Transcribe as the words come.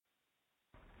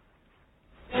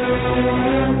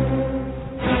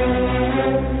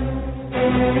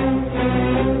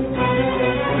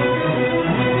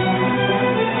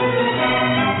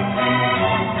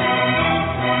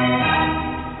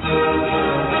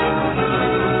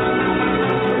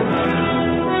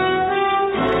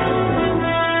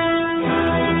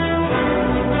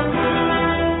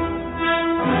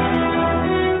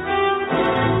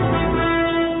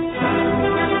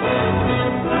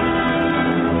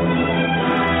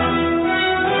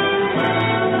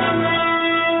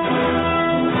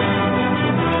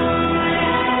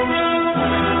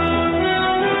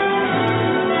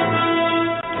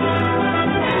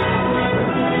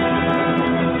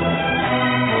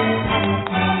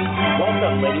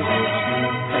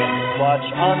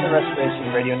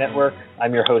Network.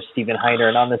 I'm your host, Stephen Heiner,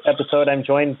 and on this episode, I'm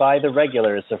joined by the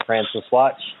regulars of Francis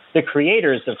Watch, the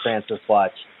creators of Francis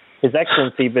Watch, His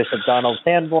Excellency Bishop Donald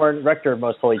Sanborn, Rector of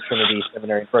Most Holy Trinity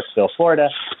Seminary, Brooksville, Florida,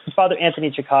 and Father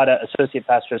Anthony Cicada, Associate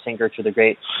Pastor of St. Gertrude the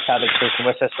Great, Catholic Church in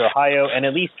Westchester, Ohio, and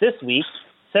at least this week,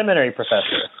 Seminary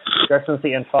Professor. Your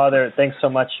Excellency and Father, thanks so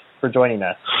much for joining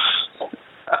us.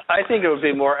 I think it would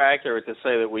be more accurate to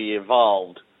say that we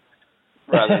evolved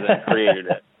rather than created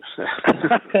it.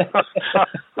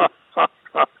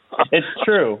 It's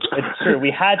true.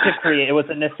 We had to create. It was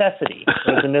a necessity.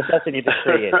 To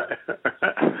create.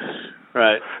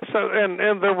 Right. So, and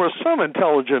there was some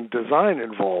intelligent design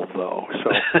involved, though. So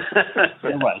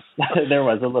there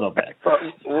was a little bit. But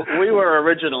we were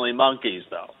originally monkeys,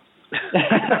 though.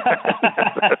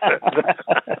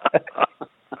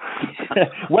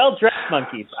 Well-dressed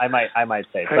monkeys, I might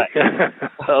say. But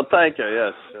well, thank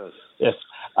you. Yes.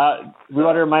 We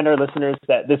want to remind our listeners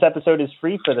that this episode is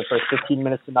free for the first 15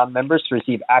 minutes to non-members. To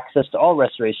receive access to all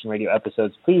Restoration Radio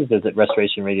episodes, please visit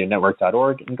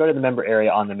restorationradionetwork.org and go to the member area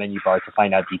on the menu bar to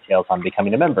find out details on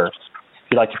becoming a member. If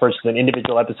you'd like to purchase an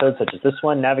individual episode such as this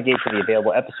one, navigate to the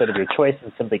available episode of your choice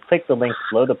and simply click the link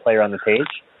below the player on the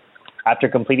page. After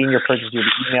completing your purchase, you'll be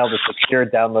emailed a secure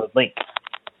download link.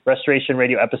 Restoration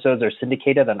Radio episodes are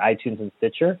syndicated on iTunes and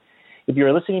Stitcher. If you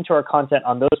are listening to our content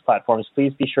on those platforms,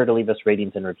 please be sure to leave us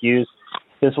ratings and reviews.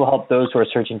 This will help those who are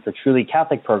searching for truly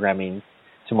Catholic programming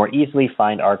to more easily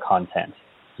find our content.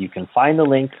 You can find the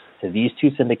links to these two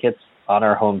syndicates on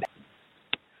our homepage.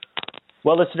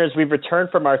 Well, listeners, we've returned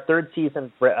from our third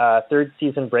season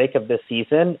break of this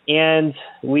season, and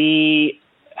we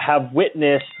have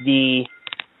witnessed the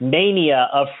mania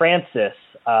of Francis,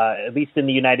 at least in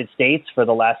the United States, for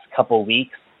the last couple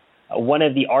weeks. One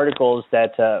of the articles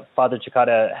that Father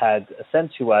Cicada had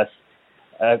sent to us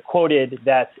quoted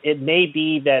that it may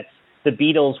be that the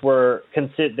Beatles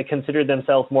considered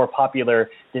themselves more popular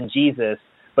than Jesus,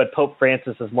 but Pope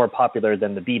Francis is more popular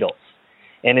than the Beatles.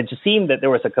 And it just seemed that there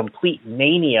was a complete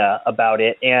mania about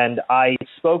it. And I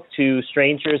spoke to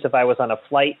strangers if I was on a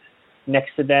flight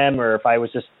next to them or if I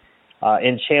was just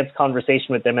in chance conversation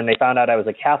with them and they found out I was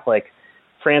a Catholic.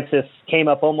 Francis came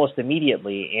up almost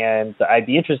immediately, and I'd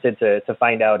be interested to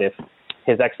find out if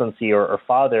His Excellency or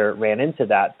Father ran into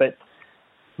that. But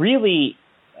really,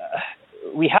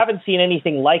 we haven't seen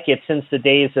anything like it since the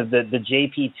days of the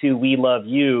JP2 We Love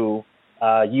You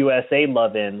USA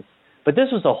love-ins. But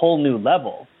this was a whole new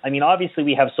level. I mean, obviously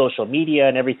we have social media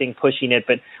and everything pushing it,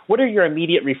 but what are your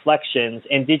immediate reflections?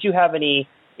 And did you have any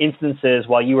instances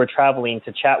while you were traveling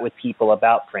to chat with people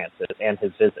about Francis and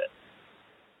his visit?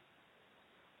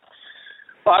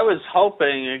 Well, I was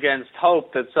hoping against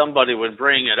hope that somebody would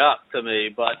bring it up to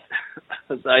me, but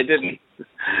I didn't.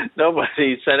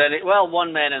 Nobody said any. Well,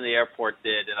 one man in the airport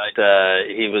did, and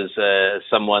he was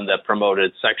someone that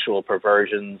promoted sexual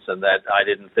perversions, and that I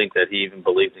didn't think that he even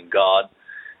believed in God,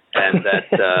 and that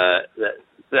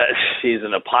he's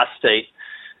an apostate,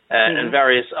 and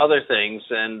various other things.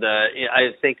 And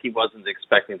I think he wasn't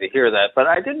expecting to hear that, but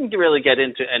I didn't really get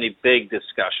into any big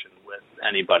discussion with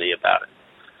anybody about it.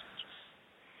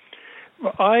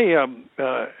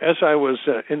 As I was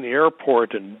in the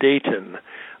airport in Dayton,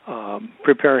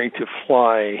 preparing to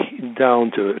fly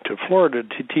down to Florida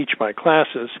to teach my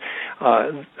classes,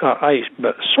 I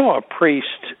saw a priest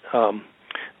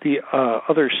the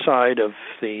other side of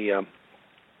the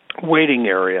waiting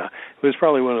area. It was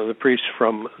probably one of the priests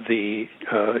from the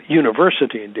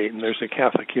university in Dayton. There's a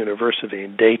Catholic university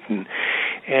in Dayton.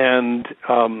 And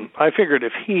I figured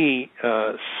if he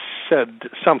said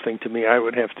something to me, I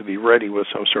would have to be ready with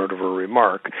some sort of a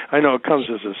remark. I know it comes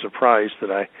as a surprise that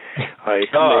I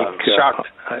make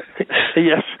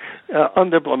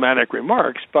undiplomatic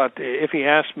remarks, but if he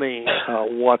asked me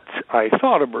what I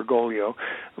thought of Bergoglio,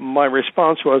 my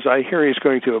response was, I hear he's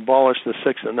going to abolish the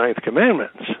 6th and 9th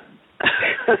commandments.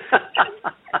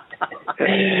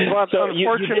 But so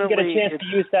you didn't get a chance to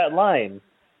use that line.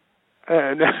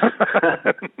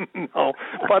 No,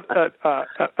 but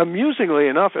amusingly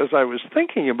enough, as I was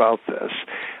thinking about this,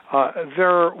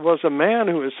 there was a man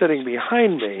who was sitting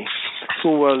behind me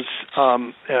who was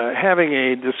having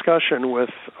a discussion with,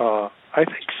 I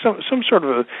think, some sort of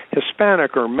a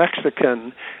Hispanic or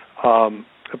Mexican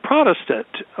Protestant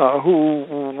who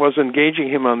was engaging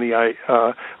him on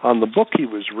the book he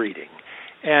was reading.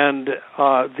 And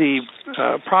the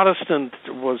Protestant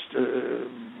was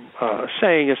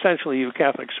saying, essentially, you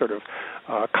Catholics sort of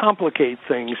complicate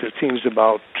things, it seems,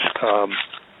 about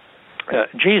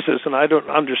Jesus, and I don't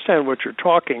understand what you're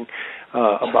talking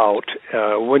about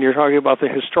when you're talking about the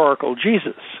historical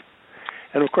Jesus.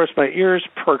 And, of course, my ears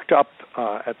perked up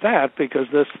at that because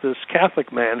this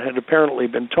Catholic man had apparently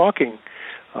been talking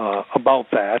about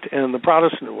that, and the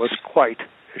Protestant was quite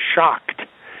shocked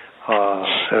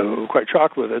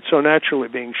with it. So naturally,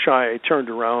 being shy, I turned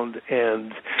around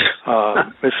and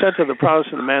I said to the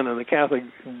Protestant man and the Catholic,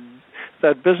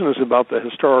 that business about the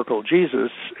historical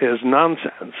Jesus is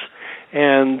nonsense.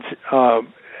 And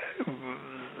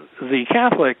the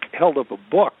Catholic held up a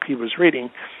book he was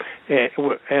reading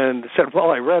and said,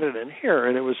 well, I read it in here,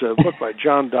 and it was a book by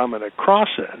John Dominic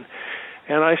Crossan.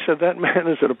 And I said, that man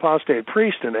is an apostate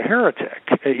priest and a heretic.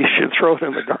 You should throw it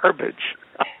in the garbage.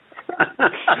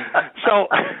 So,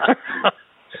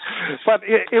 but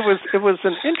it was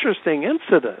an interesting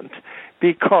incident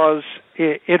because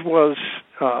it was,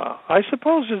 I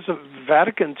suppose, it's a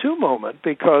Vatican II moment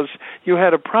because you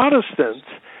had a Protestant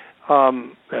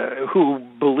who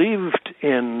believed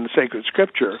in sacred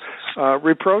scripture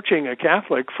reproaching a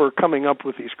Catholic for coming up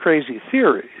with these crazy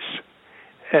theories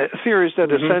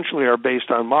that essentially are based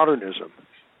on modernism.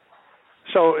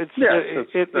 So it's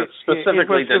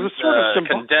specifically it was sort of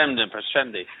condemned in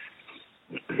Pascendi.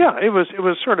 Yeah, it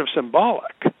was sort of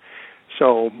symbolic.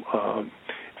 So,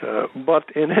 but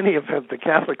in any event, the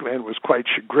Catholic man was quite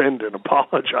chagrined and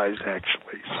apologized,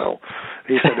 actually. So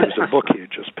he said it was a book he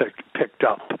had just picked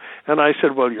up. And I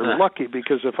said, well, you're lucky,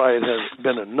 because if I had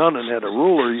been a nun and had a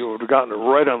ruler, you would have gotten it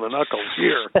right on the knuckles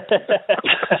here.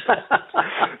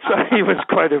 So he was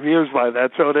quite amused by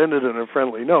that, so it ended in a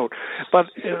friendly note. But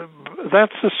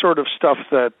that's the sort of stuff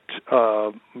that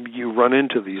you run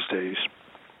into these days.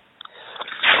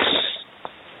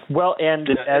 Well, and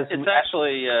it's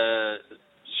actually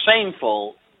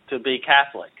shameful to be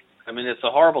Catholic. I mean, it's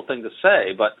a horrible thing to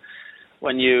say, but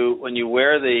when you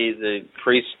wear the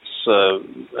priest's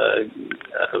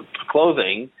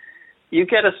clothing, you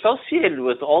get associated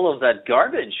with all of that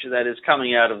garbage that is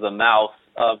coming out of the mouth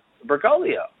of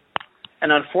Bergoglio.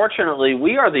 And unfortunately,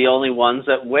 we are the only ones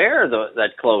that wear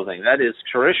that clothing. That is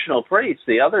traditional priests.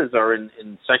 The others are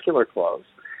in secular clothes.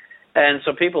 And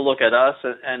so people look at us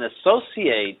and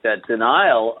associate that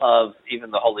denial of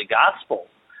even the Holy Gospel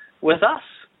with us.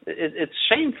 It's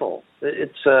shameful.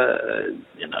 It's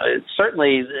it's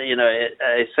certainly,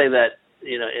 I say that,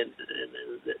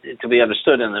 to be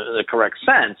understood in the correct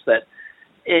sense, that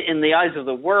in the eyes of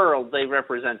the world, they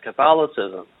represent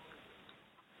Catholicism.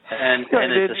 And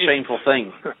it's a shameful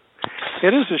thing.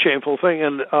 It is a shameful thing,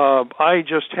 and I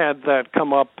just had that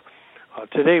come up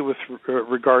today with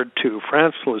regard to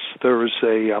Francis. There was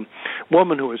a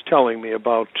woman who was telling me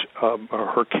about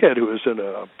her kid who is in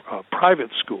a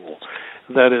private school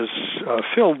that is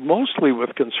filled mostly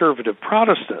with conservative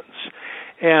Protestants.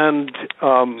 And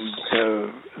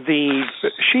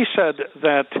she said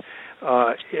that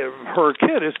her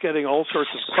kid is getting all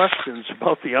sorts of questions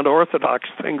about the unorthodox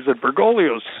things that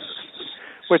Bergoglio says,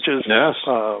 which is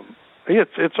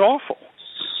it's awful.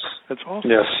 It's awful.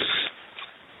 Yes.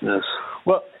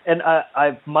 Well, and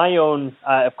my own,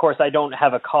 of course, I don't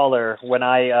have a collar when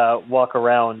I walk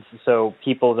around, so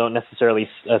people don't necessarily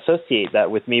associate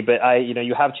that with me. But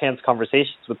you have chance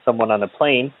conversations with someone on a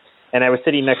plane, and I was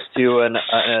sitting next to an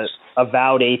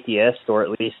avowed atheist, or at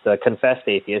least a confessed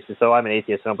atheist. And so I'm an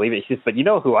atheist, I don't believe it. He says, but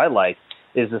who I like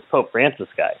is this Pope Francis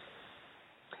guy.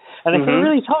 And I said,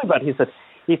 really, tell me about it.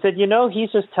 He said,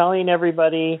 he's just telling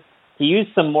everybody. He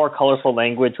used some more colorful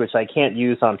language, which I can't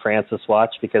use on Francis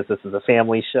Watch because this is a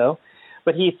family show.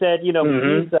 But he said,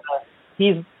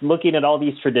 he's looking at all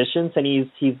these traditions, and he's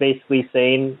basically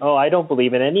saying, oh, I don't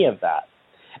believe in any of that.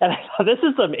 And I thought, this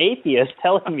is some atheist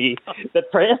telling me that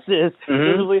Francis,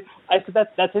 I said,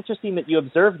 that's interesting that you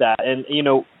observe that. And,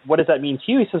 what does that mean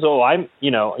to you? He says, I'm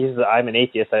an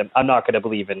atheist. I'm not going to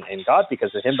believe in God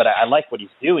because of him, but I like what he's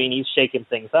doing. He's shaking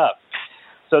things up.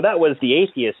 So that was the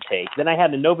atheist take. Then I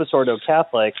had a Novus Ordo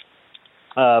Catholic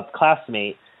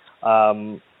classmate.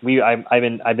 I've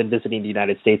been visiting the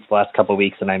United States the last couple of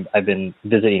weeks, and I've been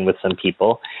visiting with some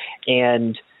people.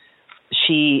 And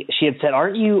she had said,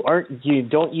 don't you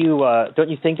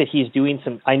think that he's doing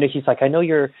some? I know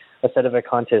you're a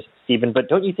sedevacantist, Stephen, but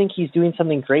don't you think he's doing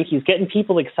something great? He's getting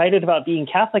people excited about being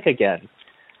Catholic again.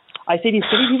 I said, he's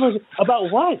getting people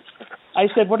about what? I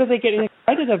said, what are they getting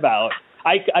excited about?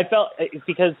 I felt,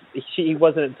 because she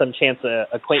wasn't some chance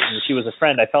acquaintance, she was a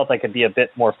friend, I felt I could be a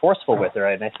bit more forceful with her.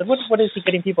 And I said, what is he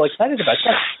getting people excited about? She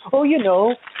said,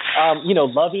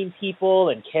 loving people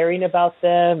and caring about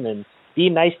them and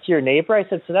being nice to your neighbor. I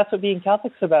said, so that's what being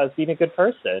Catholic's about, is being a good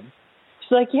person.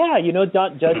 She's like, yeah,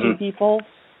 not judging people.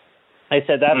 I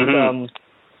said,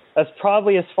 that's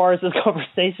probably as far as this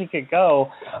conversation could go.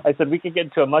 I said, we could get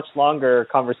into a much longer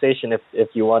conversation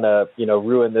if you want to,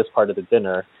 ruin this part of the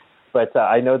dinner. But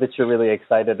I know that you're really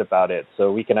excited about it,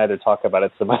 so we can either talk about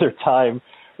it some other time,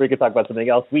 or we could talk about something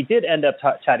else. We did end up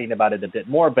chatting about it a bit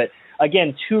more, but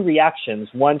again, two reactions.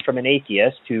 One from an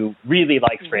atheist who really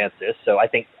likes Francis. So I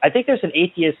think there's an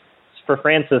atheist for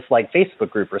Francis like Facebook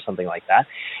group or something like that.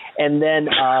 And then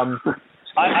I'm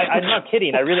not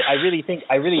kidding. I really think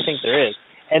there is.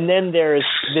 And then there's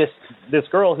this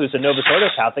girl who's a Novus Ordo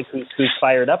Catholic who's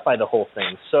fired up by the whole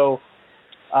thing. So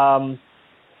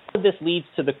this leads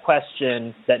to the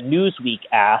question that Newsweek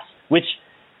asked, which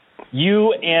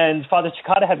you and Father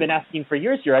Cicada have been asking for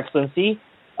years, Your Excellency,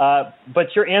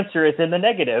 but your answer is in the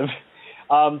negative.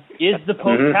 Is the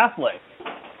Pope Catholic?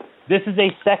 This is a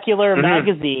secular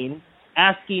magazine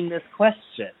asking this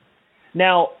question.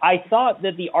 Now, I thought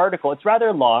that the article, it's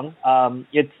rather long.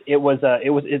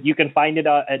 You can find it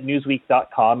at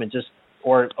newsweek.com and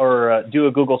or do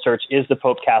a Google search, is the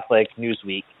Pope Catholic,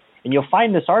 Newsweek, and you'll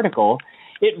find this article.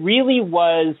 It really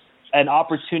was an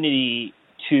opportunity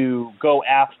to go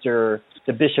after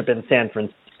the bishop in San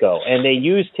Francisco, and they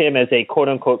used him as a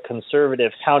quote-unquote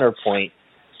conservative counterpoint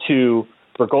to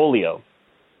Bergoglio.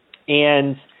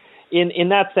 And in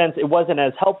that sense, it wasn't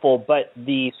as helpful, but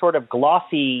the sort of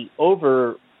glossy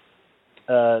overs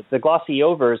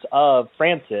of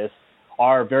Francis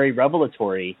are very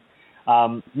revelatory.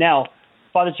 Now,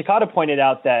 Father Cicada pointed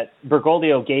out that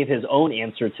Bergoglio gave his own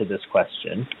answer to this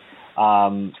question.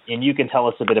 And you can tell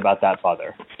us a bit about that,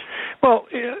 Father. Well,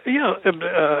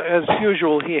 as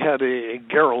usual, he had a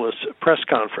garrulous press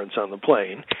conference on the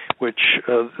plane, which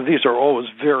these are always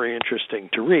very interesting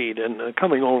to read. And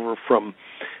coming over from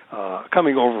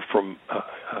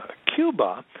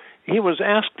Cuba, he was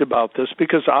asked about this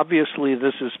because obviously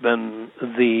this has been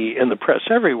in the press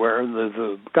everywhere. And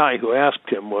the guy who asked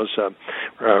him was a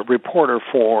reporter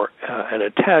for an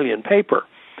Italian paper,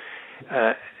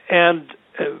 and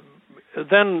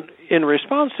then, in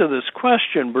response to this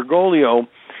question, Bergoglio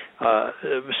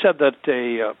said that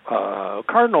a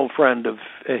cardinal friend of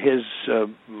his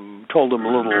told him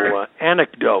a little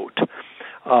anecdote,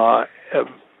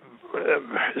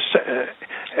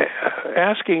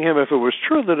 asking him if it was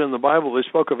true that in the Bible they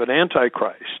spoke of an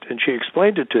antichrist, and she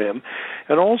explained it to him,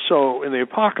 and also in the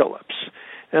Apocalypse.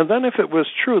 And then if it was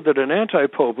true that an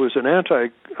anti-pope was the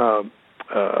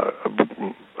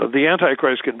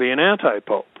antichrist could be an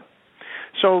anti-pope.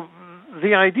 So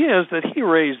the idea is that he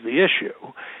raised the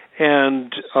issue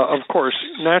and, of course,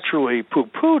 naturally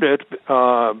poo-pooed it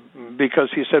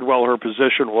because he said, well, her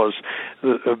position was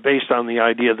based on the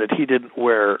idea that he didn't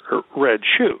wear red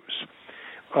shoes,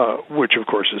 which, of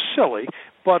course, is silly.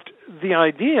 But the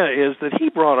idea is that he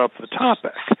brought up the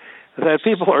topic, that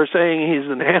people are saying he's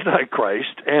an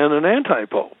antichrist and an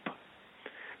anti-pope.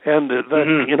 And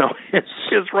that,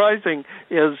 his rising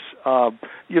is,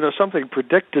 something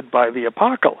predicted by the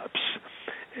apocalypse.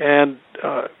 And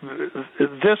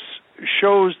this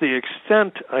shows the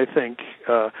extent, I think,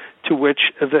 to which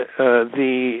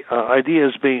the idea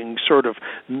is being sort of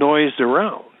noised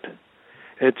around.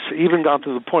 It's even got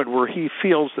to the point where he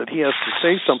feels that he has to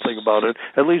say something about it,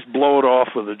 at least blow it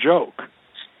off with a joke.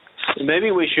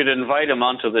 Maybe we should invite him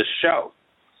onto this show.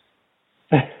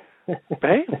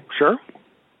 Hey, sure.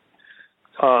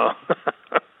 I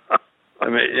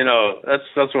mean,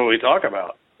 that's what we talk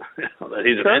about. That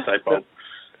he's an anti-pope.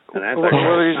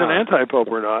 Whether he's an anti-pope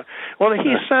or not. Well,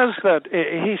 he says that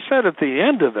he said at the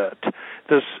end of it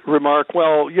this remark.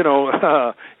 Well,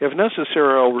 if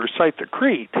necessary, I'll recite the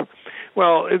creed.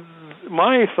 Well,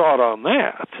 my thought on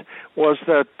that was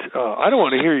that I don't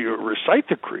want to hear you recite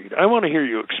the creed. I want to hear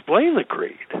you explain the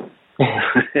creed.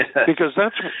 Because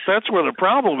that's where the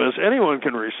problem is. Anyone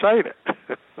can recite it.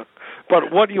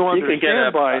 But what you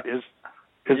understand by it is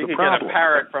the problem. You can get a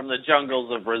parrot from the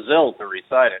jungles of Brazil to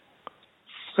recite it.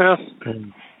 Yeah.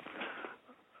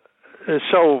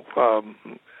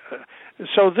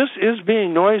 So this is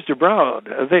being noised abroad.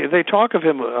 They talk of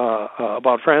him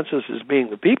about Francis as being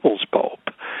the people's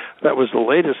pope. That was the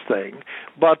latest thing.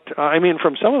 But, I mean,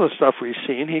 from some of the stuff we've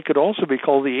seen, he could also be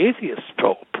called the atheist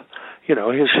pope. You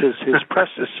know, his press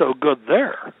is so good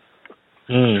there.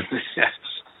 Yes.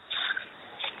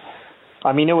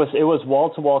 I mean, it was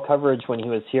wall-to-wall coverage when he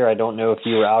was here. I don't know if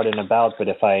you were out and about, but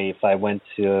if I went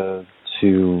to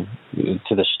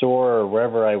the store or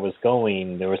wherever I was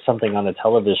going, there was something on the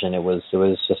television. It was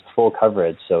just full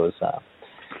coverage. So it was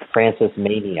Francis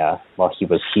Mania while he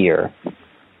was here.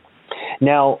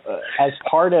 Now, as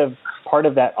part of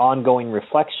that ongoing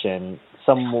reflection,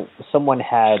 someone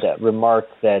had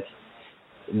remarked that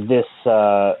this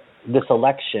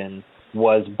election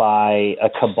was by a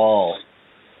cabal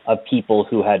of people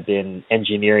who had been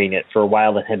engineering it for a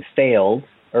while and had failed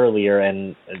earlier,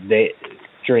 and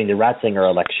during the Ratzinger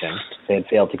election, they had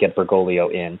failed to get Bergoglio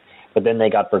in, but then they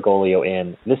got Bergoglio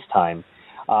in this time.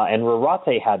 And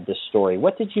Rorate had this story.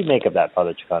 What did you make of that,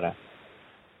 Father Cicada?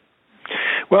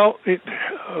 Well,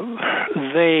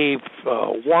 they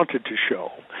wanted to show,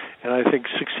 and I think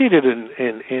succeeded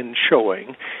in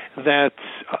showing, that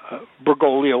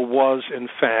Bergoglio was, in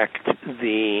fact,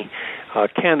 the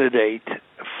candidate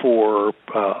for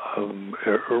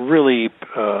a really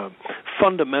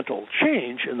fundamental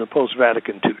change in the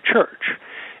post-Vatican II Church.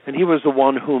 And he was the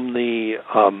one whom the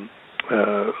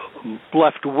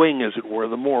left wing, as it were,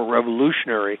 the more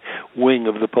revolutionary wing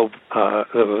of the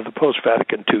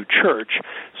post-Vatican II Church,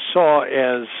 saw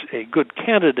as a good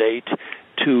candidate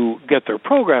to get their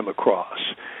program across.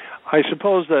 I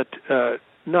suppose that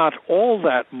not all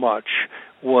that much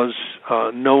was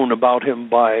known about him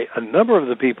by a number of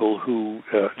the people who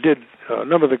a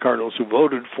number of the cardinals who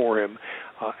voted for him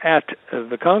at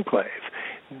the conclave.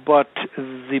 But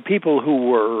the people who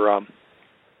were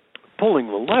pulling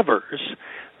the levers,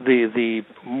 the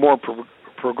more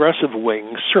progressive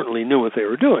wing, certainly knew what they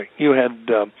were doing. You had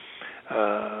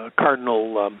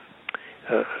Cardinal,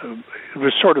 it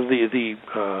was sort of the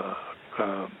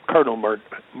Cardinal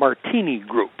Martini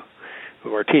group.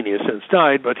 Martini has since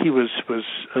died, but he was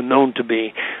known to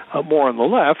be more on the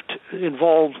left.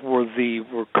 Involved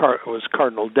was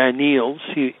Cardinal Daniels.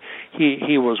 He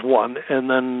was one, and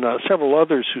then several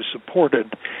others who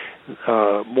supported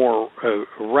more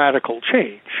radical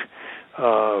change.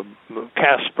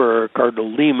 Casper, Cardinal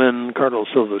Lehman, Cardinal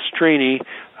Silvestrini,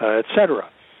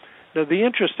 etc. Now, the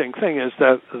interesting thing is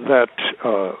that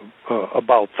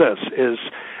about this is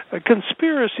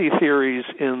conspiracy theories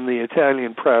in the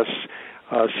Italian press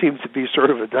seem to be sort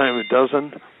of a dime a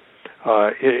dozen.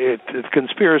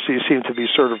 Conspiracies seem to be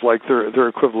sort of like their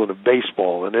equivalent of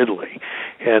baseball in Italy,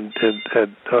 and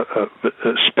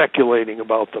speculating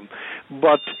about them.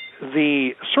 But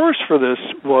the source for this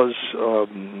was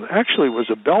actually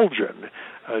a Belgian,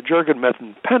 Jürgen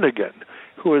Metten-Penningen,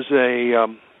 who is a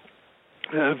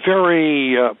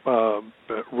very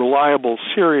reliable,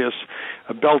 serious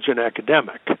Belgian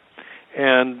academic.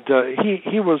 And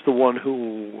he was the one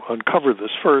who uncovered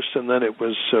this first, and then it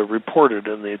was reported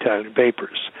in the Italian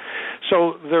papers.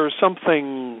 So there's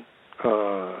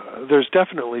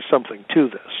definitely something to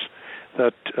this,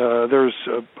 that there's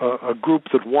a group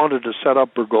that wanted to set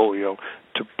up Bergoglio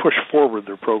to push forward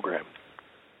their program.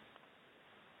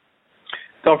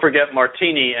 Don't forget,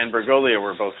 Martini and Bergoglio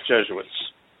were both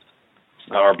Jesuits.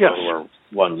 Or yes.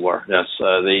 One were, yes.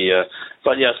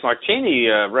 But yes, Martini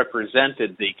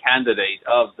represented the candidate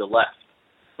of the left.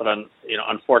 But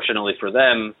unfortunately for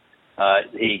them,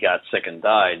 he got sick and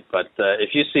died. But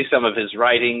if you see some of his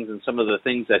writings and some of the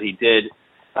things that he did,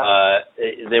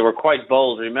 they were quite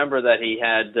bold. Remember that he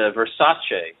had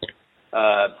Versace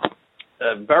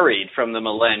buried from the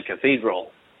Milan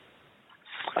Cathedral.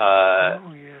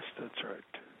 Oh yes, that's right.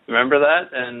 Remember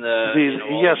that? And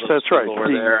yes, that's right. Were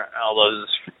there, all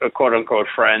those quote unquote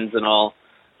friends and all.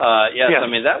 Yes, I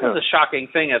mean that was a shocking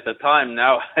thing at the time.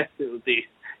 Now it would be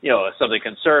something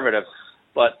conservative,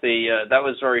 but that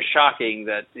was very shocking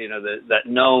that that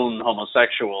known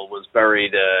homosexual was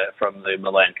buried from the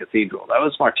Milan Cathedral. That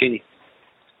was Martini.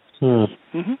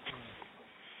 Mm-hmm.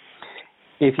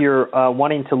 If you're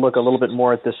wanting to look a little bit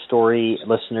more at this story,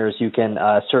 listeners, you can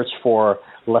search for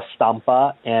La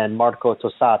Stampa and Marco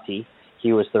Tossati.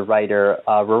 He was the writer.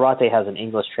 Rorate has an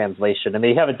English translation, and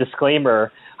they have a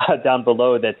disclaimer down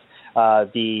below that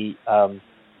the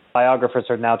biographers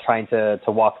are now trying to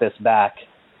walk this back,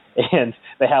 and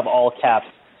they have all caps.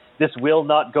 This will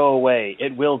not go away.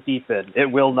 It will deepen.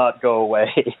 It will not go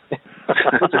away.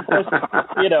 Which, of course,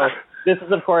 this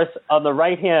is, of course, on the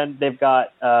right hand. They've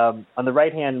got on the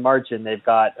right hand margin. They've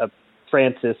got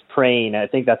Francis praying. I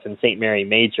think that's in St. Mary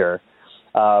Major.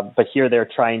 But here they're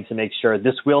trying to make sure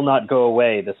this will not go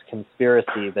away. This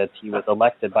conspiracy that he was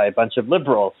elected by a bunch of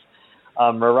liberals.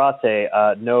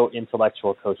 Rorate, no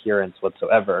intellectual coherence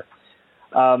whatsoever.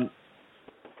 On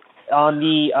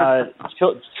the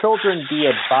Children Be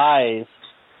Advised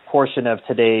portion of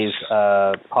today's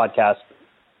podcast,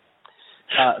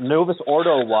 Novus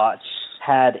Ordo Watch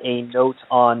had a note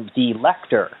on the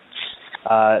lector.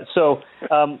 So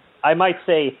I might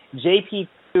say,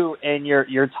 JP2 and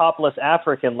your topless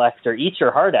African lector, eat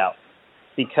your heart out,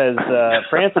 because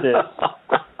Francis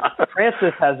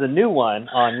has a new one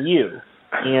on you.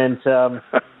 And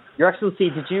Your Excellency,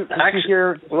 did you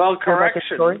hear? Well,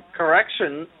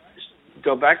 correction.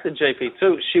 Go back to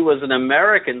JP2. She was an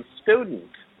American student,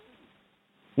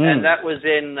 and that was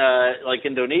in like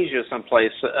Indonesia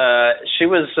someplace. She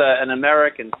was an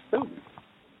American student.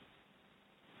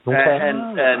 Okay.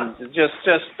 And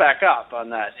just back up on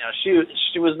that. You know,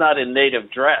 she was not in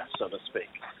native dress, so to speak,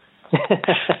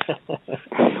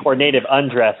 or native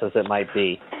undress, as it might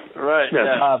be. Right.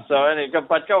 Yeah. So anyway,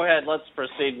 but go ahead. Let's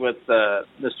proceed with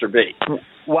Mr. B.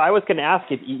 Well, I was going to ask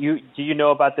you. Do you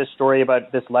know about this story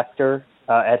about this lector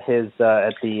at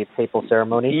the papal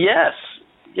ceremony? Yes.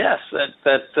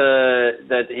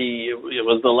 That he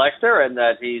was the lector, and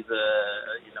that he's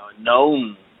a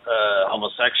known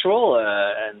homosexual,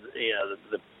 and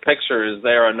the picture is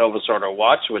there on Novus Ordo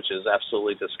Watch, which is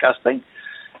absolutely disgusting,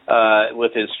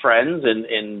 with his friends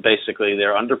in basically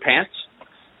their underpants,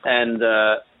 and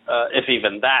if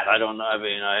even that, I don't know. I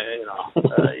mean,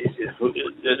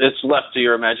 it's left to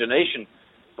your imagination.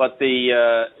 But this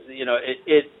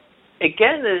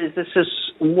is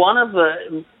one of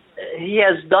the. He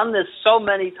has done this so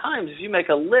many times. If you make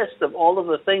a list of all of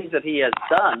the things that he has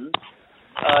done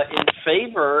in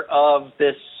favor of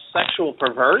this sexual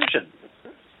perversion,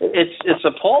 it's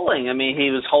appalling. I mean,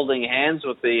 he was holding hands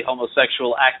with the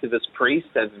homosexual activist priest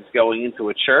as he's going into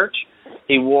a church.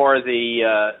 He wore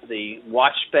the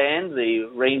watch band, the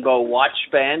rainbow watch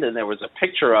band, and there was a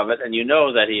picture of it, and you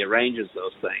know that he arranges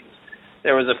those things.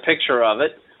 There was a picture of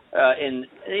it in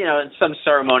some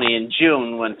ceremony in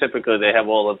June, when typically they have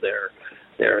all of their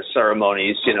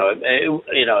ceremonies,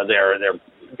 their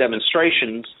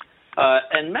demonstrations,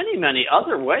 and many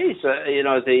other ways.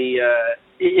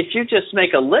 If you just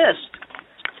make a list,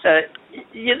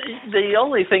 the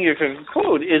only thing you can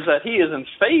conclude is that he is in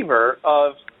favor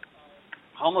of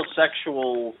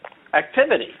homosexual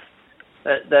activity.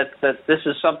 That this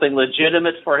is something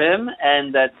legitimate for him,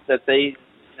 and that they.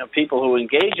 People who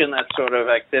engage in that sort of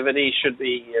activity should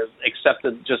be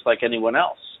accepted just like anyone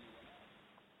else.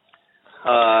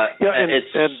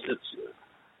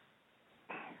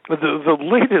 The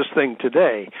latest thing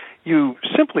today, you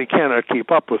simply cannot keep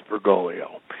up with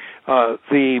Bergoglio.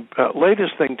 The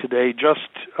latest thing today,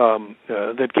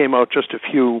 that came out just a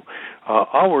few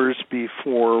hours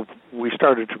before we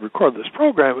started to record this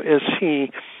program, is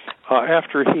he.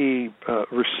 After he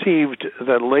received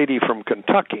that lady from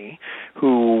Kentucky,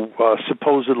 who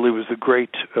supposedly was the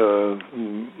great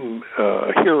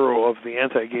hero of the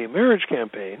anti-gay marriage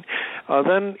campaign,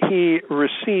 then he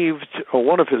received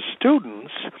one of his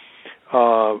students,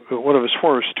 one of his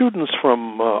former students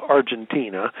from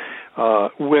Argentina,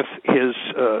 with his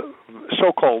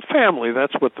so-called family.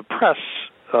 That's what the press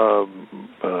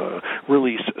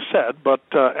release said, but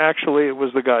actually it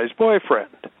was the guy's boyfriend.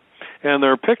 And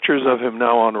there are pictures of him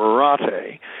now on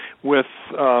Rorate with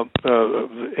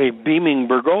a beaming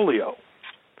Bergoglio,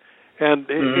 and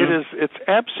it's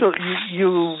absolutely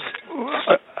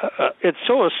it's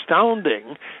so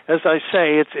astounding. As I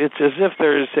say, it's as if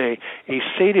there is a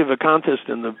sedevacantist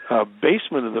in the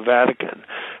basement of the Vatican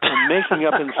making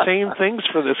up insane things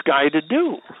for this guy to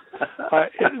do.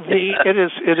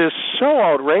 It is so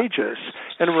outrageous,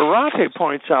 and Rorate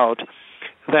points out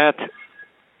that.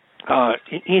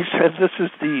 He says this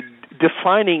is the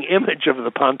defining image of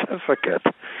the pontificate.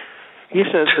 He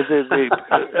says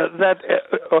that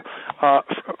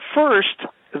first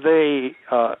they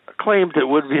claimed it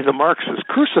would be the Marxist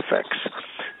crucifix,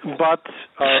 but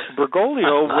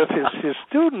Bergoglio with his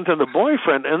student and the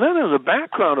boyfriend, and then in the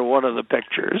background of one of the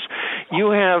pictures, you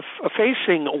have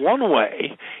facing one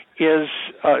way is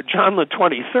John the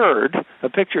 23rd, a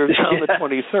picture of John the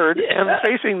 23rd, and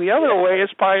facing the other way is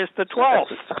Pius the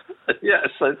 12th. Yes,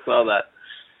 I saw that.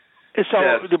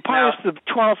 So the Pius the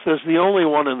 12th is the only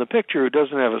one in the picture who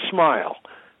doesn't have a smile.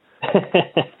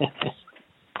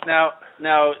 Now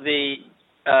the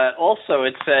also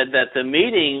it said that the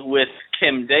meeting with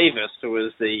Kim Davis, who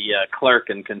was the clerk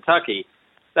in Kentucky,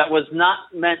 that was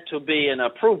not meant to be an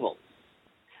approval.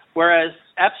 Whereas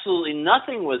absolutely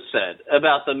nothing was said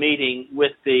about the meeting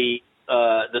with the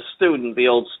student, the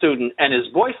old student, and his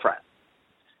boyfriend.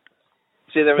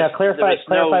 See, clarify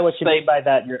what you mean by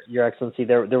that, Your Excellency.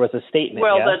 There was a statement.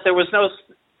 Well, yes? that there was no.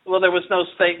 Well, there was no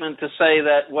statement to say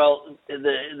that. Well,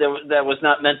 that was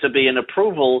not meant to be an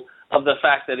approval of the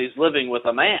fact that he's living with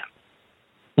a man.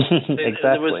 Exactly.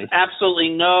 There was absolutely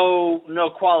no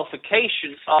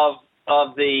qualification of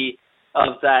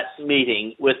that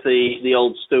meeting with the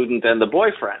old student and the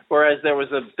boyfriend, whereas there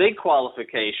was a big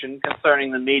qualification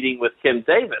concerning the meeting with Kim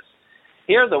Davis.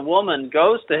 Here the woman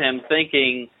goes to him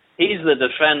thinking he's the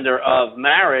defender of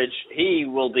marriage. He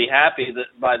will be happy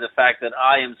by the fact that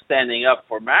I am standing up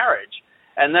for marriage,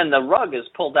 and then the rug is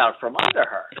pulled out from under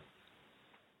her,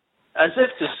 as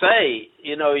if to say,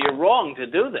 you're wrong to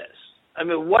do this. I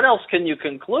mean, what else can you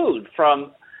conclude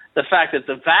from the fact that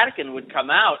the Vatican would come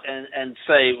out and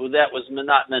say, well, that was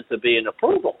not meant to be an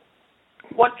approval?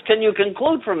 What can you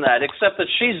conclude from that except that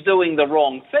she's doing the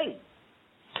wrong thing?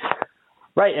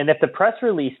 Right, and if the press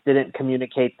release didn't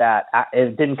communicate that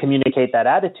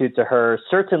attitude to her,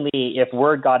 certainly if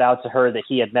word got out to her that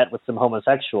he had met with some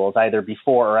homosexuals either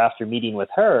before or after meeting with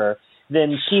her,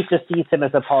 then she just sees him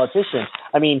as a politician.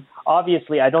 I mean,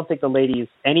 obviously, I don't think the lady's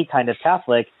any kind of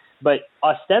Catholic, but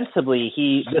ostensibly,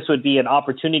 this would be an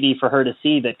opportunity for her to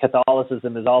see that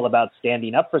Catholicism is all about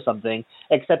standing up for something,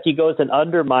 except he goes and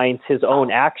undermines his own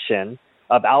action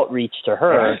of outreach to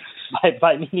her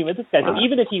by meeting with this guy. So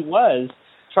even if he was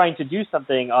trying to do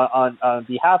something on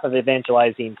behalf of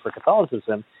evangelizing for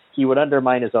Catholicism, he would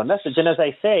undermine his own message. And as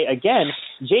I say, again,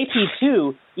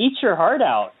 JP2, eat your heart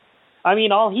out. I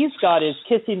mean, all he's got is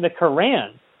kissing the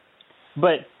Quran.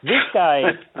 But this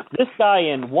guy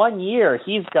in 1 year,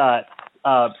 he's got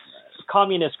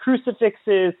communist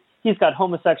crucifixes, he's got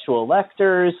homosexual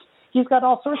lectors, he's got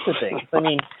all sorts of things. I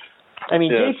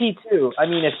mean, yes. JP2,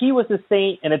 if he was a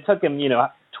saint and it took him,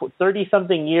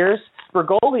 30-something years,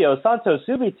 Bergoglio, Santo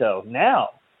Subito, now.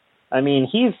 I mean,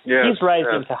 he's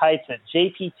rising to heights that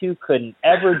JP2 couldn't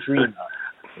ever dream of.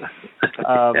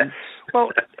 Well,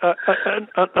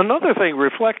 another thing,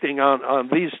 reflecting on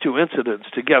these two incidents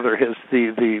together,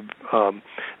 the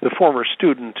former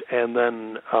student and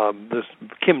then this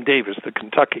Kim Davis, the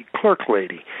Kentucky clerk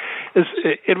lady,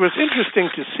 it was interesting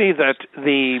to see that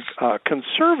the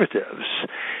conservatives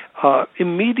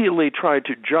immediately tried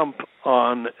to jump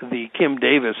on the Kim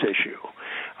Davis issue,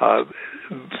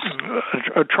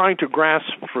 trying to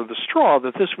grasp for the straw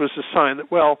that this was a sign that,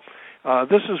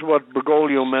 this is what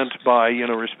Bergoglio meant by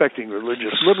respecting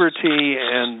religious liberty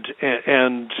and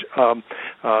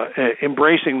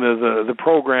embracing the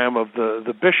program of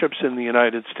the bishops in the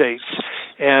United States,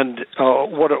 and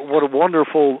what a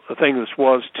wonderful thing this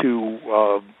was to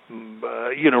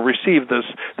receive this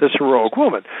heroic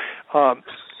woman,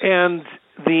 and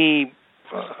the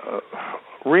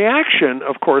reaction,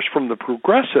 of course, from the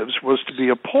progressives was to be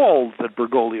appalled that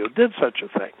Bergoglio did such a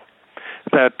thing.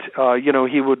 That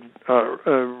he would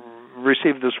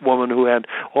receive this woman who had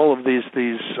all of these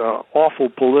awful,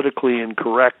 politically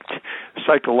incorrect,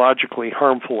 psychologically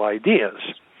harmful ideas.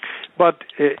 But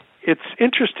it's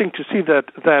interesting to see that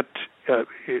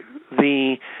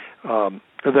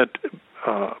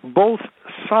both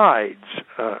sides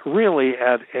really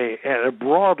at a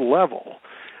broad level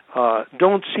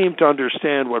don't seem to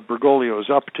understand what Bergoglio is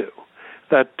up to.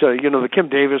 That, the Kim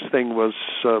Davis thing was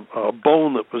a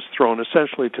bone that was thrown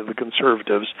essentially to the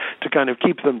conservatives to kind of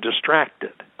keep them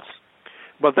distracted.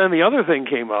 But then the other thing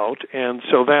came out, and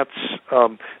so that's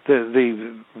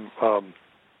the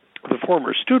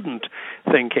former student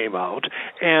thing came out,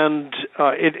 and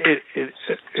it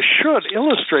should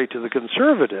illustrate to the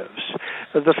conservatives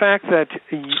the fact that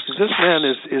this man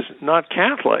is not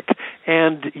Catholic,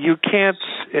 and you can't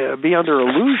be under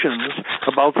illusions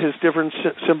about his different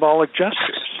symbolic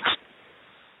gestures.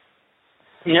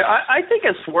 Yeah, I think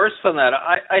it's worse than that.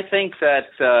 I think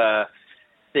that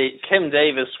the Kim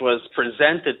Davis was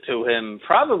presented to him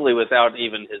probably without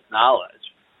even his knowledge.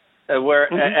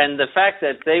 And the fact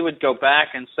that they would go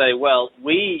back and say, well,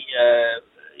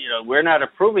 we're not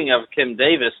approving of Kim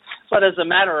Davis, but as a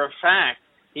matter of fact,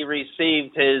 he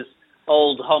received his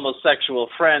old homosexual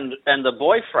friend and the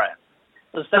boyfriend.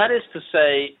 That is to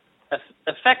say,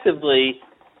 effectively,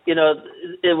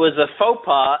 it was a faux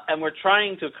pas, and we're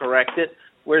trying to correct it.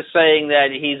 We're saying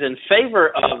that he's in favor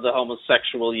of the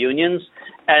homosexual unions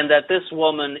and that this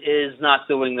woman is not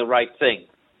doing the right thing.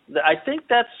 I think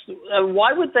that's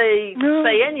why would they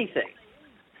say anything?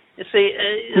 You see,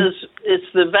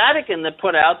 it's the Vatican that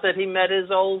put out that he met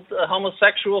his old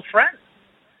homosexual friend.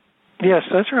 Yes,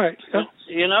 that's right. Yeah.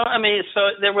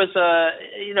 So there was I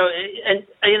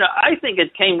think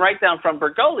it came right down from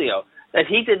Bergoglio that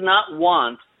he did not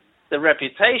want the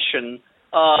reputation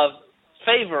of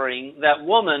favoring that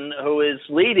woman who is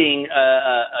leading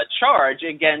a charge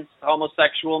against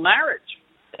homosexual marriage.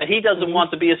 He doesn't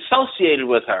want to be associated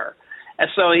with her. And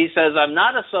so he says, I'm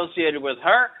not associated with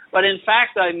her, but in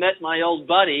fact, I met my old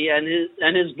buddy and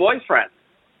his boyfriend.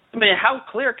 I mean, how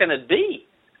clear can it be?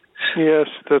 Yes,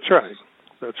 that's right.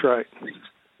 That's right.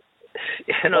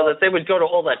 That they would go to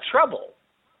all that trouble.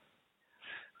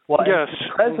 Well, yes.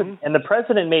 And the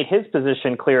president made his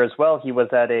position clear as well. He was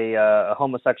at a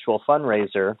homosexual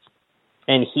fundraiser,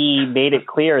 and he made it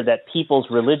clear that people's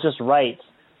religious rights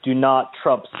do not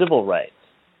trump civil rights.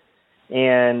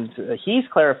 And he's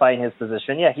clarifying his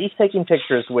position. Yeah, he's taking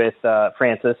pictures with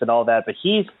Francis and all that, but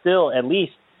he's still, at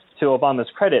least to Obama's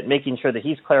credit, making sure that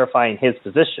he's clarifying his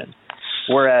position.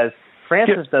 Whereas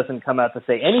Francis doesn't come out to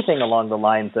say anything along the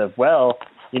lines of, well,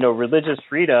 religious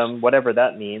freedom, whatever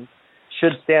that means,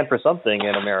 should stand for something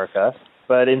in America.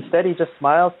 But instead he just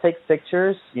smiles, takes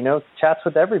pictures, chats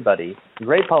with everybody.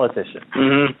 Great politician.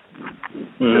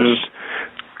 Mm-hmm. Mm-hmm.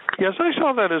 Yes, I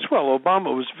saw that as well.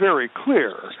 Obama was very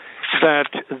clear that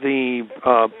the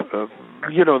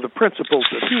principles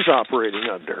that he's operating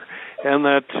under, and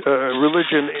that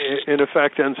religion in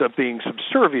effect ends up being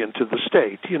subservient to the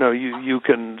state. You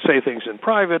can say things in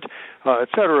private, et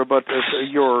cetera, but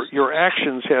your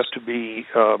actions have to be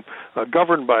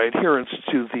governed by adherence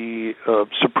to the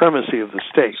supremacy of the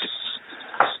state.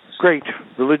 Great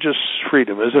religious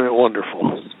freedom, isn't it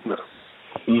wonderful? No.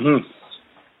 Mm-hmm.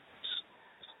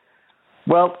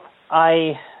 Well,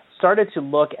 I started to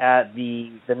look at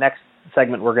the next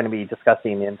segment we're going to be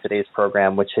discussing in today's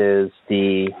program, which is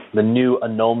the new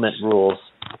annulment rules.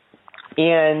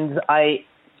 And I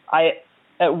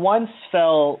at once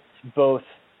felt both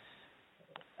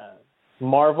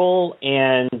marvel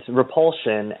and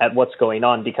repulsion at what's going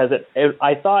on, because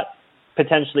I thought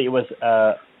potentially it was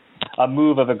a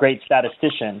move of a great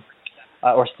statistician,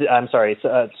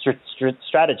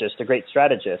 strategist, a great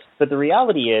strategist. But the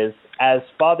reality is, as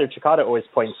Father Cicada always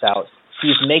points out,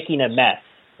 he's making a mess,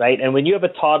 right? And when you have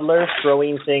a toddler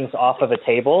throwing things off of a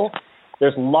table,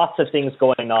 there's lots of things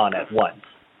going on at once.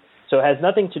 So it has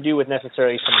nothing to do with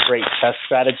necessarily some great chess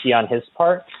strategy on his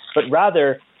part, but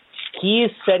rather he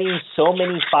is setting so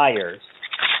many fires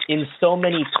in so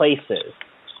many places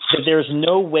that there's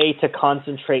no way to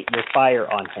concentrate your fire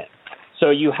on him. So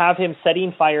you have him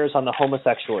setting fires on the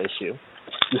homosexual issue.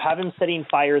 You have him setting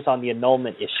fires on the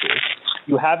annulment issue.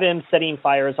 You have him setting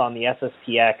fires on the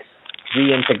SSPX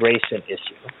reintegration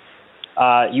issue.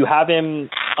 You have him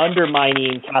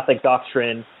undermining Catholic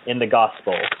doctrine in the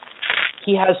gospel.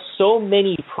 He has so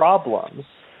many problems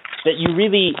that you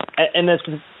really, and this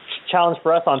is a challenge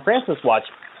for us on Francis Watch,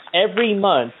 every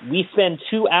month we spend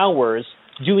 2 hours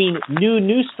doing new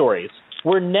news stories.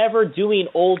 We're never doing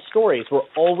old stories. We're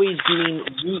always doing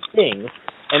new things,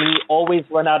 and we always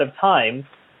run out of time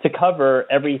to cover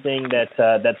everything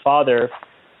that Father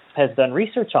has done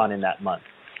research on in that month.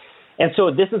 And so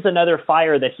this is another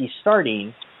fire that he's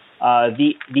starting,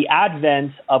 the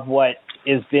advent of what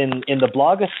has been in the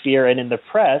blogosphere and in the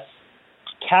press,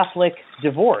 Catholic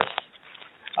divorce.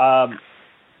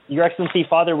 Your Excellency,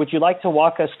 Father, would you like to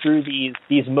walk us through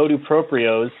these motu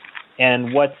proprios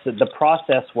and what the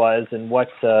process was and what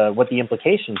the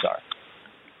implications are?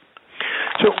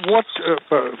 So what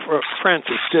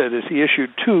Francis did is he issued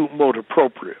 2 motu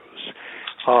proprios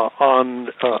on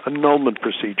annulment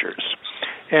procedures.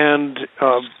 And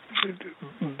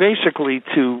basically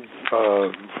to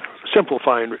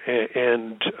simplify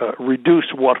and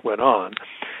reduce what went on,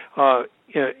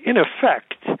 in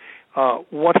effect,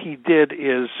 what he did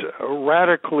is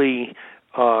radically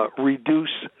reduce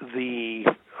the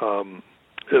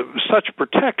such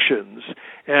protections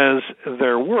as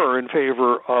there were in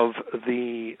favor of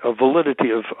the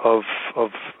validity of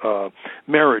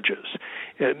marriages.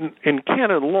 In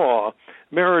canon law,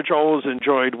 marriage always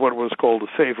enjoyed what was called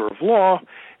a favor of law,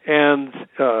 and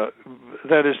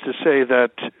that is to say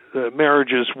that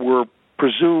marriages were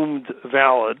presumed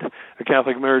valid. A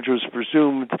Catholic marriage was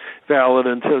presumed valid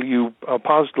until you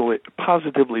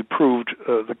positively proved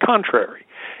the contrary.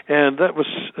 And that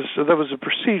was a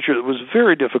procedure that was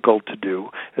very difficult to do.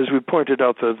 As we pointed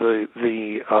out,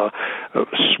 the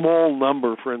small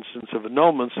number, for instance, of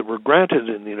annulments that were granted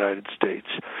in the United States,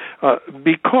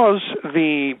 because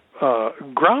the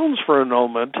grounds for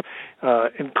annulment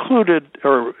included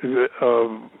or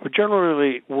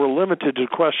generally were limited to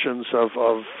questions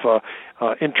of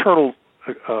internal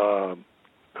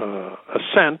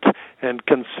assent and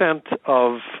consent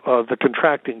of the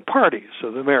contracting parties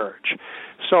of the marriage.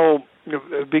 So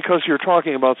because you're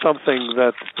talking about something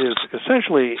that is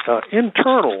essentially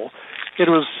internal, it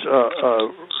was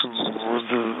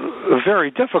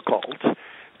very difficult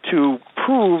to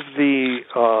prove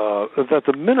that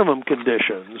the minimum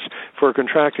conditions for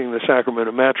contracting the sacrament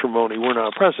of matrimony were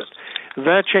not present.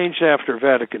 That changed after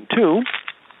Vatican II,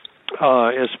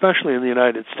 especially in the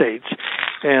United States,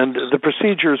 and the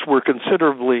procedures were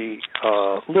considerably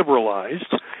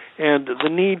liberalized, and the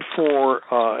need for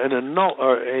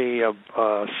a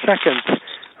second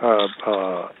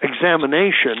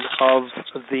examination of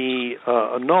the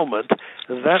annulment,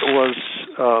 that was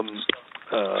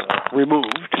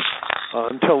removed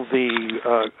until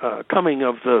the coming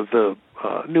of the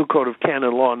new Code of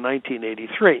Canon Law in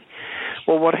 1983.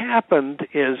 Well, what happened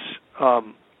is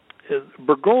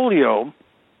Bergoglio,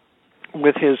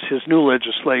 with his new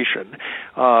legislation,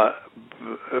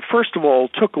 first of all,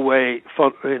 took away,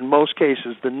 in most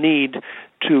cases, the need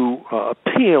to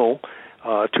appeal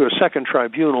to a second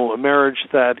tribunal a marriage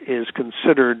that is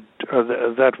considered,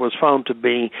 that was found to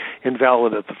be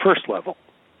invalid at the first level.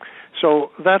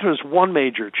 So that was one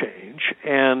major change,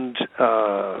 and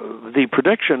the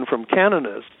prediction from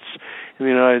canonists in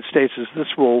the United States is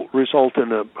this will result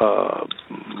in an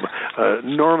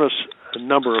enormous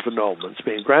number of annulments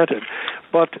being granted.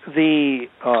 But the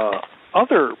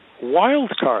other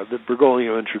wild card that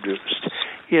Bergoglio introduced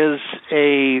is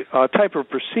a type of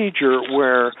procedure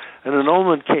where an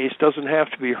annulment case doesn't have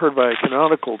to be heard by a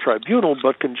canonical tribunal,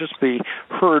 but can just be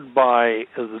heard by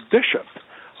the bishop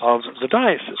of the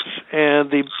diocese. And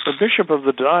the bishop of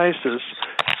the diocese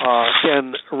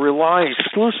can rely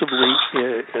exclusively,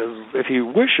 if he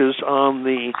wishes, on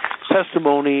the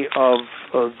testimony of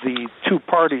the two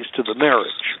parties to the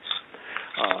marriage,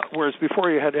 whereas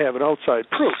before you had to have an outside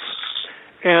proof.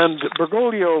 And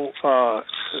Bergoglio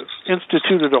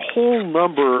instituted a whole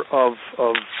number of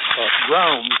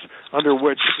grounds under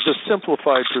which the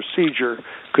simplified procedure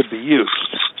could be used.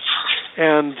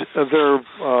 And there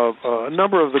a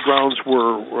number of the grounds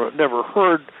were never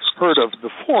heard of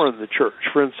before in the church.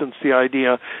 For instance, the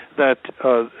idea that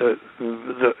the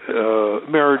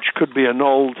marriage could be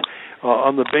annulled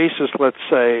on the basis, let's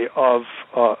say, of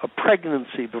a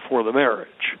pregnancy before the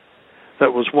marriage.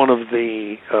 That was one of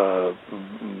the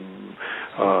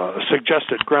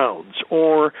suggested grounds,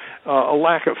 or a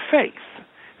lack of faith.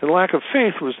 And lack of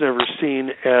faith was never seen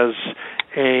as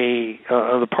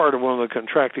the part of one of the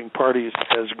contracting parties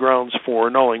as grounds for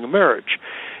annulling a marriage.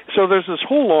 So there's this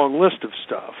whole long list of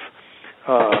stuff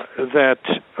that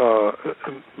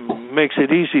makes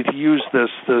it easy to use this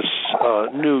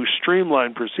new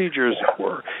streamlined procedure, as it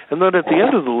were. And then at the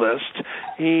end of the list,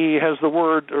 he has the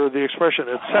word or the expression,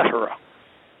 etc.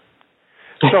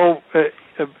 So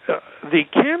the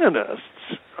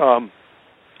canonists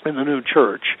in the new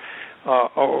church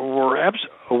were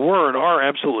and are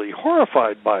absolutely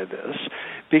horrified by this,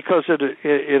 because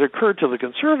it occurred to the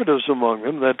conservatives among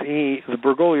them that the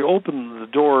Bergoglio opened the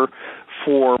door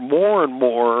for more and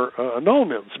more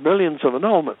annulments, millions of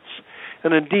annulments.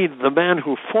 And indeed, the man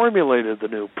who formulated the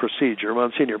new procedure,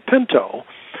 Monsignor Pinto,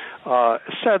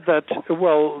 said that,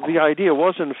 well, the idea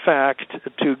was, in fact,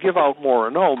 to give out more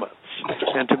annulments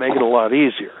and to make it a lot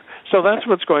easier. So that's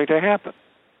what's going to happen.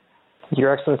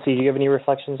 Your Excellency, do you have any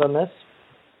reflections on this?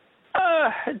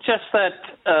 Just that,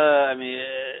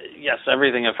 yes,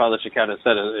 everything that Father Cicada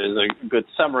said is a good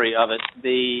summary of it.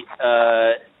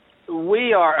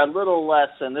 We are a little less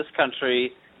in this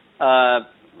country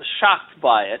shocked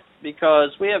by it, because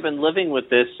we have been living with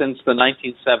this since the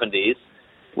 1970s,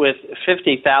 with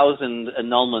 50,000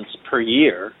 annulments per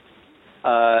year,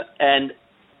 and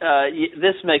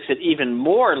this makes it even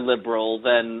more liberal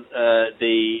than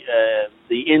the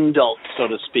indult, so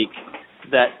to speak,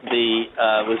 that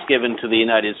was given to the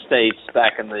United States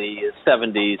back in the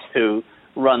 70s to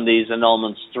run these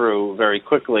annulments through very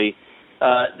quickly.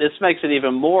 This makes it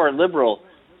even more liberal.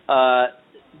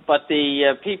 But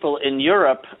the people in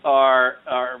Europe are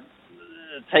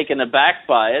taken aback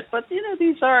by it. But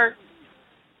these are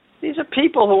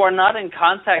people who are not in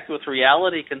contact with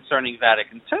reality concerning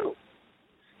Vatican II.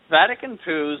 Vatican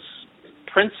II's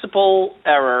principal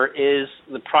error is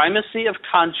the primacy of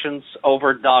conscience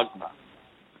over dogma.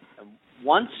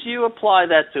 Once you apply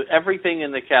that to everything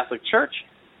in the Catholic Church,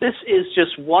 this is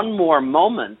just one more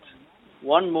moment,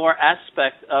 one more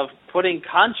aspect of putting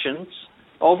conscience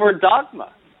over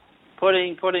dogma,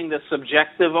 putting the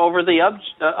subjective over the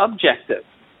objective.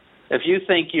 If you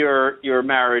think your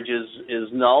marriage is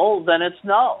null, then it's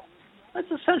null. That's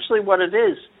essentially what it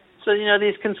is. So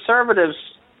these conservatives,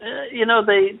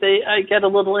 I get a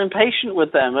little impatient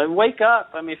with them. Wake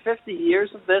up! 50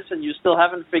 years of this, and you still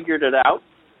haven't figured it out.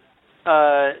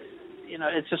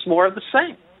 It's just more of the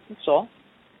same. That's all.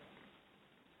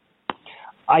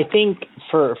 I think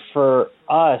for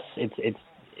us,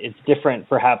 it's different.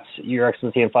 Perhaps Your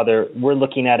Excellency and Father, we're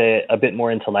looking at it a bit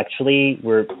more intellectually.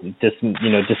 We're just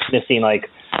dismissing like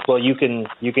well, you can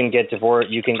get divorced,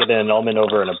 you can get an annulment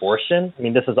over an abortion. I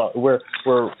mean, this is all,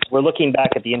 we're looking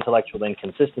back at the intellectual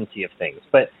inconsistency of things.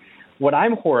 But what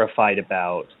I'm horrified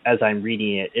about as I'm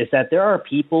reading it is that there are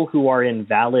people who are in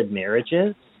valid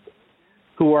marriages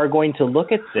who are going to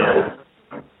look at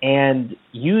this and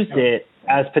use it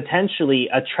as potentially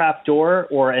a trapdoor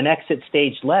or an exit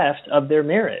stage left of their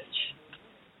marriage.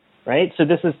 Right? So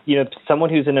this is,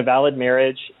 someone who's in a valid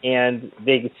marriage and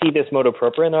they see this motu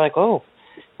proprio and they're like, oh,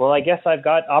 well, I guess I've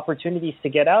got opportunities to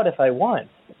get out if I want.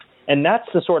 And that's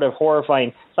the sort of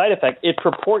horrifying side effect. It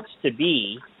purports to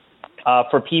be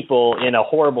for people in a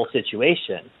horrible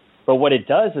situation. But what it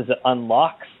does is it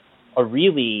unlocks a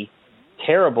really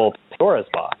terrible Pandora's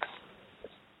box.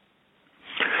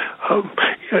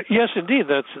 Yes, indeed,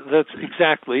 that's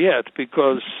exactly it.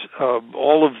 Because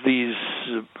all of these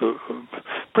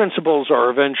principles are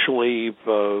eventually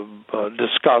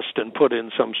discussed and put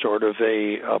in some sort of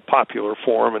a popular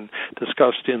form and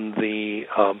discussed in the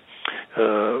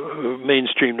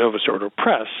mainstream Novus Ordo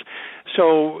press.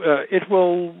 So it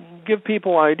will give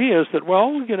people ideas that,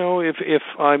 well, if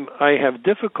I have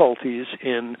difficulties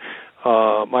in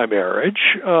my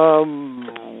marriage,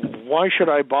 why should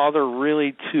I bother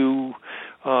really to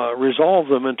resolve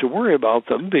them and to worry about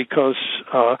them? Because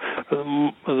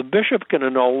the bishop can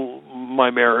annul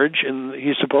my marriage, and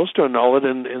he's supposed to annul it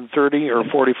in 30 or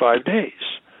 45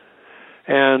 days.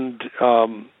 And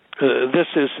this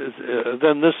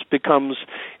becomes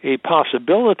a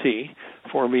possibility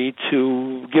for me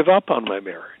to give up on my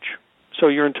marriage. So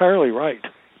you're entirely right.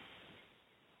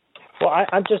 Well,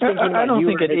 I'm just thinking. I don't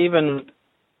think it even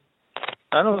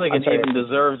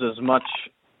deserves as much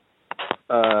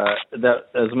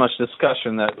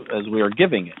discussion as we are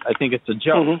giving it. I think it's a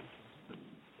joke.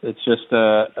 Mm-hmm. It's just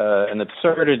an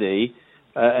absurdity,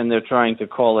 and they're trying to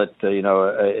call it,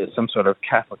 some sort of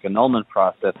Catholic annulment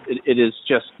process. It is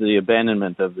just the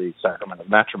abandonment of the sacrament of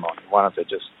matrimony. Why don't they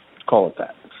just call it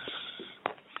that?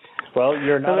 Well,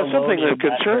 you're not. That's something that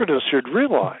conservatives should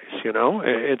realize.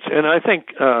 And I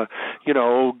think a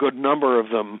good number of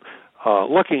them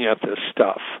looking at this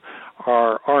stuff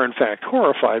are in fact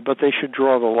horrified, but they should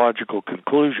draw the logical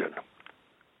conclusion.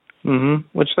 Mm-hmm.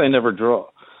 Which they never draw.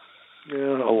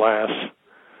 Yeah, alas.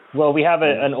 Well, we have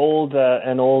an old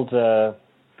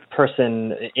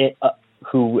person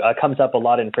who comes up a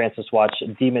lot in Francis Watch.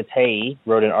 Di Mattei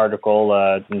wrote an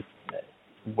article,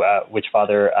 which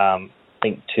Father I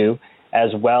think too,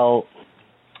 as well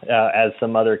as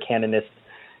some other canonists.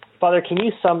 Father, can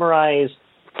you summarize?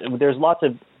 There's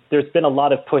been a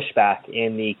lot of pushback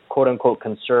in the quote unquote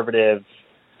conservative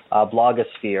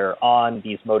blogosphere on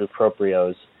these motu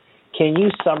proprios. Can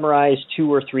you summarize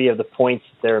 2 or 3 of the points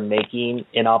they're making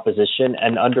in opposition,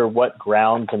 and under what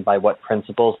grounds and by what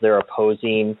principles they're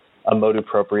opposing a motu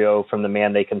proprio from the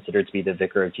man they consider to be the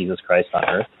vicar of Jesus Christ on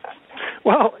earth?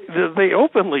 Well, they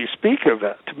openly speak of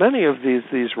it. Many of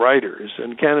these writers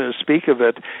in Canada speak of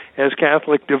it as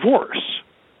Catholic divorce,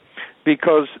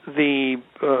 because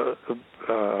for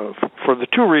the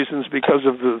 2 reasons, because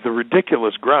of the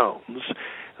ridiculous grounds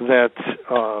that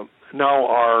now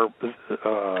are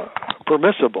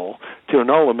permissible to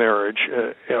annul a marriage,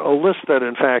 a list that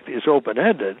in fact is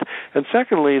open-ended, and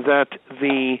secondly that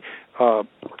the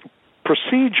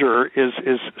procedure is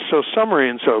so summary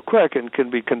and so quick and can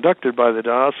be conducted by the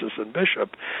diocesan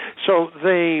bishop. So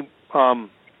they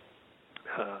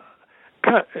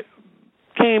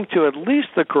came to at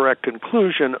least the correct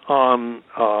conclusion on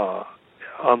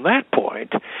that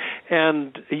point.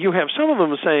 And you have some of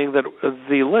them saying that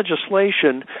the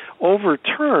legislation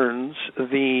overturns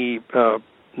the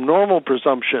normal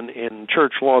presumption in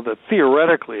church law that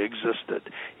theoretically existed,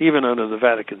 even under the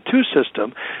Vatican II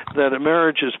system, that a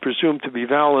marriage is presumed to be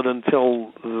valid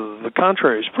until the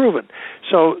contrary is proven.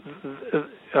 So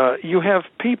you have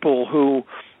people who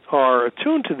are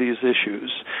attuned to these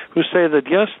issues who say that,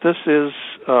 yes, this is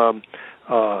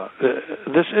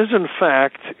in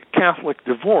fact Catholic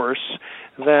divorce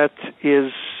that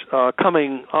is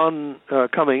coming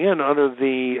in under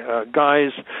the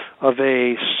guise of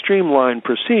a streamlined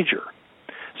procedure.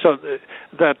 So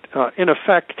that in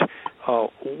effect,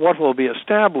 what will be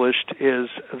established is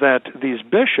that these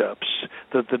bishops,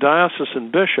 that the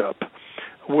diocesan bishop,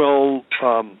 will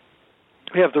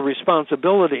have the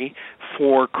responsibility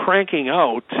for cranking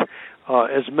out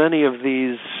as many of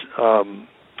these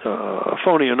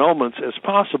phony annulments as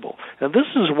possible. And this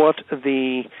is what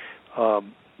the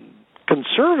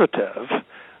conservative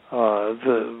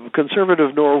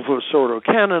Novus Ordo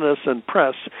canonists and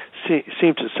press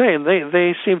seem to say, and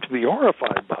they seem to be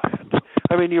horrified by it.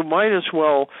 I mean, you might as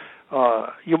well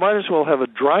have a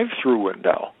drive-through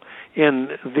window in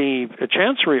the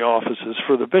chancery offices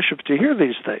for the bishop to hear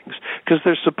these things, because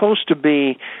they're supposed to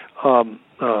be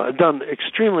done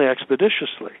extremely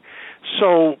expeditiously.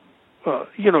 So,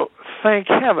 thank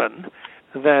heaven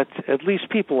that at least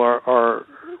people are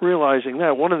realizing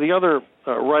that. One of the other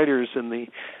writers in the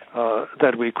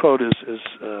that we quote is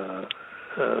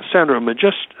Sandro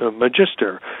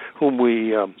Magister, whom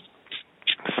we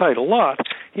cite a lot.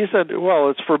 He said, well,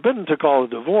 it's forbidden to call a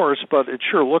divorce, but it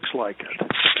sure looks like it.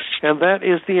 And that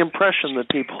is the impression that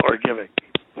people are giving.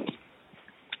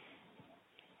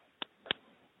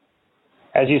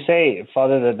 As you say,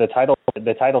 Father, the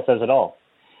title says it all.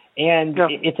 And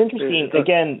it's interesting,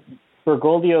 again,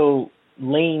 Bergoglio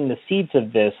laying the seeds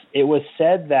of this. It was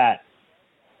said that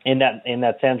in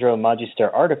that Sandro Magister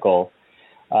article,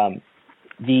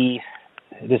 this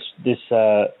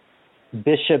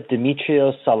Bishop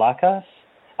Demetrios Salakas,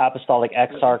 Apostolic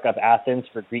Exarch of Athens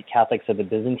for Greek Catholics of the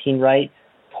Byzantine Rite,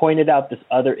 pointed out this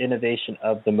other innovation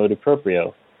of the motu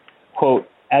proprio. Quote,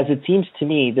 "As it seems to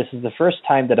me, this is the first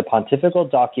time that a pontifical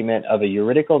document of a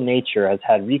juridical nature has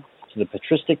had recourse to the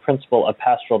patristic principle of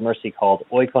pastoral mercy called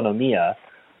oikonomia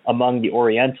among the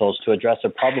Orientals to address a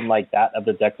problem like that of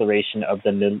the declaration of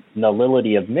the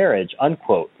nullity of marriage,"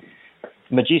 unquote.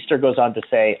 Magister goes on to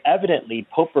say, evidently,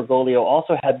 Pope Bergoglio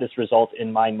also had this result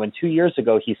in mind when 2 years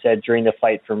ago he said during the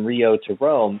flight from Rio to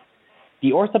Rome,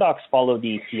 "The Orthodox follow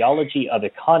the theology of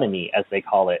economy, as they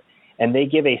call it, and they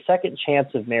give a second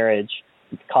chance of marriage,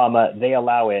 they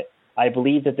allow it. I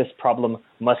believe that this problem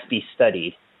must be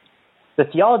studied." The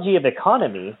theology of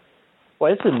economy,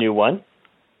 well, it's a new one.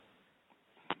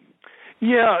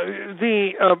 Yeah,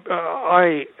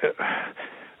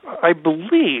 I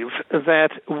believe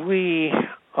that we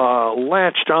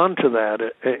latched onto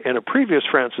that in a previous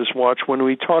Francis Watch when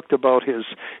we talked about his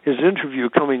interview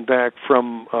coming back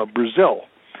from Brazil,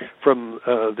 from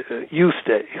the Youth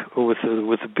Day with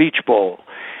the Beach Bowl,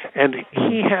 and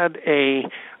he had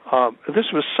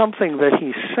this was something that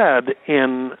he said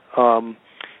in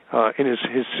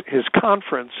his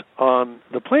conference on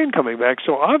the plane coming back.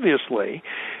 So obviously,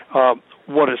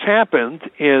 what has happened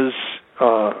is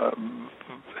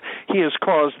he has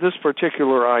caused this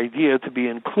particular idea to be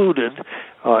included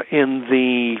in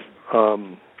the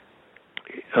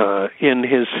in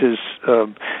his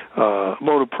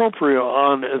motu proprio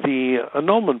on the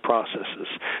annulment processes.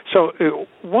 So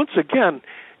once again,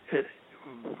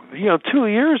 2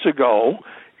 years ago,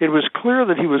 it was clear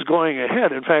that he was going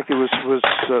ahead. In fact, it was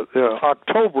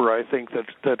October, I think,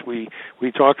 that we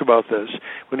talked about this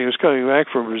when he was coming back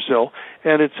from Brazil,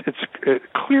 and it's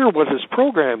clear what his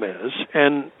program is,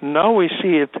 and now we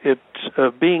see it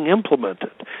being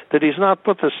implemented. That he's not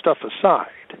put this stuff aside.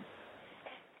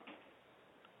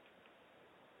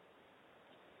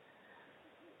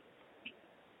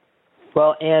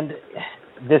 Well, and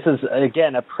this is,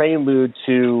 again, a prelude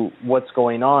to what's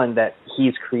going on, that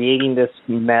he's creating this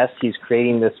mess, he's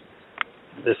creating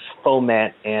this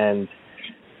foment and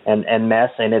mess,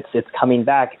 and it's coming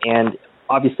back. And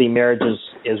obviously marriage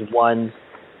is one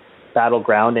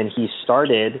battleground, and he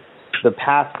started the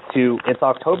path to, it's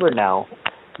October now,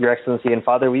 Your Excellency and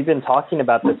Father. We've been talking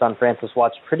about this on Francis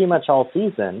Watch pretty much all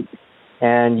season,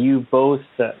 and you both,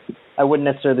 I wouldn't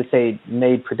necessarily say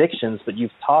made predictions, but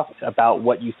you've talked about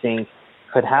what you think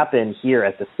could happen here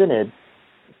at the Synod.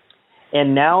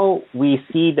 And now we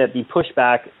see that the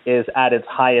pushback is at its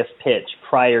highest pitch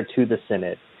prior to the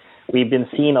Synod. We've been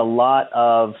seeing a lot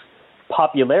of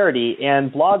popularity,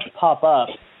 and blogs pop up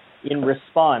in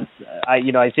response. I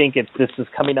think this is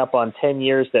coming up on 10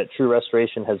 years that True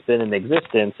Restoration has been in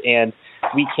existence, and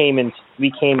we came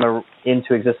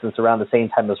into existence around the same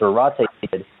time as Orate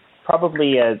did,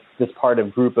 probably as this part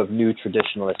of group of new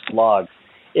traditionalist blogs.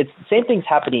 It's the same thing's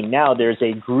happening now. There's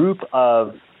a group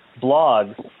of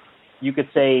blogs, you could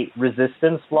say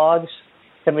resistance blogs,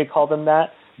 can we call them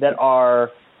that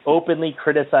are openly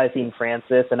criticizing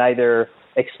Francis and either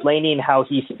explaining how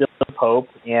he's still the Pope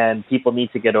and people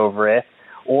need to get over it,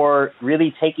 or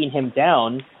really taking him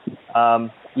down,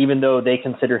 even though they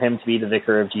consider him to be the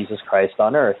vicar of Jesus Christ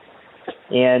on earth.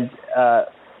 And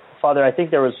Father, I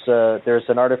think there's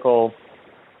an article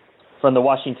from the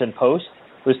Washington Post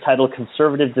was titled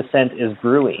 "Conservative Dissent is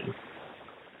Brewing."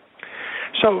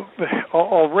 So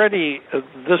already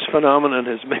this phenomenon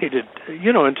has made it,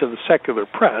 into the secular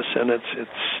press, and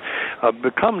it's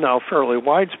become now fairly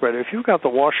widespread. If you've got the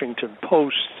Washington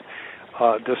Post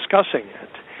discussing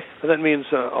it, that means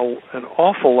an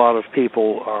awful lot of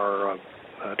people are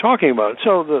talking about it.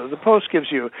 So the Post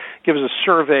gives a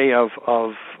survey of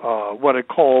what it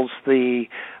calls the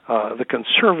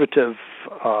conservative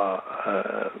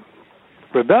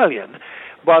rebellion,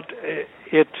 But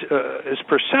it is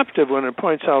perceptive when it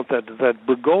points out that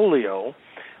Bergoglio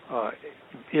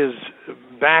is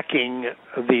backing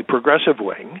the progressive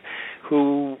wing,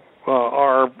 who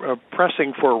are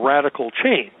pressing for radical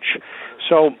change.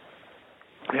 So,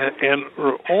 and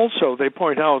also they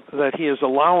point out that he is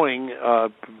allowing a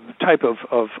type of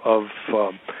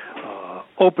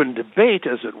open debate,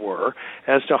 as it were,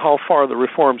 as to how far the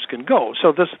reforms can go.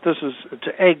 So this is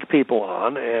to egg people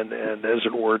on, and as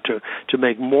it were, to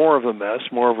make more of a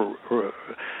mess, more of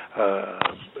a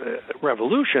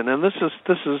revolution. And this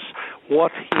is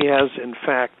what he has, in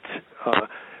fact,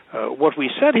 what we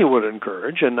said he would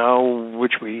encourage, and now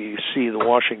which we see the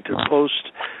Washington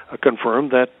Post confirm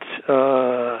that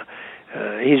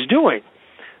he's doing.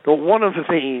 But one of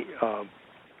the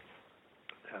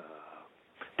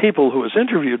people who was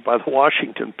interviewed by the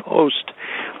Washington Post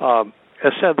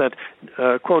has said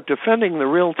that, quote, defending the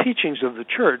real teachings of the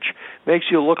Church makes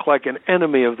you look like an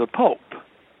enemy of the Pope.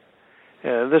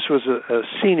 This was a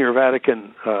senior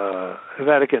Vatican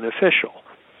official.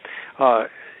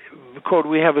 Quote,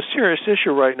 we have a serious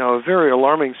issue right now, a very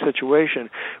alarming situation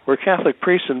where Catholic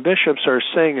priests and bishops are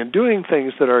saying and doing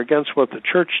things that are against what the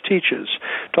Church teaches,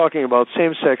 talking about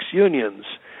same-sex unions,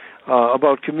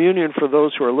 about communion for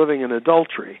those who are living in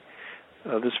adultery,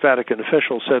 this Vatican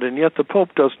official said, and yet the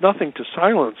Pope does nothing to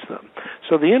silence them.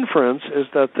 So the inference is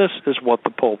that this is what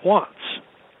the Pope wants.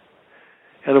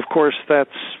 And of course, that's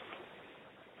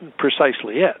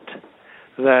precisely it,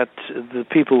 that the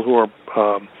people who are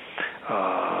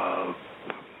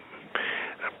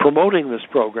promoting this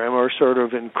program are sort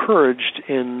of encouraged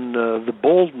in the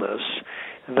boldness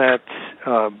that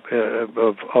of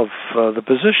the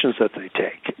positions that they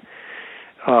take.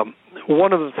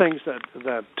 One of the things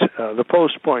that the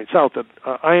Post points out that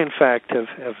I in fact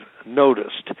have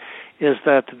noticed is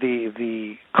that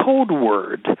the code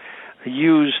word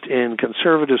used in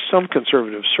some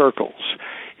conservative circles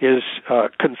is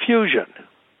confusion.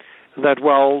 That,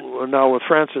 well, now with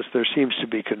Francis there seems to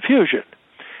be confusion.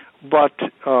 But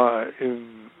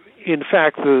in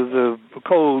fact the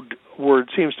code word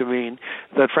seems to mean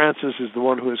that Francis is the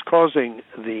one who is causing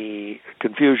the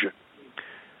confusion.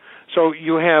 So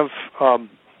you have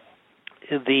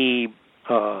the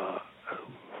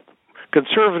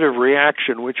conservative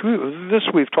reaction, which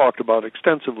we've talked about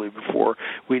extensively before.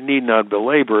 We need not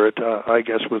belabor it, I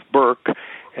guess, with Burke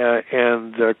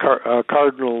and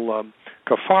Cardinal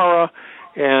Caffarra,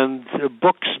 and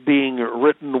books being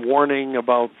written warning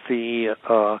about the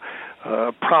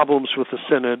problems with the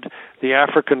Synod. The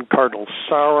African Cardinal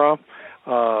Sarah,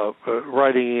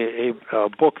 writing a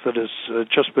book that has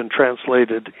just been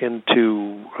translated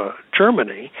into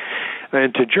German.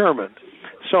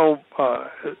 So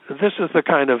this is the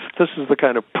kind of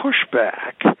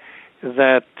pushback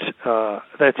that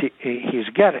he's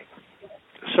getting.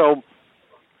 So,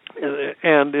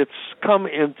 and it's come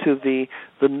into the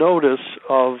notice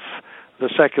of the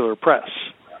secular press,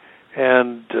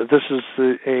 and this is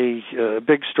a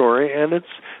big story, and it's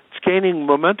gaining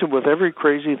momentum with every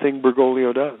crazy thing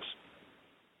Bergoglio does.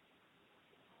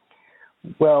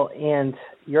 Well, and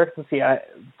Your Excellency,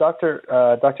 Dr.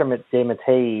 De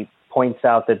Mattei points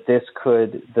out that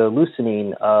the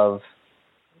loosening of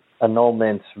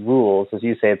annulment rules, as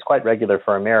you say, it's quite regular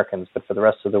for Americans, but for the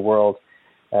rest of the world,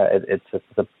 it's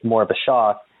more of a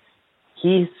shock.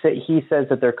 He says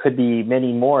that there could be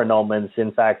many more annulments,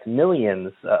 in fact,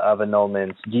 millions of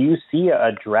annulments. Do you see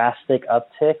a drastic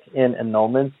uptick in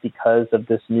annulments because of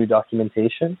this new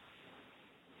documentation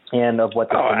and of what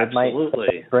the Synod might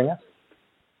bring us?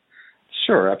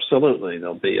 Sure, absolutely.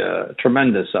 There'll be a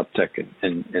tremendous uptick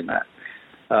in that.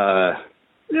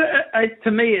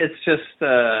 To me, it's just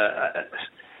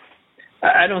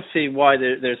I don't see why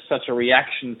there's such a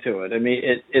reaction to it. I mean,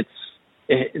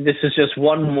 this is just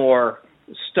one more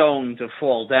stone to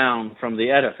fall down from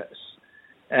the edifice,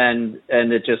 and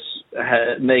it just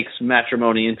makes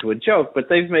matrimony into a joke. But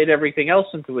they've made everything else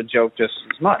into a joke just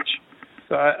as much.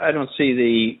 So I don't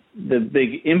see the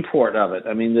big import of it.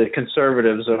 I mean, the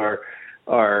conservatives are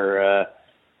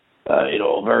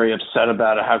very upset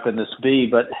about it. How can this be?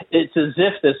 But it's as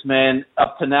if this man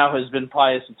up to now has been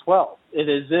Pius XII. It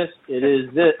is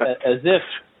as if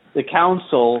the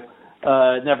council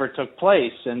never took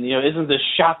place, and isn't this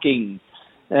shocking?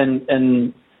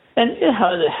 And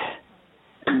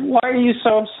why are you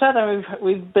so upset? I mean,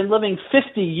 we've been living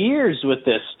 50 years with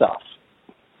this stuff,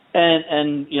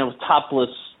 and topless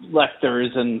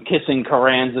lectors and kissing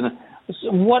Korans, and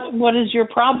what is your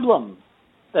problem?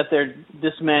 That they're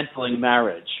dismantling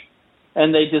marriage,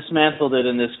 and they dismantled it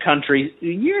in this country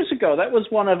years ago. That was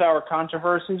one of our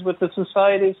controversies with the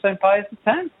Society of St. Pius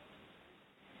X,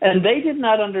 and they did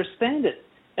not understand it.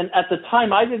 And at the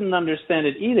time, I didn't understand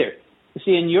it either. You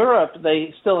see, in Europe,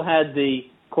 they still had the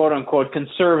quote-unquote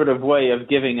conservative way of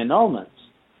giving annulments.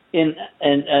 In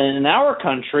our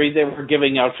country, they were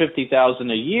giving out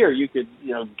 $50,000 a year. You could,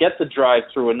 get the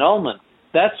drive-through annulment.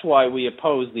 That's why we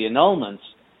opposed the annulments.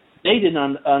 They did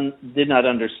not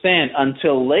understand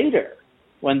until later,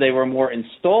 when they were more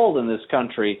installed in this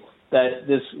country, that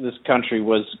this country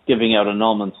was giving out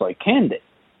annulments like candy.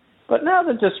 But now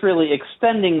they're just really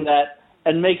extending that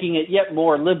and making it yet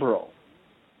more liberal.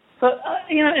 But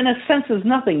in a sense, there's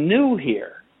nothing new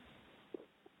here.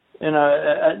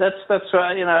 That's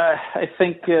I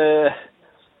think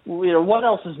what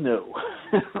else is new?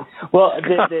 Well,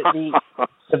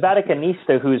 the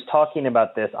Vaticanista who's talking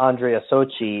about this, Andrea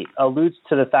Socci, alludes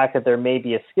to the fact that there may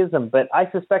be a schism, but I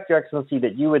suspect, Your Excellency,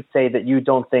 that you would say that you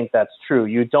don't think that's true.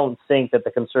 You don't think that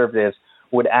the conservatives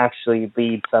would actually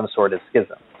lead some sort of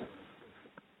schism.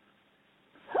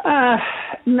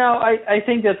 No, I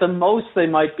think that the most they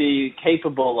might be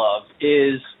capable of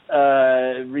is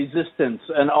resistance,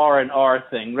 an R&R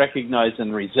thing, recognize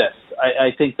and resist. I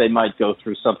think they might go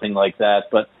through something like that,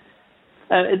 but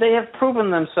they have proven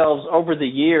themselves over the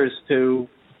years to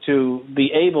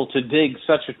be able to dig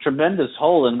such a tremendous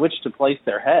hole in which to place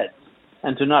their heads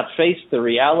and to not face the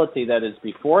reality that is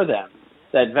before them,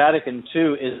 that Vatican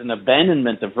II is an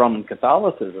abandonment of Roman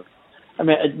Catholicism. I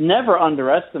mean, never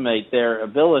underestimate their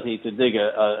ability to dig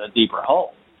a deeper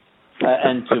hole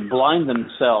and to blind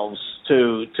themselves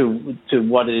to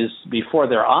what is before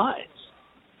their eyes.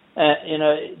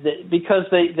 Because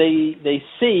they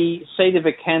see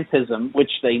sedevacantism,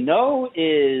 which they know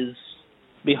is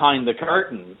behind the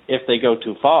curtain if they go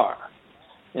too far,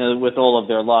 with all of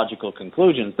their logical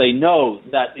conclusions. They know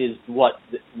that is what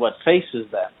faces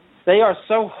them. They are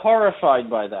so horrified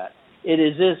by that. It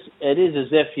is as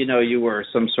if you were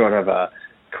some sort of a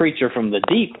creature from the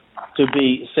deep to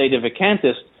be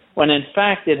sedevacantist, when in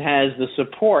fact it has the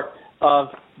support of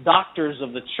doctors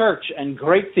of the church and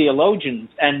great theologians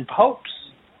and popes.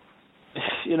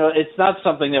 It's not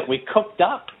something that we cooked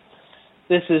up.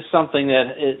 This is something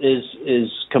that is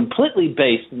completely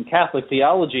based in Catholic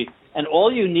theology, and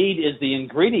all you need is the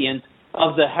ingredient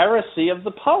of the heresy of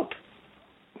the Pope.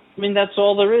 I mean, that's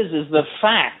all there is the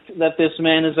fact that this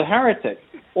man is a heretic.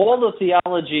 All the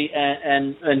theology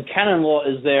and canon law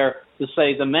is there to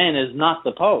say the man is not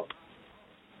the Pope.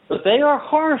 But they are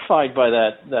horrified by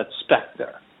that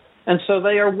specter. And so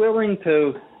they are willing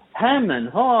to hem and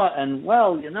haw and,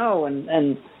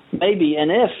 and maybe and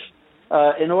if,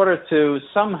 in order to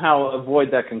somehow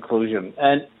avoid that conclusion.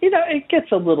 And, it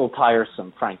gets a little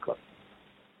tiresome, frankly.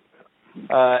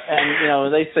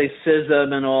 And they say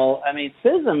schism and all. I mean,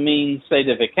 schism means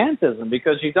sedevacantism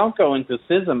because you don't go into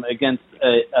schism against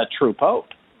a true pope.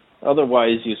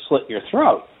 Otherwise, you slit your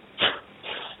throat,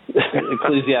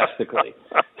 ecclesiastically.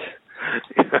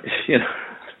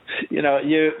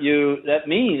 That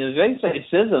means, if they say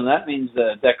schism, that means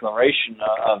the declaration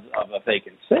of a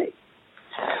vacancy.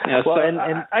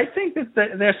 I think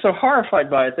that they're so horrified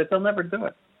by it that they'll never do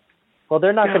it. Well,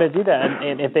 they're not going to do that,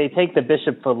 and if they take the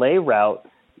Bishop Fillet route,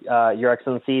 Your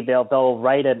Excellency, they'll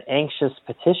write an anxious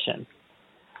petition.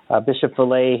 Bishop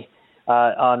Fillet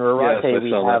on Rorate,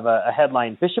 we have a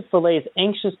headline: Bishop Fillet's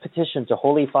anxious petition to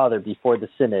Holy Father before the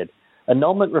Synod.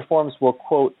 Annulment reforms will,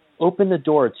 quote, open the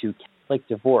door to Catholic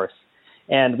divorce,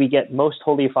 and we get Most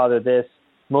Holy Father this,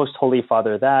 Most Holy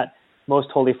Father that, Most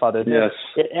Holy Father this. Yes.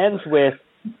 It ends with,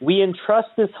 we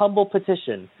entrust this humble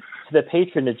petition the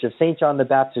patronage of St. John the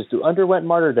Baptist, who underwent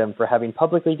martyrdom for having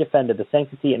publicly defended the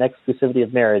sanctity and exclusivity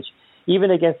of marriage,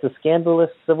 even against the scandalous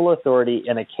civil authority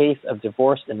in a case of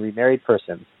divorced and remarried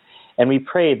persons. And we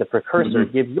pray the precursor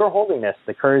give your holiness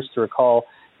the courage to recall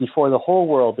before the whole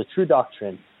world the true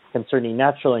doctrine concerning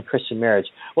natural and Christian marriage.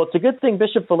 Well, it's a good thing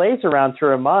Bishop Fillet's around to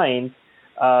remind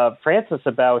Francis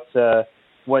about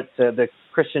what the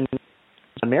Christian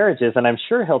marriage is, and I'm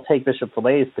sure he'll take Bishop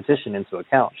Fillet's petition into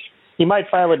account. He might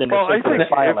file it in a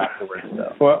file afterwards,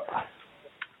 though. Well,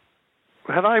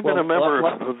 had I been a member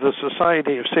of the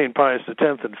Society of St. Pius X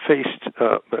and faced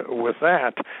with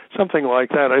that, something like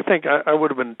that, I think I would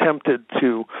have been tempted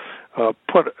to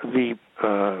put as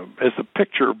the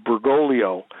picture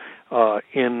Bergoglio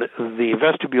in the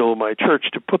vestibule of my church,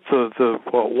 to put the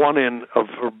one in of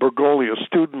Bergoglio, his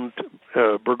student,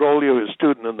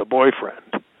 and the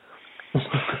boyfriend.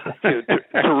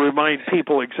 to remind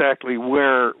people exactly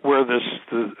where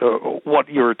what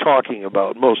you're talking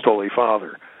about, Most Holy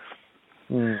Father.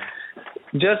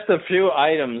 Just a few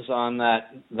items on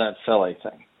that Fillet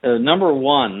thing. Number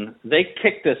one, they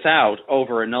kicked us out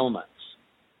over annulments.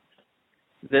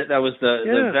 That was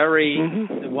the very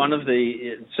one of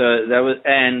the that was,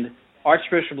 and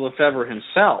Archbishop Lefebvre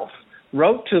himself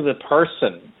wrote to the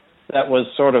person that was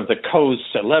sort of the cause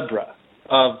célèbre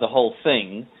of the whole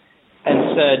thing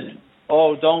and said,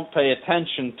 oh, don't pay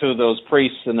attention to those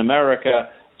priests in America,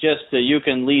 just you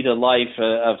can lead a life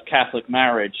of Catholic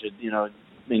marriage,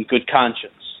 in good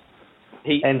conscience.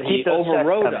 He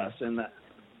overrode us in that.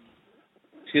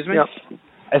 Excuse me? Yep.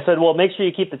 I said, well, make sure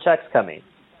you keep the checks coming.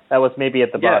 That was maybe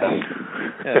at the bottom.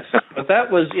 Yes. But that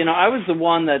was, I was the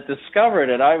one that discovered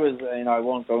it. I was, I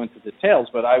won't go into details,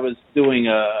 but I was doing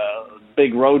a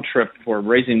big road trip for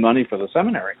raising money for the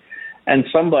seminary. And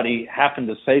somebody happened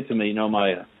to say to me,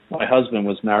 my husband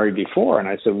was married before. And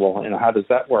I said, well, how does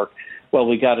that work? Well,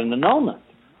 we got an annulment.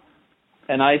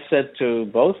 And I said to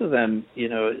both of them,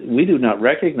 we do not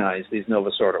recognize these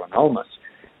Novus Ordo annulments.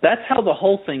 That's how the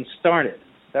whole thing started.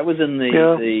 That was in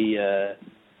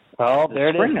well, there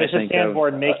it is, Bishop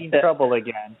Sanborn making trouble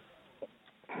again.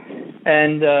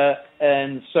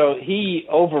 And so he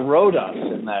overrode us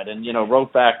in that and,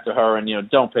 wrote back to her and,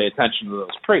 don't pay attention to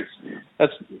those priests.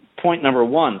 That's point number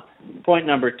one. Point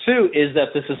number two is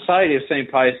that the Society of St.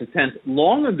 Pius X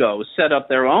long ago set up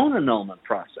their own annulment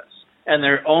process and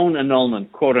their own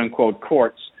annulment, quote-unquote,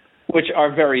 courts, which are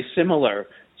very similar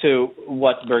to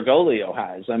what Bergoglio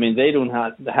has. I mean, they don't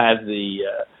have the,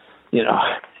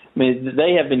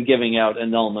 they have been giving out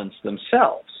annulments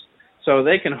themselves. So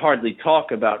they can hardly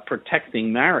talk about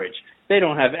protecting marriage. They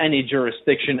don't have any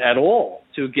jurisdiction at all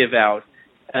to give out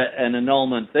an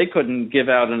annulment. They couldn't give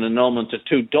out an annulment to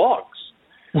two dogs.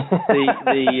 They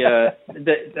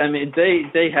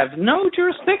have no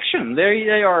jurisdiction.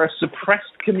 They are a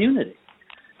suppressed community,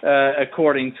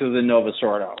 according to the Novus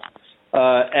Ordo.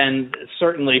 And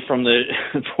certainly from the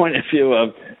point of view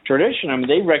of tradition,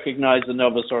 they recognize the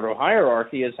Novus Ordo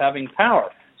hierarchy as having power.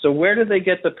 So where do they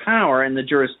get the power and the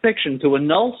jurisdiction to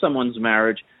annul someone's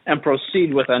marriage and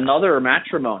proceed with another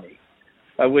matrimony,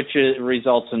 which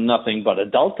results in nothing but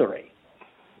adultery?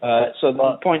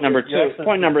 Point number two.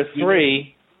 Point number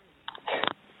three.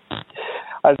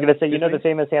 I was going to say, the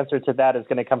famous answer to that is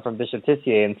going to come from Bishop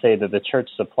Tissier and say that the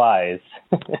church supplies.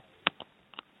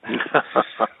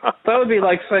 That would be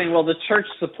like saying, well, the church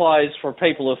supplies for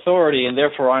papal authority and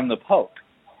therefore I'm the Pope.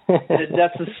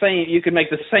 That's the same. You can make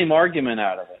the same argument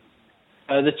out of it.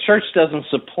 The church doesn't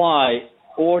supply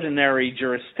ordinary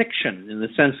jurisdiction in the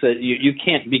sense that you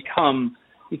can't be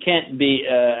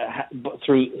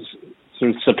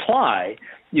through supply.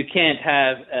 You can't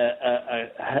have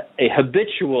a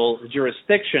habitual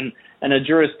jurisdiction and a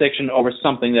jurisdiction over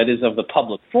something that is of the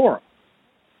public forum.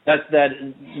 That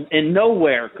in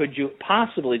nowhere could you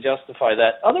possibly justify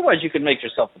that. Otherwise, you could make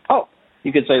yourself the Pope.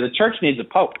 You could say the church needs a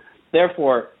Pope.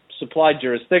 Therefore, supplied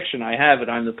jurisdiction, I have it,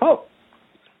 I'm the Pope.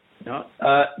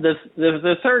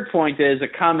 The third point is a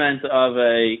comment of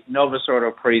a Novus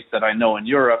Ordo priest that I know in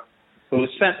Europe who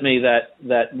sent me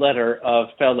that letter of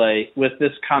Fele with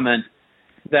this comment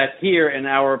that here in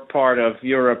our part of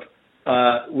Europe,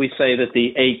 we say that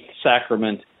the eighth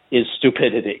sacrament is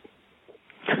stupidity.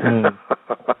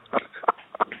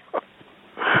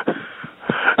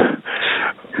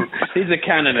 He's a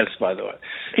canonist, by the way.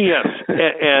 Yes,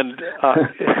 and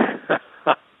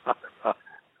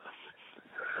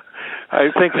I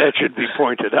think that should be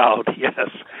pointed out. Yes.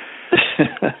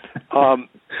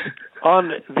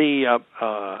 On the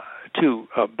to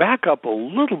back up a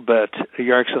little bit,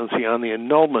 Your Excellency, on the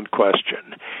annulment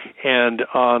question, and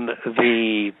on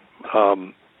the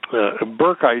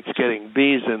Burkeites getting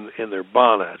bees in their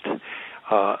bonnet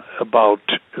about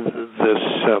this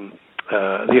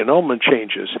the annulment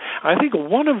changes. I think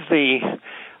one of the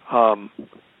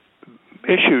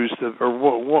issues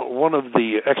one of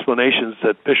the explanations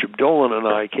that Bishop Dolan and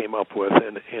I came up with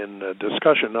in a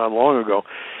discussion not long ago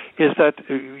is that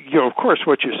of course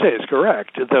what you say is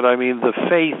correct, that the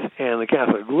faith and the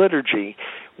Catholic liturgy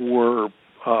were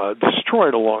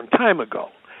destroyed a long time ago.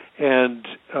 And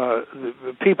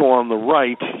the people on the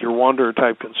right, your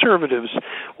wanderer-type conservatives,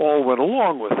 all went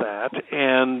along with that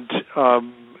and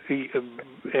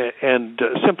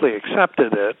simply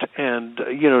accepted it and,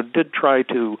 did try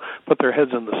to put their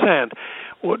heads in the sand.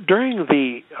 Well, during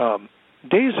the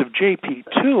days of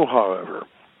JP2, however,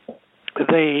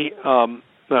 they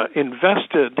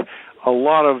invested a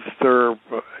lot of their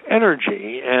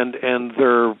energy and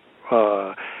their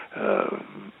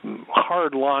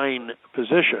hard-line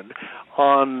position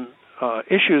on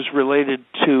issues related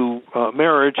to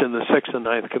marriage and the Sixth and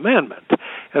Ninth Commandment.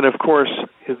 And, of course,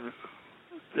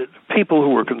 people who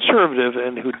were conservative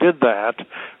and who did that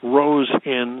rose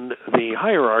in the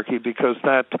hierarchy because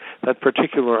that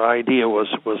particular idea was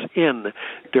in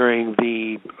during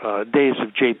the days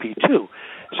of JP2.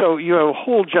 So you have a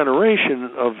whole generation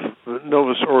of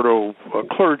Novus Ordo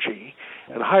clergy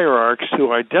and hierarchs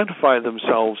who identify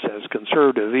themselves as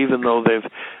conservative, even though they've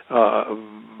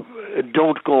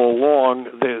don't go along.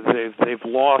 They've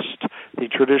lost the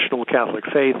traditional Catholic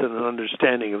faith and an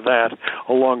understanding of that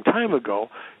a long time ago,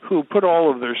 who put all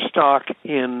of their stock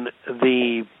in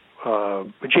the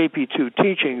JP2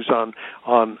 teachings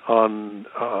on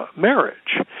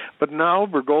marriage. But now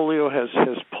Bergoglio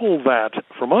has pulled that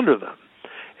from under them.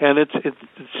 And it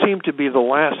seemed to be the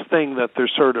last thing that they're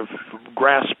sort of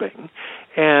grasping,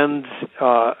 and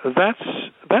that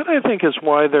I think is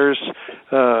why there's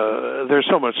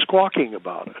so much squawking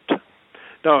about it.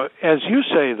 Now, as you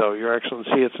say, though, Your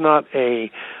Excellency, it's not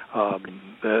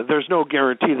there's no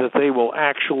guarantee that they will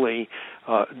actually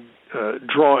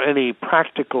draw any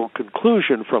practical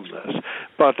conclusion from this,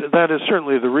 but that is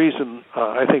certainly the reason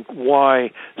I think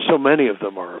why so many of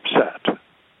them are upset.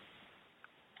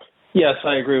 Yes,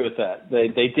 I agree with that.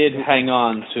 They did hang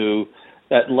on to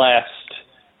that last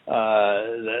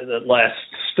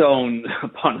stone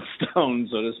upon stone,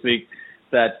 so to speak,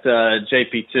 that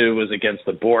JP2 was against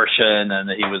abortion and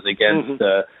that he was against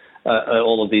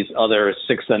all of these other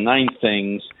 6th and 9th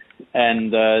things,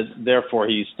 and therefore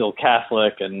he's still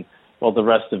Catholic, and well, the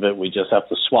rest of it we just have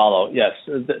to swallow. Yes,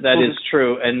 that is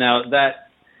true, and now that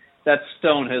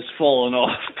stone has fallen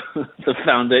off the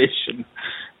foundation.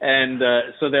 And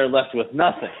so they're left with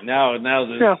nothing. Now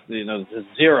there's there's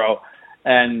zero,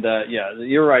 and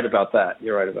you're right about that.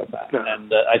 Yeah.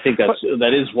 And I think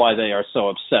that is why they are so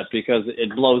upset, because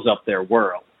it blows up their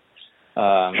world.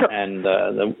 Sure. And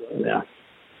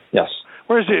yes.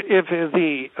 Whereas if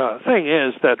the thing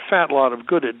is that fat lot of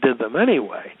good it did them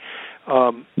anyway.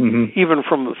 Even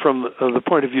from the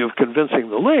point of view of convincing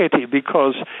the laity,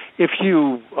 because if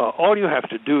you all you have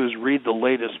to do is read the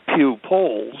latest Pew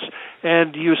polls,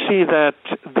 and you see that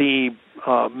the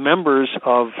members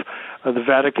of the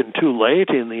Vatican II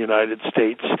laity in the United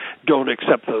States don't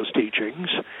accept those teachings.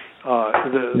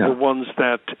 The ones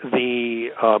that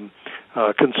the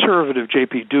conservative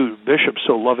JP2 bishops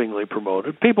so lovingly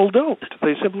promoted, people don't.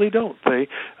 They simply don't. They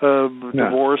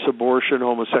divorce, abortion,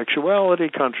 homosexuality,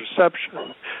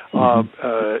 contraception,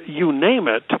 you name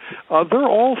it. They're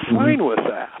all fine with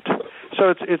that. So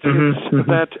it's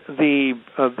that the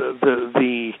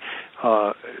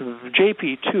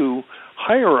JP2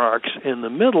 hierarchs in the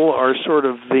middle are sort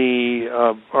of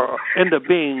end up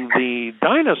being the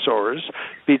dinosaurs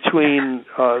between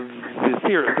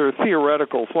their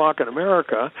theoretical flock in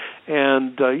America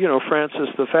and Francis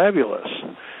the Fabulous.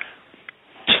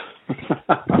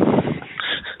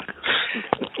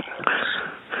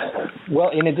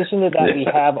 Well, in addition to that, we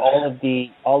have all of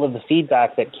the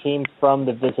feedback that came from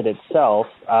the visit itself.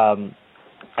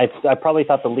 I probably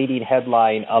thought the leading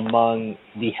headline among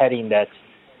the heading that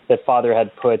Father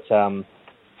had put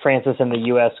Francis in the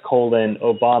U.S. :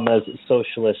 Obama's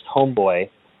socialist homeboy.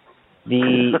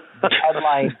 The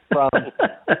headline from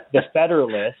The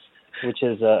Federalist, which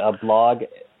is a blog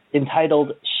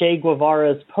entitled Che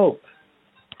Guevara's Pope,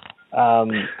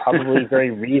 probably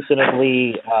very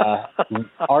reasonably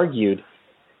argued.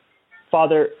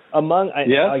 Father,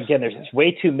 again, there's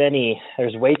way too many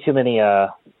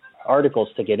articles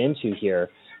to get into here.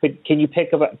 But can you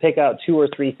pick out 2 or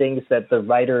 3 things that the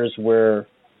writers were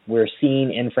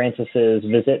seeing in Francis's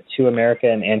visit to America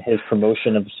and his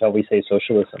promotion of, shall we say,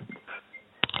 socialism?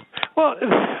 Well,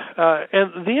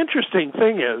 and the interesting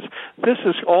thing is, this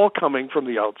is all coming from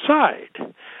the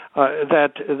outside.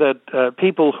 That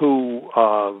people who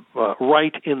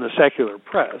write in the secular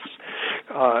press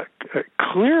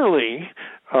clearly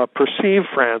perceive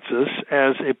Francis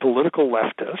as a political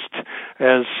leftist,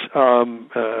 as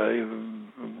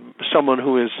someone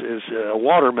who is a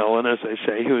watermelon, as they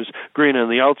say, who is green on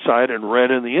the outside and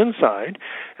red on the inside,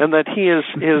 and that he is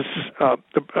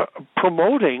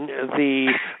promoting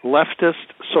the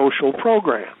leftist social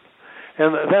program.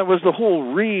 And that was the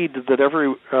whole read that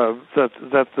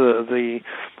the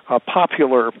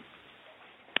popular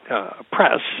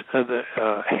press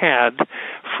had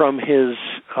from his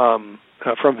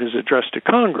address to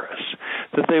Congress,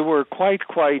 that they were quite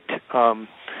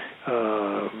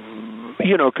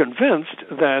convinced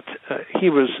that he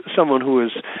was someone who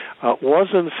was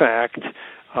in fact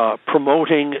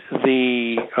promoting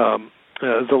the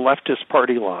leftist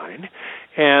party line,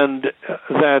 and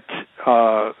that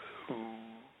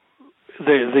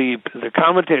the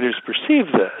commentators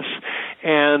perceived this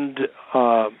and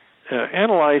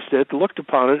analyzed it, looked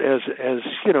upon it as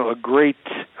a great,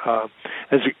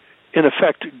 in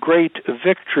effect, great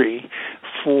victory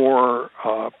for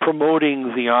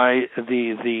promoting the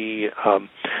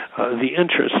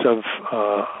interests of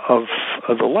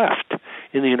the left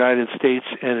in the United States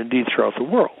and indeed throughout the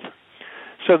world.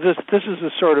 So this is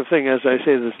the sort of thing, as I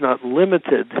say, that's not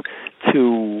limited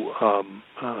to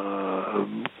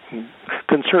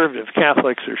conservative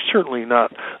Catholics, or certainly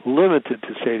not limited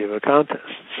to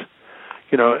sedevacantist.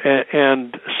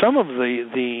 And some of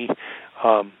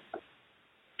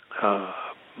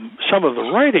some of the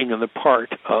writing on the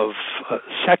part of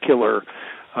secular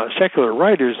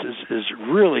writers is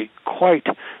really quite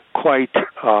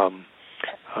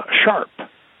sharp.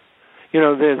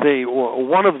 They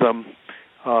one of them,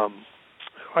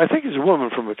 I think, is a woman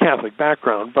from a Catholic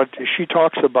background, but she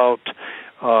talks about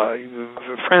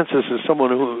Francis as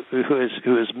someone who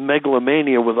is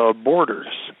megalomania without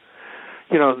borders.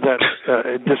 That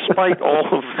despite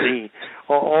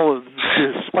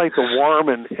despite the warm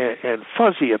and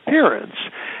fuzzy appearance,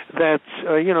 that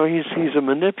he's a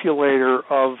manipulator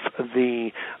of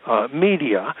the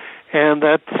media, and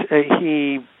that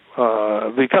he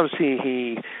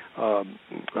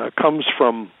comes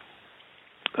from.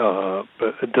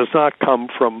 It does not come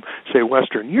from, say,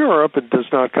 Western Europe. It does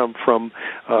not come from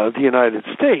the United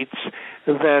States.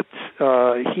 That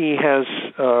he has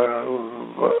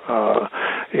a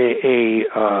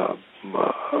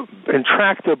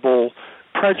intractable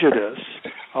prejudice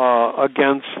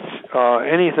against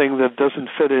anything that doesn't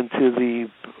fit into the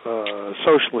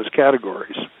socialist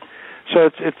categories. So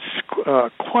it's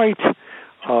quite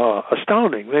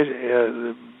astounding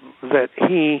that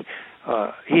he's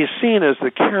seen as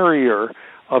the carrier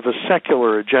of a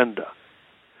secular agenda.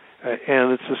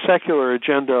 And it's a secular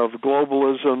agenda of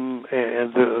globalism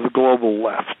and the global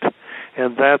left.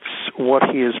 And that's what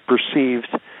he is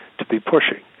perceived to be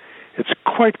pushing. It's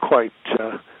quite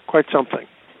something.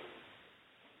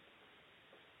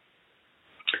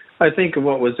 I think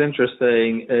what was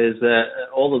interesting is that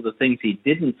all of the things he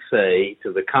didn't say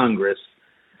to the Congress,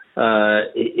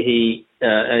 he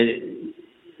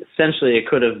essentially it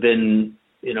could have been,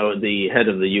 the head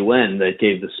of the UN that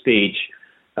gave the speech.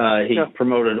 He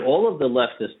promoted all of the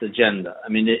leftist agenda. I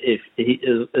mean, it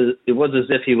was as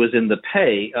if he was in the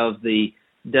pay of the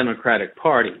Democratic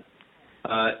Party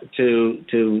to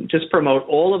just promote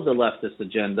all of the leftist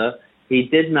agenda. He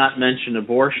did not mention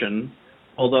abortion,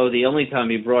 although the only time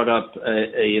he brought up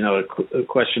a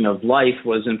question of life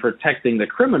was in protecting the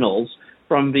criminals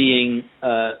from being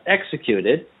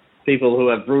executed, people who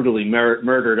have brutally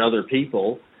murdered other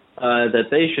people. That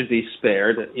they should be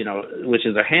spared, which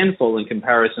is a handful in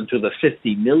comparison to the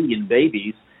 50 million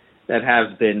babies that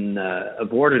have been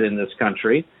aborted in this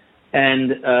country,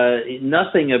 and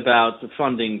nothing about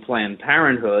funding Planned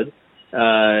Parenthood,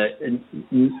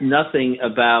 nothing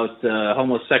about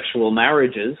homosexual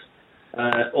marriages.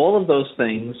 All of those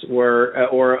things were,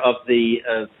 or of the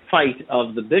fight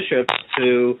of the bishops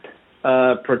to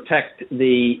protect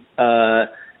the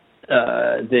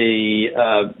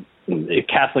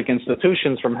Catholic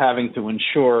institutions from having to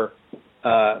insure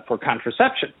for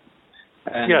contraception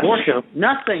and abortion.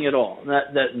 Nothing at all.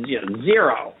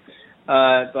 Zero.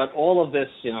 But all of this,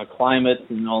 climate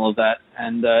and all of that,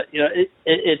 and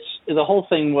it's the whole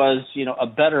thing was, a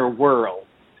better world.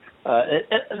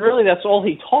 Really, that's all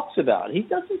he talks about. He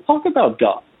doesn't talk about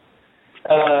God.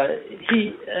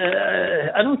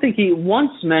 I don't think he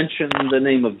once mentioned the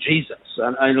name of Jesus.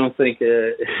 I don't think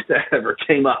that ever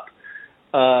came up.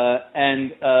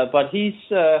 But he's.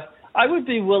 I would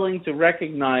be willing to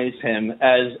recognize him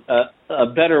as a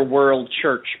better world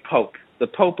church pope, the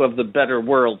pope of the better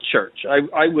world church.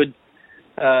 I would,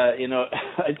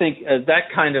 I think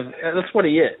that kind of that's what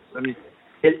he is. I mean,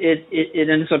 it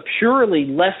is a purely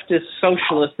leftist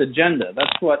socialist agenda.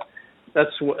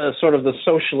 That's sort of the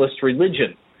socialist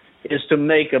religion, is to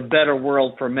make a better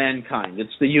world for mankind.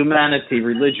 It's the humanity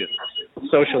religion,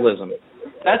 socialism.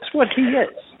 That's what he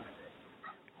is.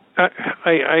 I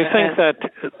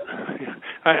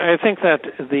think that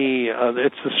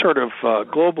it's the sort of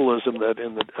globalism that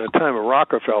in the time of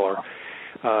Rockefeller,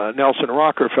 Nelson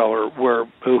Rockefeller,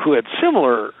 who had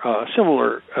similar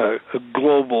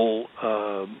global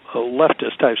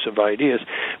leftist types of ideas,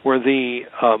 where the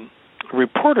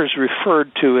reporters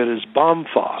referred to it as bomb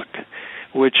fog,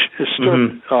 which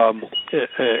stood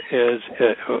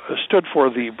stood for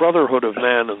the brotherhood of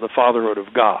man and the fatherhood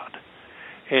of God.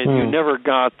 And you never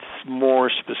got more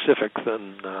specific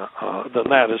than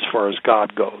that as far as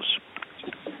God goes.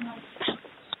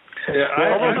 Yeah,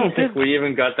 I don't think we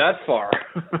even got that far.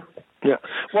 Yeah.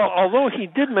 Well, although he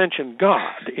did mention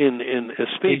God in a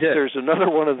speech, there's another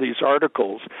one of these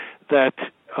articles that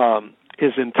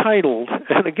is entitled,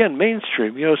 and again,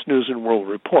 mainstream, U.S. News and World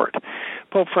Report,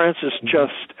 Pope Francis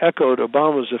just echoed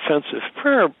Obama's offensive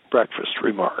prayer breakfast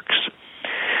remarks.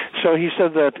 So he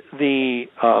said that the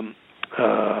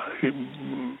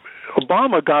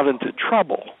Obama got into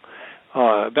trouble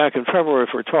back in February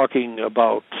for talking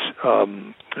about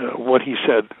what he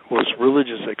said was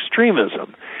religious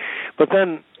extremism. But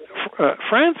then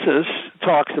Francis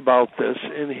talks about this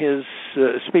in his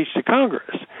speech to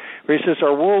Congress, where he says,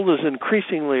 our world is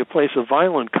increasingly a place of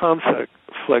violent conflict,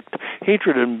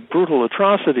 hatred, and brutal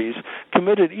atrocities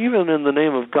committed even in the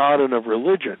name of God and of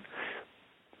religion.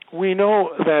 We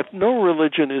know that no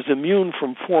religion is immune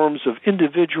from forms of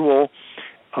individual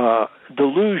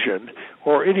delusion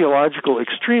or ideological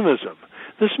extremism.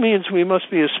 This means we must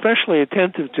be especially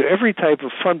attentive to every type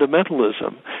of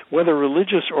fundamentalism, whether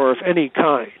religious or of any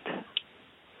kind.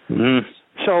 Mm-hmm.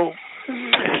 So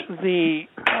we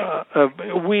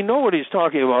know what he's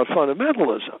talking about,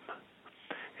 fundamentalism.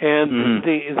 And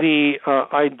the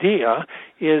idea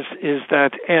is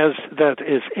that that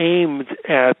is aimed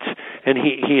at, and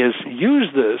he has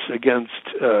used this against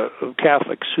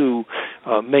Catholics who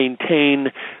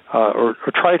maintain or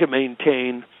try to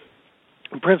maintain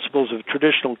principles of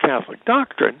traditional Catholic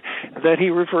doctrine, that he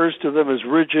refers to them as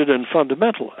rigid and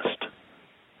fundamentalist.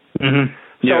 Mm-hmm.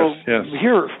 So yes.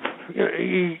 Here,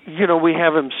 we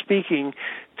have him speaking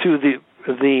to the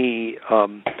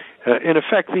in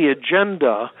effect, the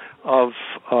agenda of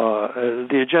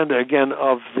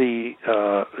the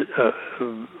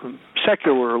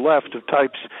secular left of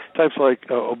types like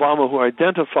Obama, who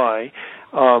identify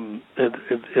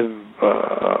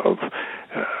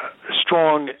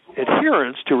strong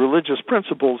adherence to religious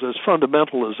principles as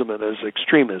fundamentalism and as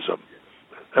extremism,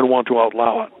 and want to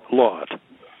outlaw it.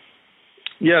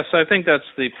 Yes, I think that's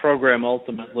the program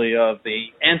ultimately of the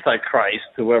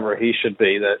Antichrist, whoever he should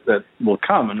be, that will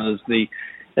come, and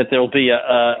that there will be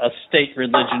a state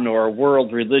religion or a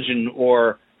world religion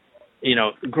or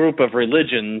group of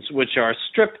religions which are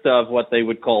stripped of what they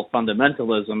would call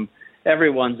fundamentalism.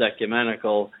 Everyone's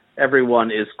ecumenical. Everyone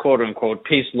is quote unquote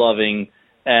peace loving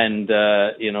and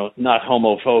not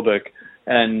homophobic,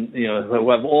 and who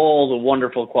have all the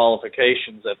wonderful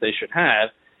qualifications that they should have.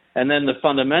 And then the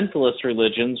fundamentalist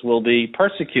religions will be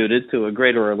persecuted to a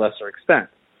greater or lesser extent.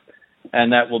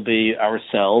 And that will be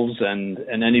ourselves and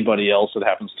anybody else that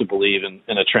happens to believe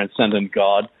in a transcendent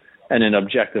God and in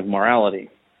objective morality.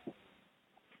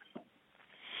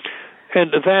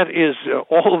 And that is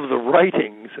all of the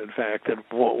writings, in fact, that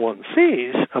one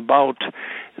sees about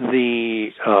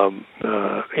the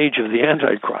age of the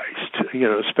Antichrist,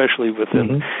 especially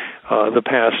within the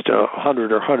past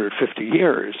 100 or 150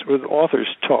 years, where the authors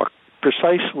talk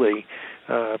precisely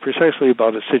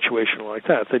about a situation like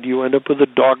that you end up with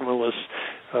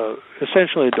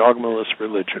essentially a dogmaless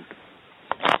religion.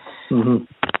 Mm-hmm.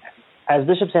 As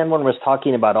Bishop Sanborn was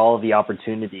talking about all of the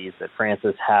opportunities that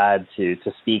Francis had to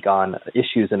speak on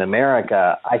issues in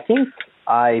America, I think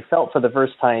I felt for the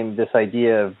first time this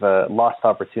idea of lost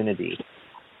opportunity.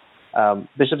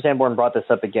 Bishop Sanborn brought this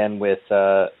up again with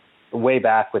way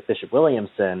back with Bishop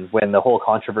Williamson when the whole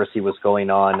controversy was going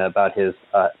on about his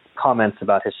comments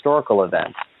about historical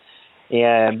events.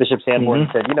 And Bishop Sanborn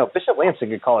said, Bishop Williamson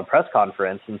could call a press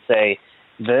conference and say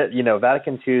that,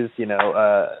 Vatican II's,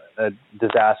 a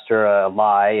disaster, a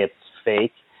lie, it's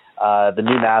fake. The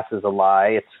new Mass is a lie,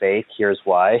 it's fake, here's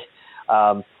why.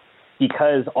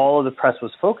 Because all of the press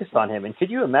was focused on him. And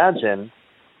could you imagine,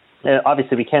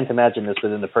 obviously we can't imagine this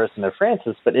within the person of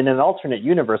Francis, but in an alternate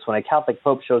universe, when a Catholic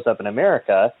Pope shows up in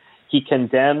America, he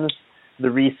condemns the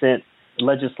recent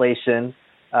legislation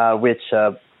which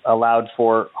allowed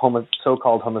for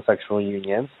so-called homosexual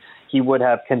unions. He would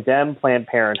have condemned Planned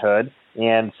Parenthood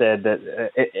and said that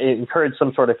it encouraged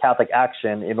some sort of Catholic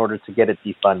action in order to get it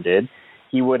defunded.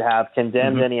 He would have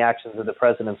condemned any actions of the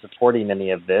president supporting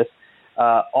any of this.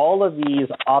 All of these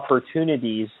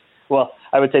opportunities, well,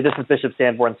 I would say this is Bishop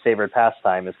Sanborn's favorite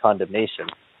pastime, is condemnation.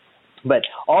 But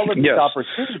all of these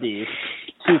opportunities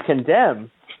to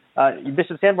condemn,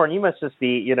 Bishop Sanborn, you must just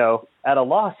be, at a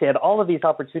loss. He had all of these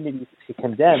opportunities to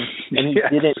condemn, and he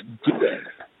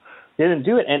didn't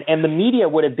do it. And the media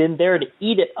would have been there to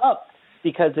eat it up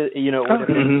because, it would have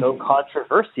been so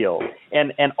controversial.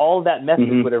 And all of that message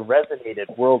would have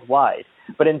resonated worldwide.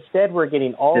 But instead, we're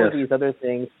getting all of these other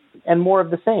things and more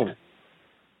of the same.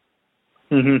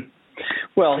 Mm-hmm.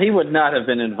 Well, he would not have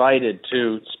been invited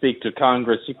to speak to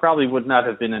Congress. He probably would not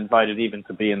have been invited even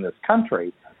to be in this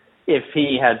country if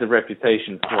he had the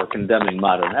reputation for condemning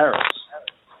modern errors.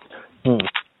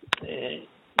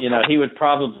 He would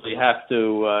probably have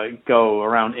to go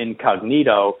around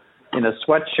incognito in a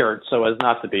sweatshirt so as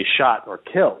not to be shot or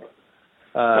killed.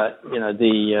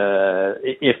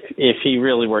 If he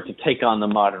really were to take on the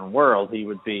modern world, he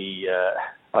would be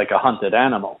like a hunted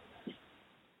animal.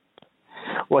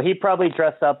 Well, he'd probably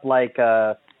dress up like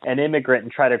an immigrant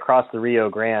and try to cross the Rio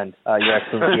Grande, Your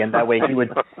Excellency, and that way he would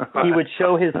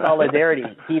show his solidarity.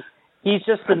 He's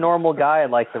just a normal guy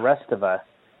like the rest of us.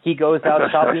 He goes out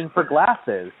shopping for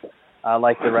glasses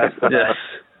like the rest of us.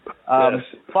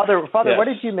 Father, yes. What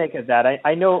did you make of that?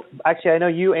 I know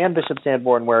you and Bishop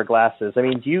Sanborn wear glasses. I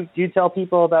mean, do you tell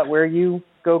people about where you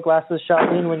go glasses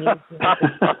shopping when you?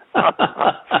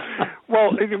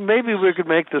 Well, maybe we could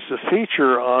make this a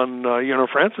feature on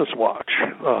Francis Watch.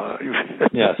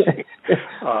 Yes.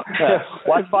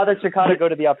 Watch Father Chicano go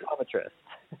to the optometrist.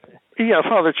 Yeah,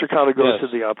 Father Chicano goes to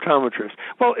the optometrist.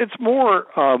 Well, it's more.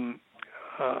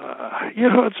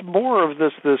 It's more of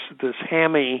this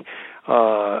hammy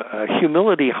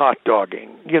humility hot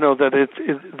dogging. That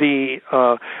the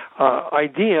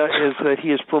idea is that he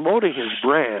is promoting his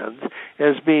brand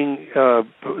as being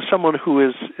someone who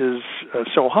is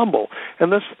so humble,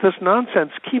 and this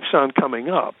nonsense keeps on coming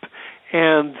up,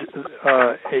 and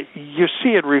you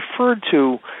see it referred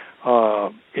to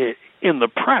in the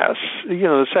press,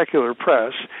 the secular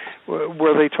press,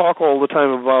 where they talk all the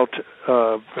time about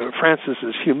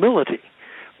Francis's humility.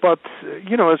 But,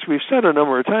 as we've said a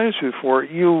number of times before,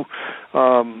 you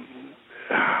don't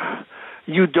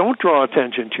draw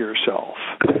attention to yourself,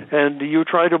 and you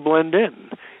try to blend in,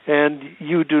 and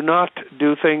you do not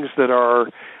do things that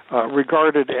are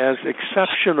regarded as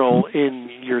exceptional in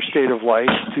your state of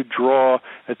life to draw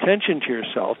attention to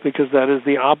yourself, because that is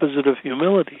the opposite of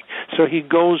humility. So he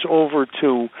goes over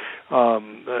to,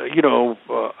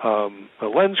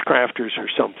 lens crafters or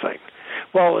something.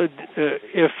 Well,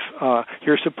 if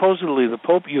you're supposedly the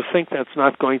Pope, you think that's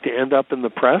not going to end up in the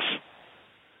press?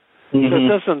 Mm-hmm. It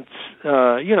doesn't,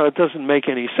 it doesn't make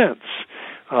any sense.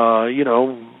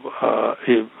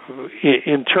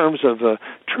 In terms of the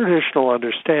traditional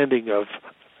understanding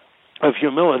of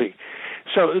humility.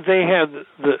 So they had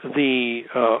the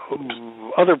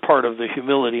other part of the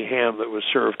humility ham that was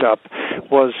served up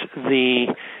was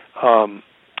the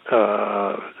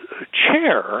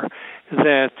chair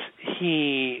that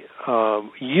he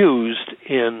used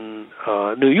in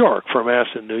New York, for Mass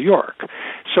in New York.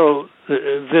 So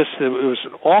it was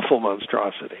an awful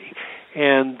monstrosity.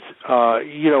 And,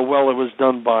 it was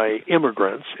done by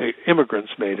immigrants.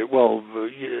 Immigrants made it. Well,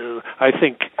 I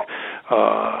think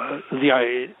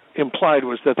the implied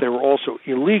was that they were also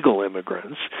illegal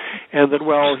immigrants, and that,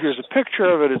 here's a picture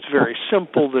of it. It's very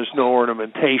simple. There's no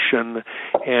ornamentation,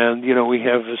 and, we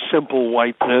have a simple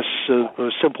whiteness,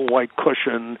 a simple white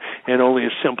cushion, and only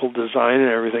a simple design and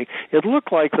everything. It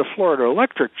looked like the Florida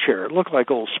Electric chair. It looked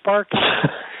like old Sparky.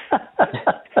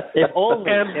 Which is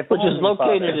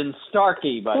located in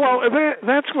Starkey, by the way.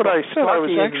 That's what I said. Starkey I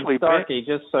was actually Starkey,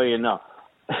 just so you know.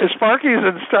 Sparky's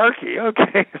in Starkey.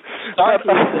 Okay. Starkey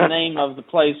is the name of the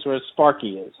place where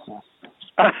Sparky is.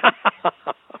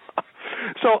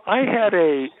 So I had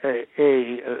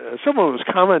someone was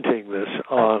commenting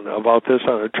about this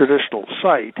on a traditional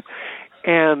site,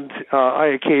 and I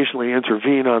occasionally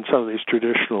intervene on some of these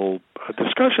traditional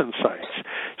discussion sites.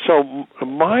 So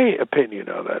my opinion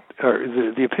of it, or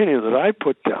the opinion that I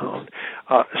put down,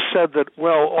 said that,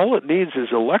 all it needs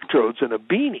is electrodes and a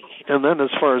beanie. And then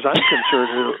as far as I'm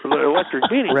concerned, an electric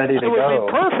beanie, ready to would go.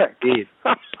 be perfect.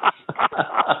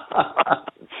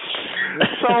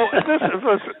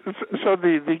 So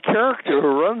the character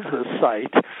who runs this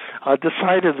site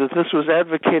decided that this was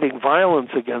advocating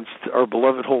violence against our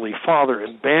beloved Holy Father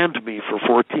and banned me for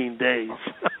 14 days.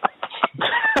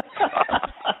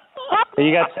 So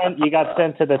you got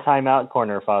sent to the timeout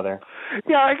corner, Father.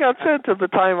 Yeah, I got sent to the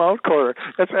timeout corner.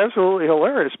 That's absolutely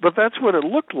hilarious, but that's what it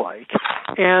looked like.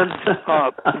 And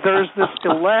there's this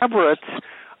elaborate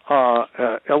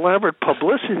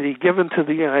publicity given to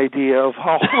the idea of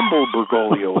how humble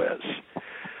Bergoglio is.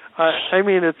 I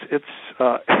mean,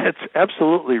 it's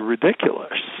absolutely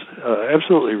ridiculous.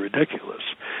 Absolutely ridiculous.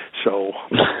 So.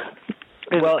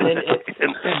 The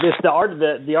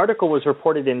article was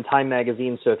reported in Time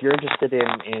magazine. So if you're interested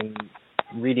in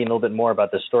reading a little bit more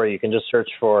about this story, you can just search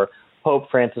for Pope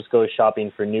Francis Goes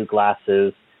Shopping for New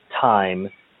Glasses Time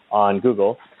on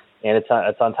Google, and it's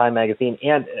on Time magazine.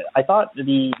 And I thought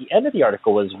the end of the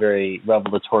article was very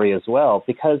revelatory as well,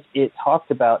 because it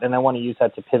talked about, and I want to use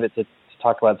that to pivot to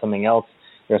talk about something else.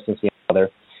 It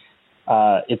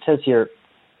says here,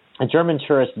 a German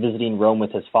tourist visiting Rome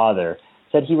with his father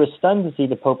said he was stunned to see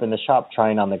the Pope in the shop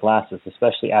trying on the glasses,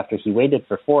 especially after he waited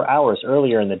for 4 hours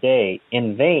earlier in the day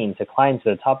in vain to climb to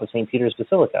the top of St. Peter's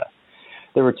Basilica.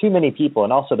 There were too many people,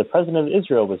 and also the President of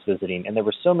Israel was visiting, and there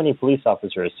were so many police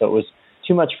officers, so it was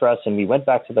too much for us, and we went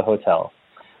back to the hotel.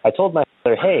 I told my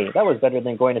father, hey, that was better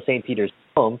than going to St. Peter's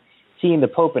home, seeing the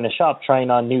Pope in a shop trying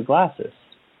on new glasses.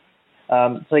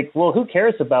 It's like, well, who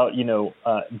cares about,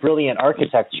 brilliant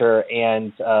architecture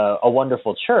and a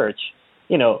wonderful church?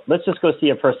 Let's just go see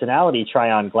a personality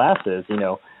try on glasses,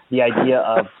 the idea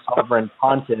of sovereign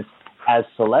pontiff as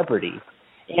celebrity.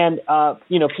 And,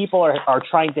 people are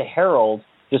trying to herald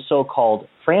the so-called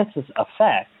Francis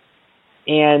effect.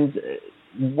 And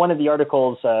one of the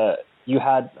articles you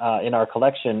had in our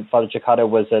collection, Father Cicada,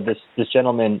 was this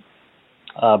gentleman,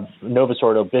 Novus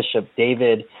Ordo Bishop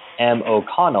David M.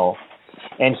 O'Connell,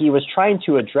 and he was trying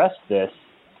to address this,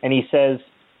 and he says,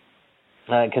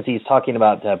 because he's talking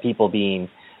about people being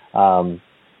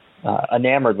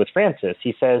enamored with Francis,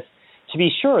 he says, to be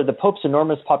sure, the Pope's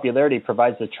enormous popularity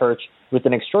provides the Church with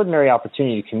an extraordinary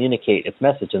opportunity to communicate its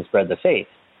message and spread the faith.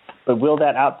 But will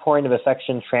that outpouring of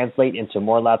affection translate into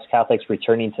more lapsed Catholics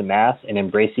returning to Mass and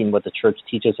embracing what the Church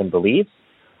teaches and believes?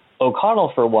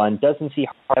 O'Connell, for one, doesn't see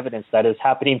hard evidence that is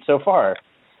happening so far.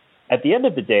 At the end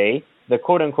of the day, the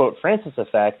quote-unquote Francis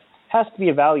effect has to be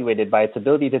evaluated by its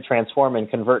ability to transform and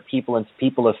convert people into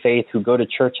people of faith who go to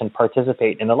church and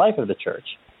participate in the life of the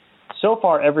Church. So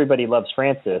far, everybody loves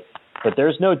Francis, but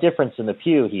there's no difference in the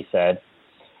pew, he said.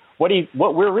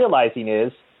 What we're realizing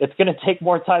is it's going to take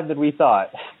more time than we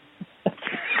thought.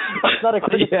 It's not a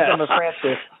criticism of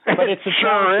Francis, but it's a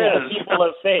challenge to the people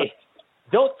of faith.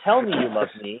 Don't tell me you love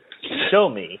me, show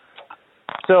me.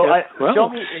 So show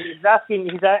me.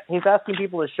 He's asking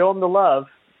people to show him the love.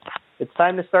 It's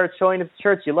time to start showing the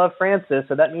Church you love Francis,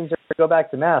 so that means you're going to go back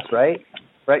to Mass, right?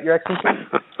 Right, Your Excellency?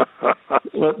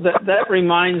 Well, that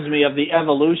reminds me of the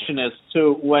evolutionists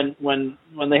too. When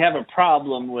they have a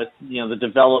problem with the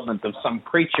development of some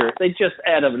creature, they just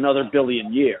add another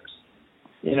billion years.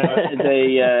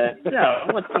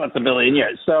 What's a billion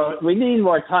years? So we need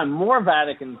more time, more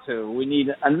Vatican II. We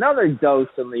need another dose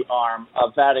in the arm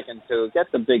of Vatican II.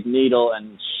 Get the big needle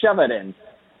and shove it in,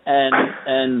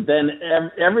 and then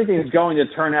everything's going to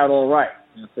turn out all right.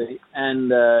 You see,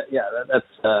 and that's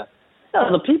the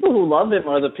people who love him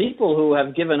are the people who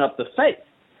have given up the faith.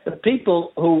 The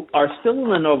people who are still in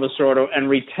the Novus Ordo and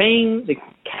retain the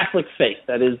Catholic faith,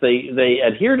 that is, they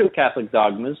adhere to Catholic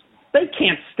dogmas, they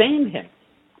can't stand him.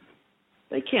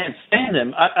 They can't stand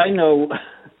him. I know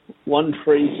one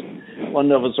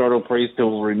Novus Ordo priest who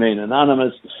will remain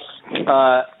anonymous.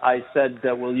 I said,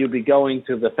 will you be going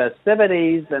to the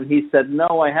festivities? And he said,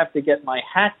 no, I have to get my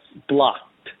hats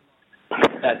blocked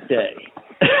that day.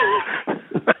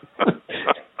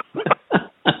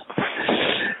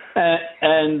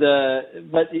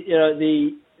 But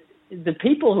the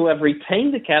people who have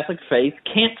retained the Catholic faith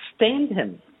can't stand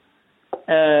him.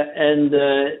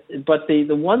 But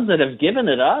the ones that have given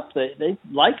it up, they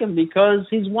like him because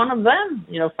he's one of them.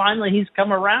 Finally he's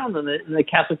come around, and the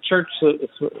Catholic Church,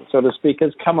 so to speak,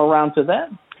 has come around to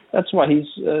them. That's why he's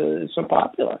so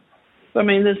popular. I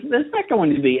mean, there's not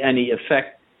going to be any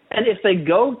effect. And if they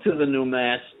go to the new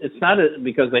Mass, it's not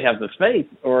because they have the faith,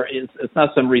 or it's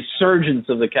not some resurgence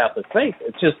of the Catholic faith.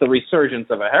 It's just the resurgence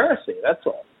of a heresy. That's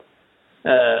all.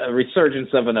 A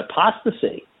resurgence of an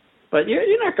apostasy. But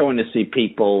you're not going to see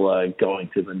people going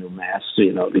to the new Mass,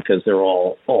 because they're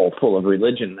all full of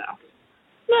religion now.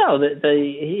 No,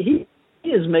 he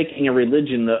is making a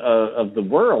religion of the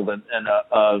world and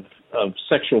of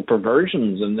sexual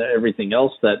perversions and everything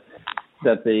else that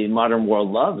the modern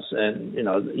world loves, and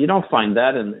you don't find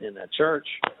that in a church.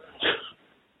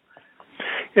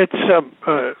 It's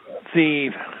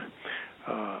the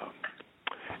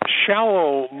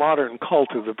shallow modern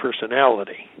cult of the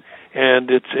personality.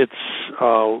 And it's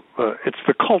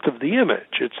the cult of the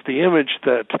image. It's the image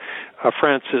that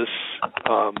Francis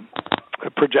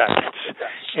projects,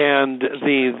 and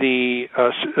the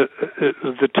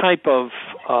type of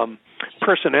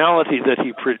personality that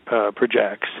he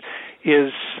projects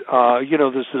is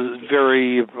this is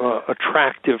very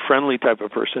attractive, friendly type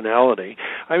of personality.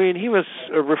 I mean, he was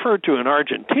referred to in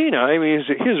Argentina. I mean,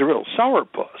 he's a real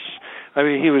sourpuss. I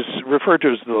mean, he was referred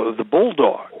to as the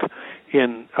bulldog.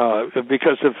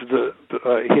 Because of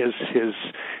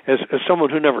as someone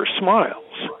who never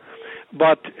smiles,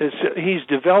 but he's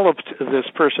developed this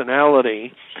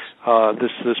personality,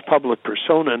 this public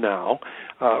persona now,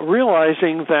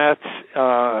 realizing that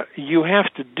you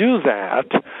have to do that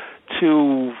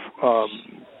to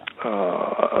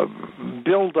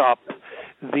build up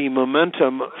the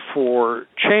momentum for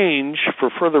change, for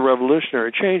further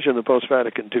revolutionary change in the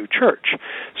post-Vatican II Church.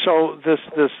 So this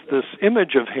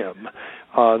image of him,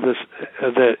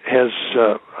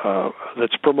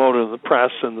 that's promoted in the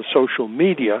press and the social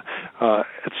media,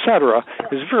 etc.,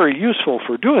 is very useful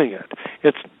for doing it.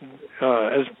 It's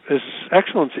as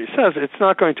Excellency says, it's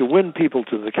not going to win people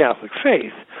to the Catholic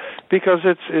faith because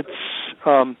it's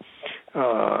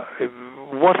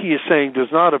what he is saying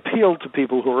does not appeal to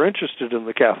people who are interested in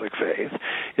the Catholic faith.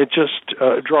 It just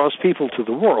draws people to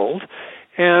the world,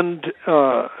 and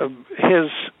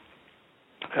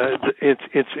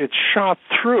it's shot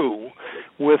through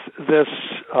with this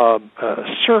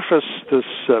surface, this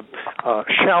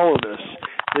shallowness.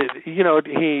 He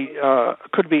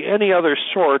could be any other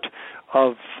sort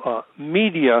of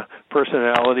media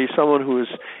personality, someone who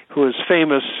is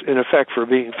famous in effect for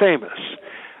being famous.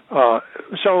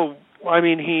 So,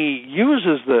 he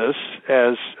uses this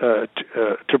as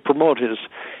to promote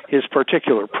his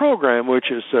particular program,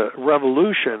 which is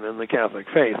revolution in the Catholic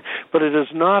faith. But it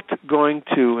is not going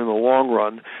to, in the long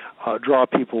run, draw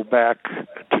people back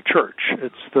to church.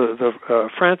 It's the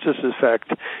Francis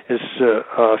effect is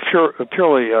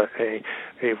purely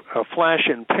a flash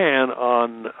in pan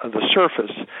on the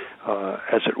surface,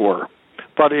 as it were.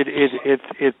 But it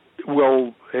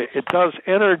does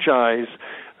energize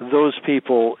those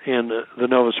people in the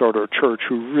Novus Ordo Church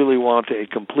who really want a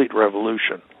complete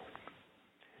revolution.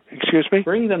 Excuse me?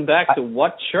 Bring them back to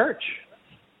what church?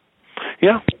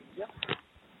 Yeah.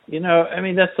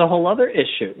 That's a whole other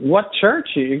issue. What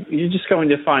church? You're just going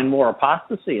to find more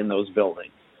apostasy in those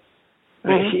buildings.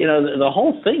 Mm-hmm. The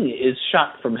whole thing is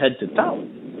shot from head to toe.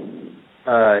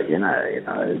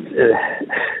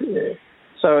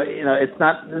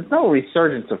 There's no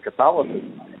resurgence of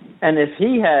Catholicism. And if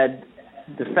he had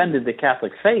defended the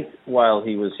Catholic faith while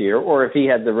he was here, or if he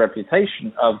had the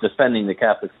reputation of defending the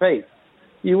Catholic faith,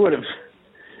 you would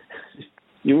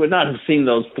not have seen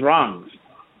those throngs.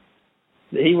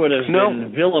 He would have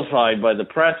been vilified by the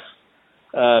press.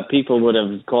 People would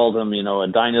have called him, a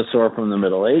dinosaur from the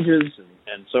Middle Ages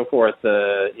and so forth.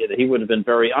 He would have been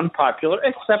very unpopular,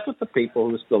 except with the people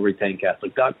who still retain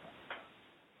Catholic dogma.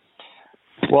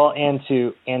 Well, and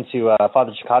to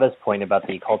Father Cicada's point about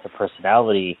the cult of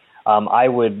personality, I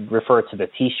would refer to the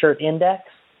T-shirt index.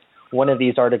 One of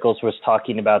these articles was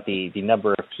talking about the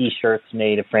number of T-shirts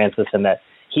made of Francis, and that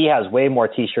he has way more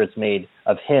T-shirts made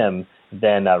of him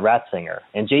than Ratzinger.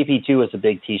 And JP2 is a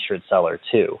big T-shirt seller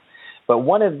too. But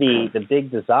one of the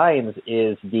big designs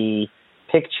is the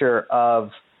picture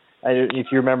of,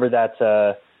 if you remember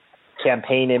that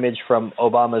campaign image from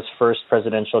Obama's first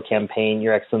presidential campaign,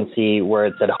 Your Excellency, where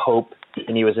it said hope,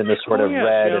 and he was in this sort of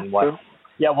red and white.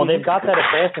 Yeah, well, they've got that at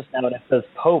Francis now, and it says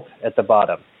Pope at the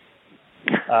bottom.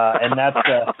 And that's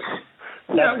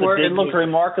where it looked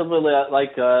remarkably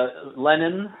like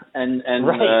Lenin and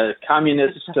right.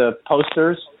 Communist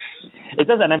posters. It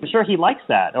does, and I'm sure he likes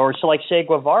that. Or so, like Che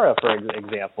Guevara, for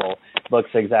example, looks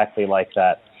exactly like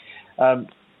that.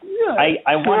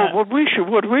 What we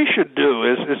should do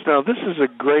is now this is a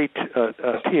great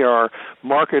PR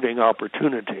marketing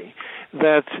opportunity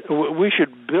that we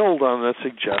should build on that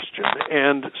suggestion.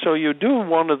 And so you do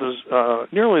one of those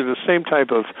nearly the same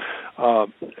type of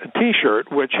T-shirt,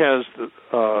 which has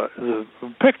the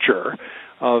picture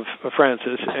of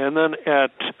Francis, and then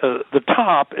at the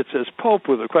top it says Pope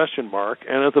with a question mark,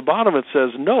 and at the bottom it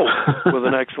says no with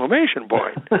an exclamation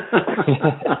point.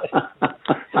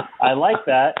 I like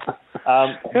that.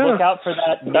 Look out for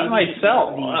that. That might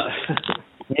sell.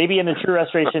 Maybe in the True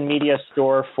Restoration Media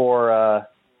store for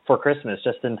Christmas,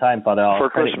 just in time, Father. I'll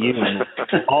credit you.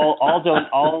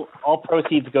 All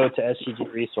proceeds go to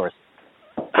SGG Resources.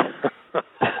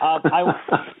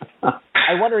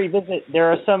 I want to revisit. There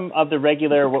are some of the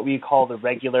regular, what we call the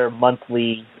regular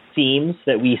monthly themes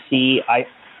that we see.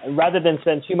 Rather than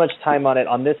spend too much time on it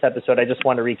on this episode, I just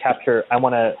want to capture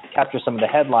some of the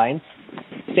headlines.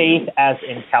 Faith as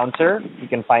Encounter. You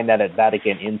can find that at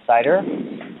Vatican Insider.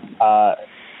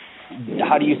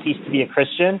 How do you cease to be a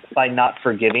Christian? By not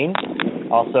forgiving.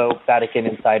 Also Vatican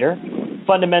Insider.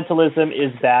 Fundamentalism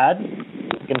is bad.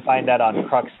 You can find that on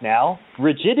Crux Now.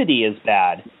 Rigidity is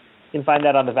bad. You can find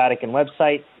that on the Vatican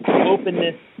website.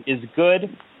 Openness is good.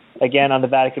 Again, on the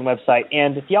Vatican website.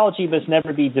 And theology must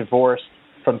never be divorced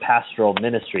from pastoral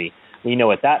ministry. We know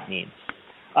what that means.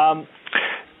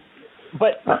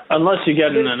 But unless you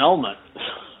get an annulment.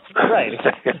 Right.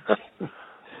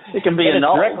 It can be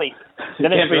annulled. It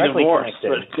can't be divorced,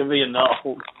 but it can be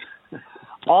annulled.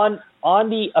 On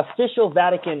the official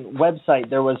Vatican website,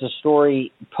 there was a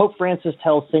story, Pope Francis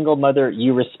tells single mother,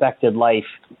 you respected life,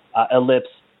 ellipse,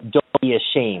 don't be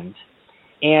ashamed.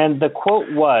 And the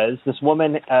quote was, this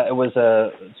woman, it was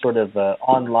a sort of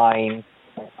online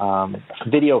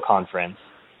video conference,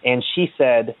 and she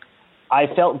said, I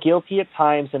felt guilty at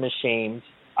times and ashamed.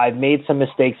 I've made some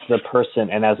mistakes as a person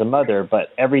and as a mother, but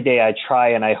every day I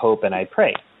try and I hope and I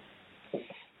pray.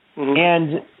 Mm-hmm.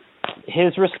 And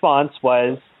his response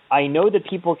was, I know that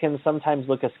people can sometimes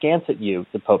look askance at you,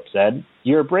 the Pope said.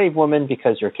 You're a brave woman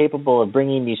because you're capable of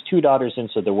bringing these 2 daughters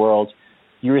into the world.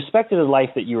 You respected the life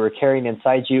that you were carrying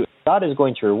inside you. God is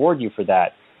going to reward you for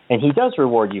that, and he does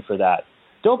reward you for that.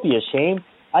 Don't be ashamed.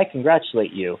 I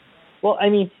congratulate you. Well, I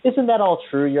mean, isn't that all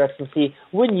true, Your Excellency?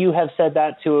 Wouldn't you have said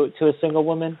that to a single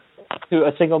woman, to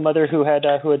a single mother who had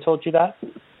told you that?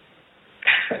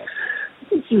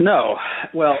 No.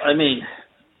 Well, I mean,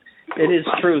 it is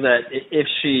true that if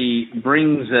she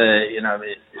brings,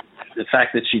 the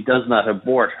fact that she does not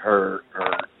abort her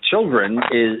children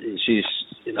she's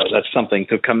that's something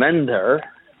to commend her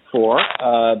for.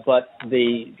 But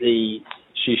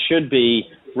she should be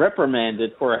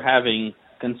reprimanded for having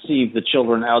conceived the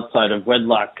children outside of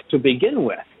wedlock to begin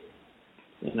with.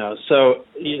 So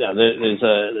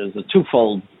there's a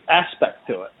twofold aspect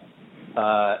to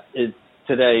it.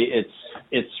 Today,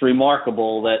 it's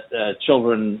remarkable that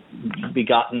children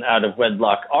begotten out of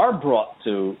wedlock are brought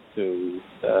to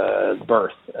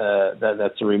birth.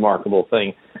 That's a remarkable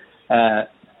thing.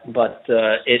 But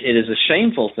it is a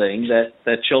shameful thing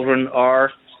that children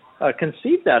are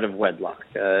conceived out of wedlock.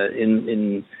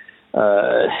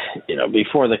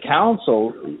 Before the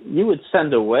council, you would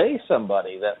send away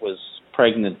somebody that was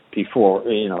pregnant before,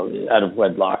 out of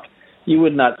wedlock. You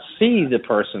would not see the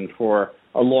person for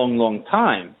a long, long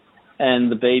time.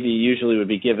 And the baby usually would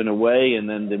be given away, and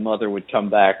then the mother would come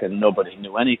back and nobody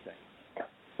knew anything.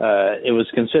 It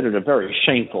was considered a very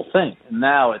shameful thing. And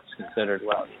now it's considered,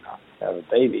 have a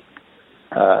baby.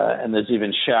 And there's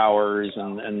even showers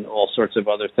and all sorts of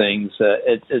other things.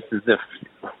 It's as if...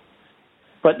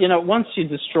 But, once you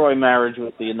destroy marriage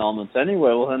with the annulments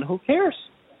anyway, well, then who cares?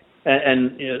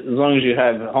 And as long as you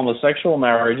have homosexual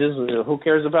marriages, who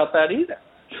cares about that either?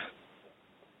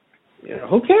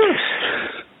 Who cares?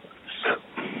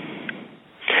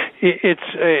 It's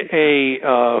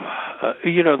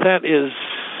that is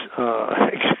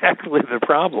exactly the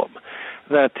problem.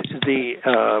 That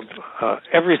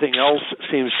everything else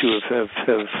seems to have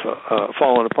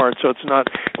fallen apart. So it's not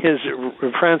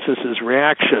Francis's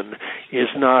reaction is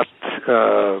not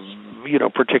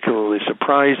particularly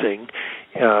surprising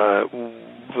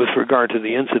with regard to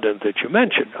the incident that you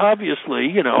mentioned.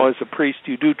 Obviously, as a priest,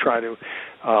 you do try to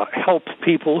help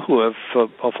people who have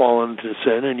fallen into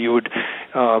sin, and you would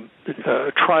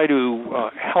try to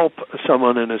help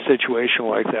someone in a situation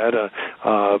like that,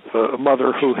 a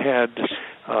mother who had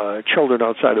children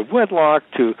outside of wedlock,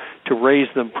 to raise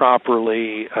them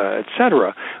properly,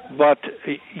 etc. But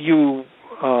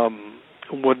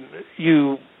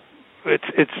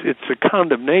it's a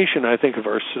condemnation, I think, of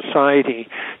our society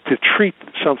to treat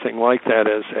something like that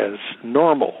as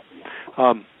normal.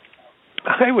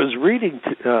 I was reading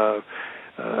an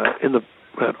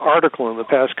article in the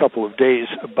past couple of days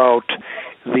about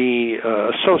the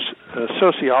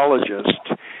sociologist,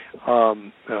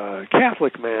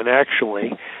 Catholic man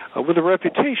actually, with a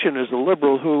reputation as a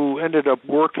liberal who ended up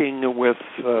working with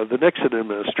the Nixon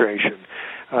administration.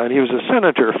 And he was a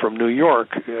senator from New York,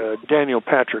 Daniel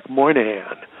Patrick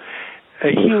Moynihan.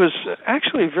 He was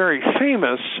actually very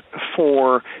famous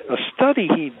for a study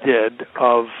he did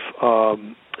of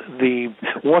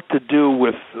what to do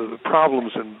with the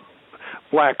problems in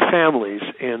black families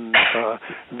in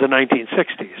the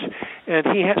 1960s, and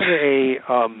he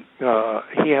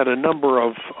had a number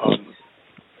of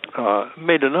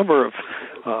made a number of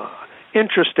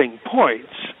interesting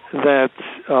points that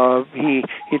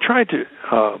he tried to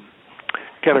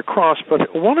get across.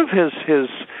 But one of his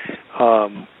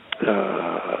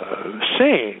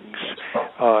sayings,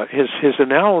 his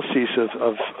analyses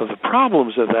of the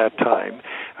problems of that time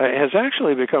has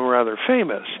actually become rather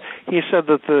famous. He said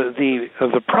that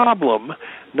the problem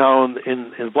now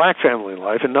in black family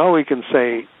life, and now we can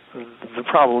say the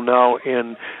problem now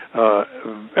in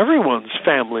everyone's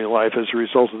family life as a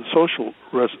result of the social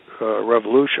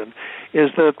revolution,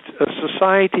 is that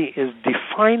society is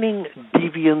defining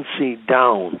deviancy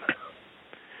down.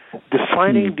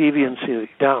 Defining deviancy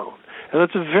down. And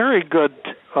that's a very good,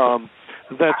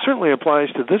 that certainly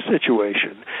applies to this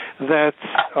situation, that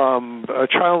a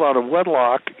child out of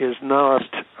wedlock is not,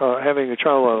 having a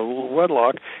child out of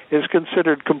wedlock is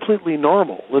considered completely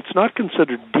normal. It's not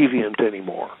considered deviant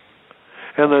anymore.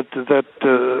 And that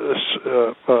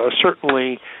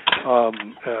certainly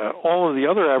all of the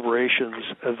other aberrations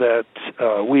that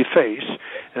we face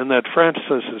and that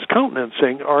Francis is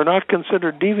countenancing are not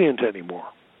considered deviant anymore,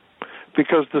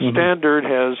 because the standard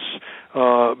has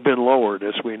been lowered,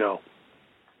 as we know.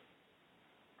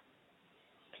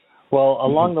 Well,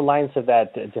 along the lines of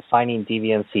that defining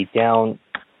deviancy down,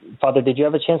 Father, did you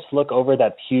have a chance to look over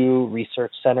that Pew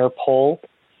Research Center poll?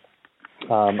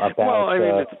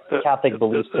 about Catholic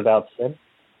beliefs about sin?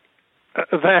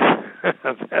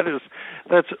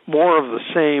 That's more of the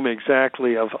same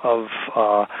exactly.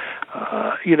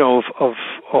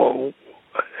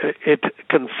 It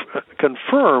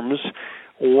confirms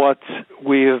what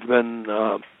we've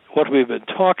been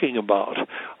talking about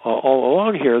all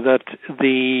along here. That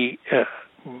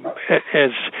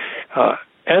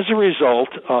as a result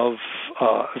of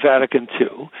Vatican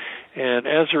II, and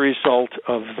as a result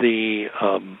of the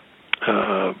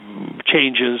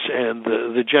changes and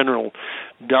the general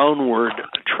downward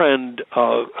trend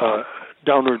of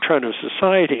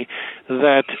society,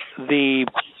 that the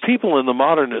people in the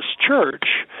modernist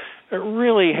church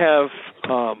really have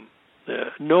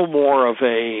no more of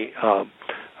a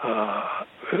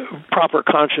proper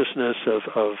consciousness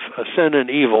of sin and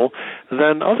evil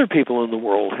than other people in the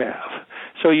world have.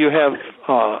 So you have,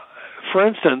 for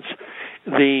instance,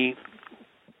 is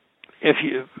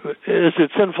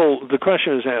it sinful? The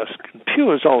question is asked.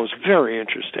 Pew is always very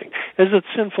interesting. Is it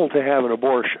sinful to have an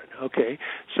abortion? Okay,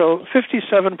 so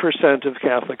 57% of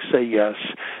Catholics say yes,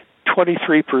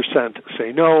 23%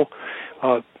 say no.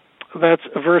 That's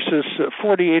versus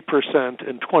 48%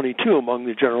 and 22% among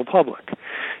the general public.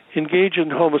 Engage in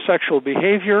homosexual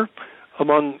behavior.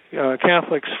 Among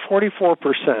Catholics,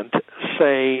 44%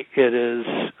 say it is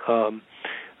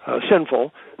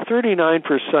sinful.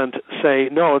 39% say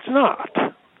no, it's not.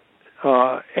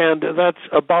 And that's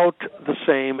about the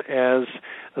same as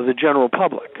the general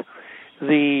public.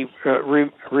 The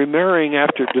remarrying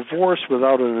after divorce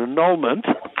without an annulment,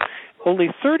 only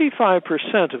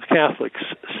 35% of Catholics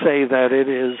say that it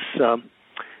is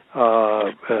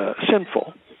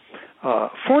sinful.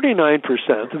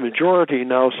 49%, the majority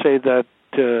now say that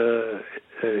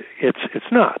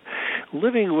it's not.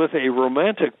 Living with a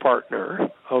romantic partner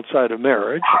outside of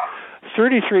marriage,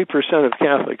 33% of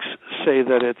Catholics say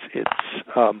that it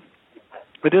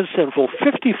is sinful.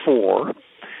 54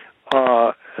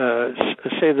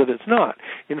 say that it's not.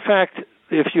 In fact,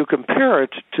 if you compare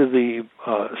it to the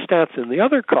stats in the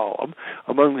other column,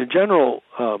 among the general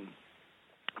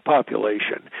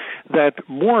population, that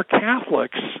more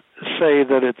Catholics say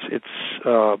that it's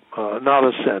not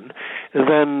a sin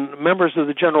than members of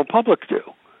the general public do.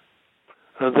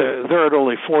 They're at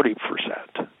only 40%.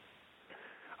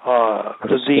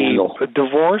 The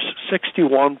divorce,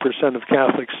 61% of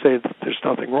Catholics say that there's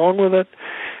nothing wrong with it.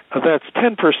 That's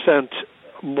 10%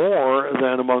 more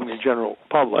than among the general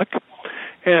public.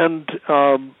 And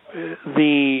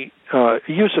the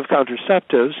use of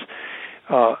contraceptives,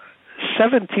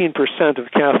 17%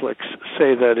 of Catholics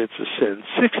say that it's a sin.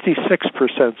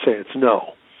 66% say it's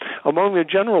no. Among the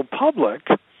general public,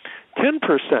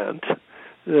 10%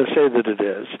 say that it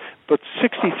is, but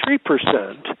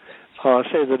 63%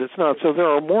 say that it's not. So there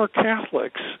are more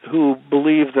Catholics who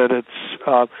believe that it's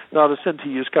not a sin to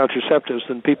use contraceptives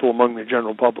than people among the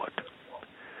general public.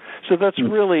 So that's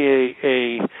really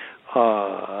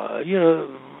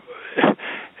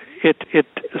it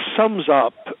sums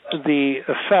up the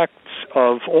effects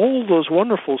of all those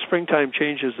wonderful springtime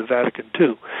changes of Vatican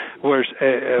II, where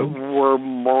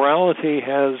morality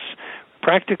has,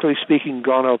 practically speaking,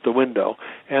 gone out the window,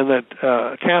 and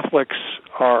that Catholics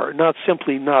are not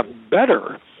simply not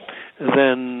better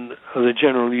than the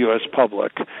general U.S.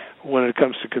 public when it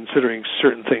comes to considering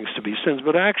certain things to be sins,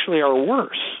 but actually are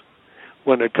worse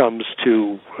when it comes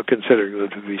to considering them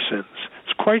to be sins.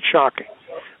 It's quite shocking,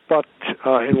 but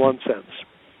in one sense,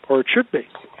 or it should be.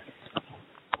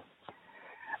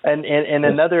 And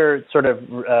another sort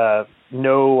of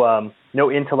no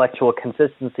intellectual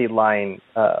consistency line,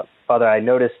 Father, I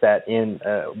noticed that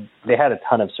they had a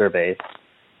ton of surveys.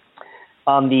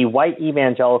 On the white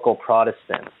evangelical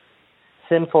Protestants,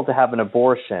 sinful to have an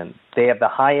abortion, they have the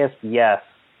highest yes,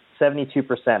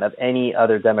 72% of any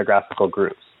other demographical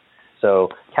groups. So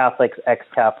Catholics,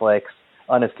 ex-Catholics,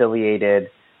 unaffiliated,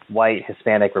 white,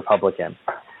 Hispanic, Republican.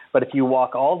 But if you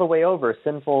walk all the way over,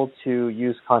 sinful to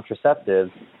use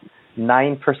contraceptives,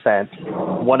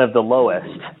 9%, one of the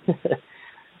lowest.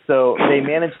 So they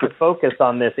managed to focus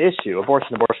on this issue,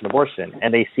 abortion,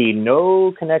 and they see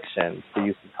no connection to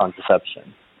use of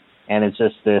contraception. And it's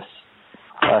just this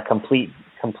complete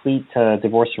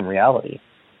divorce from reality.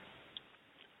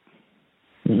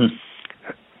 Mm-hmm.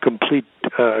 Complete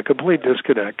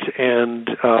disconnect. And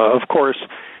of course,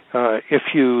 if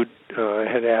you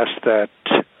had asked that,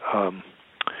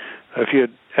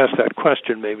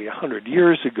 question maybe 100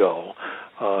 years ago,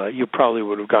 you probably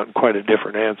would have gotten quite a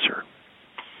different answer.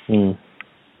 Mm.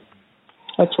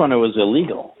 That's when it was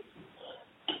illegal.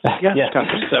 Yes.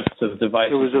 Contraceptive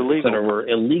devices that were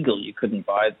illegal. You couldn't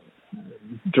buy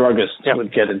them. Druggists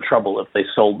would get in trouble if they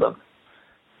sold them.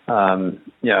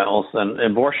 Also, and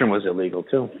abortion was illegal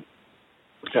too.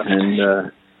 Yeah. And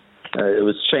it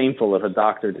was shameful if a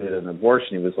doctor did an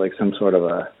abortion. He was like some sort of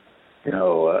a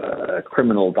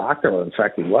criminal doctor. Well, in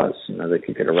fact, he was. They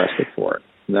could get arrested for it.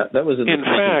 That was in the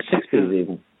 1960s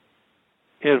even.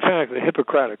 In fact, the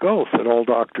Hippocratic Oath that all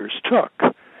doctors took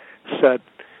said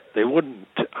they wouldn't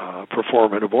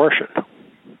perform an abortion,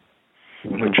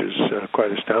 which is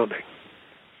quite astounding.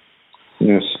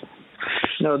 Yes.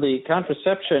 No, the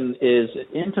contraception is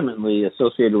intimately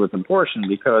associated with abortion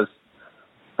because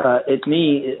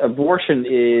abortion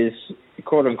is,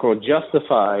 quote unquote,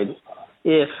 justified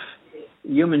if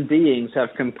human beings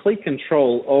have complete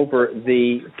control over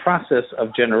the process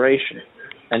of generation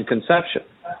and conception.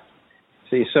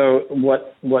 See, so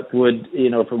what would,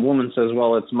 if a woman says,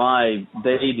 well, it's my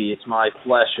baby, it's my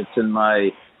flesh, it's in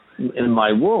my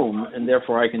womb, and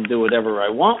therefore I can do whatever I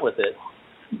want with it,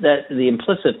 that the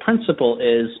implicit principle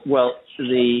is, well,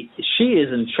 she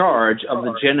is in charge of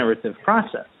the generative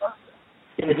process.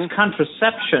 It's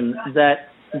contraception that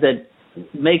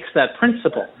makes that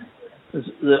principle.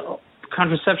 The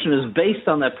contraception is based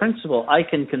on that principle. I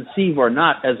can conceive or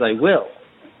not as I will.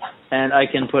 And I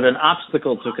can put an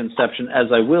obstacle to conception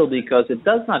as I will because it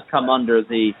does not come under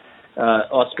the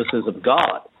auspices of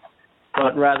God,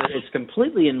 but rather it's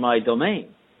completely in my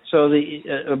domain. So the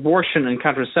abortion and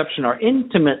contraception are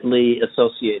intimately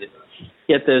associated.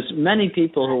 Yet there's many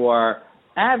people who are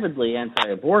avidly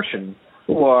anti-abortion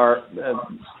who are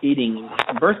eating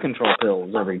birth control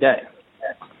pills every day.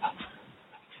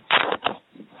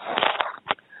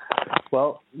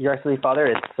 Well, Your Excellency, Father,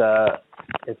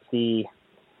 it's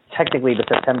technically the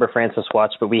September Francis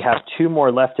Watch, but we have 2 more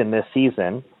left in this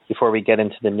season before we get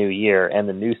into the new year and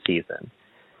the new season.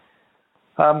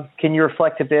 Can you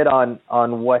reflect a bit on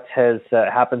what has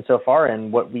happened so far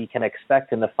and what we can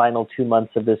expect in the final 2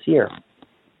 months of this year?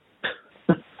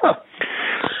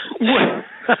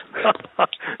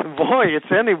 Boy,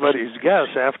 it's anybody's guess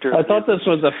after... I thought this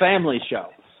was a family show.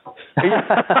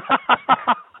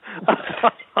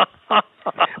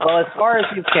 Well, as far as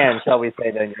you can, shall we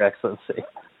say then, Your Excellency.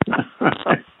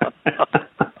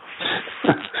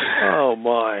 Oh,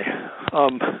 my.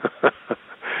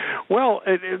 Well,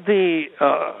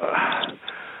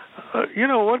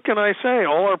 what can I say?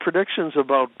 All our predictions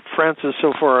about Francis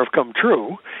so far have come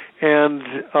true, and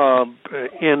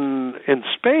in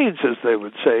spades, as they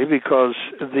would say, because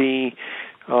it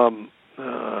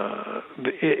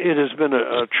has been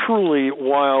a truly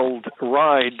wild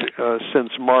ride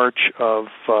since March of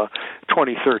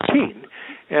 2013.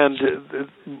 And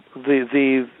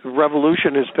the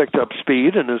revolution has picked up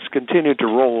speed and has continued to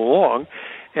roll along.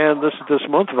 And this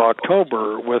month of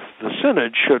October with the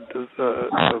Synod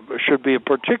should be a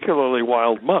particularly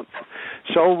wild month.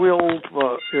 So we'll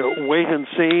wait and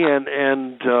see, and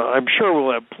I'm sure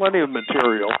we'll have plenty of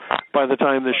material by the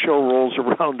time the show rolls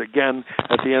around again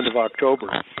at the end of October.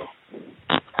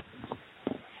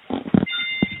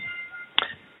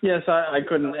 Yes, I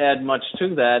couldn't add much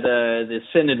to that. The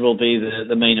Synod will be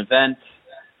the main event.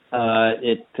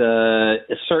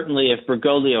 Certainly, if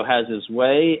Bergoglio has his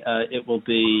way, it will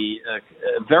be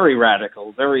very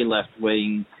radical, very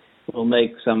left-wing. Will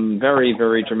make some very,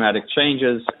 very dramatic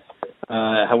changes.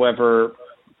 However,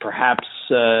 perhaps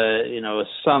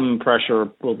some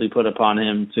pressure will be put upon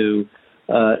him to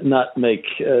not make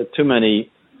too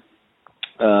many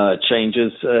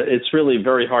changes. It's really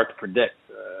very hard to predict.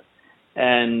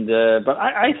 But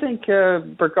I think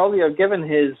Bergoglio, given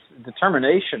his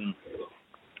determination,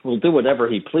 will do whatever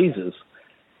he pleases,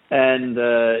 and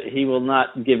he will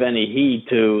not give any heed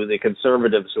to the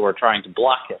conservatives who are trying to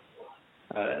block him,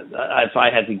 if I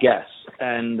had to guess.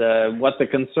 And what the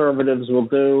conservatives will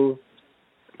do,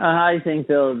 I think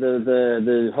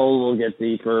the hole will get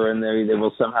deeper, and they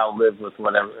will somehow live with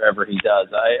whatever he does.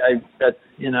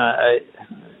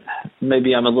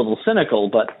 Maybe I'm a little cynical,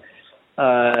 but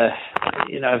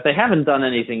if they haven't done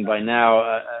anything by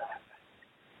now,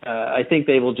 I think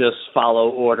they will just follow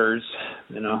orders.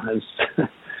 As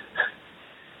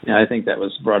I think that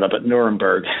was brought up at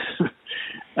Nuremberg.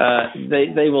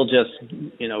 They will just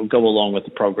go along with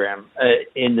the program.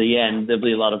 In the end, there'll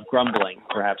be a lot of grumbling,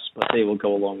 perhaps, but they will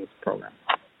go along with the program.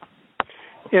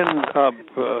 In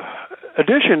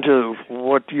addition to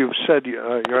what you've said,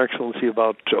 Your Excellency,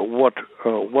 about what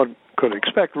could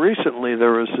expect, recently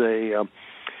there was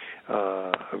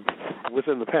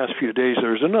within the past few days,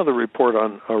 there was another report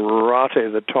on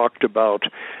Rorate that talked about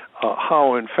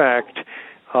how, in fact,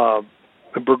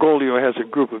 Bergoglio has a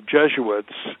group of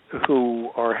Jesuits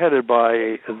who are headed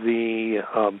by the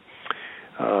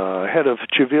head of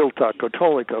Civiltà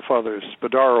Cattolica, Father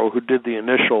Spadaro, who did the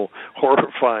initial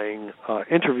horrifying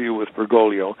interview with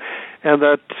Bergoglio, and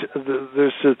that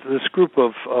there's this group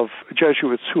of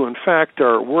Jesuits who, in fact,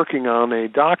 are working on a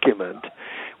document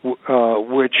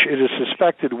which it is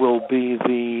suspected will be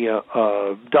the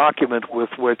document with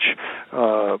which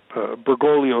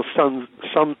Bergoglio sums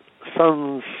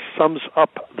up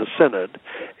the Synod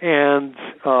and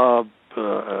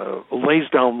lays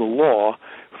down the law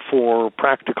for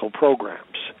practical programs.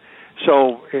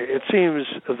 So it seems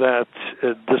that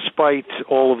despite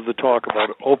all of the talk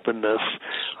about openness,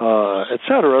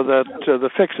 etc., that the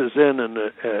fix is in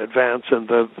advance, and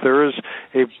that there is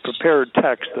a prepared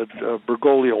text that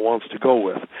Bergoglio wants to go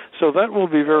with. So that will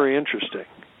be very interesting.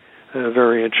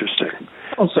 Very interesting.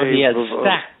 Also, he has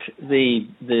stacked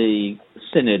the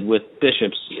synod with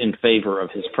bishops in favor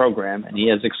of his program, and he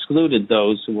has excluded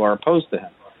those who are opposed to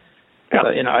him. Yeah. So,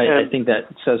 I think that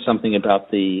says something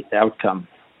about the outcome.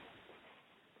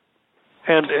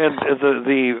 And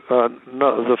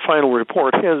the final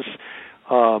report, his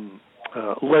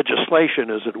legislation,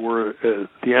 as it were,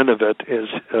 the end of it is,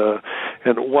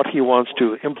 and what he wants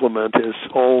to implement is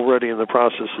already in the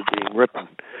process of being written.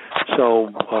 So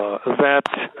that,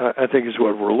 I think, is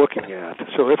what we're looking at.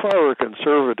 So if I were a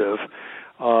conservative,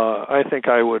 I think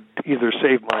I would either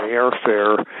save my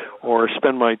airfare or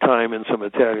spend my time in some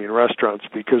Italian restaurants,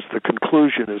 because the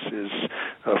conclusion is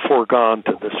foregone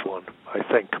to this one, I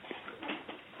think.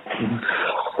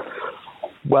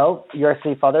 Well, Your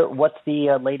Excellency, Father, what's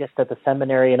the latest at the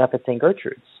seminary and up at St.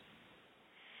 Gertrude's?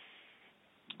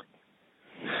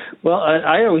 Well,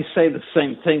 I always say the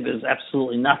same thing. There's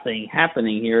absolutely nothing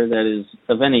happening here that is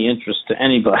of any interest to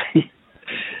anybody,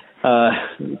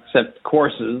 except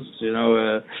courses.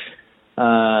 Well,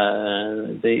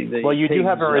 you do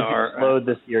have a reduced load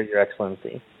this year, Your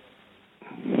Excellency.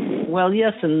 Well,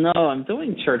 yes and no. I'm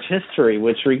doing church history,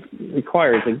 which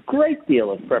requires a great deal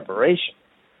of preparation.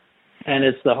 And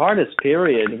it's the hardest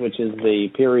period, which is the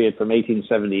period from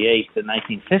 1878 to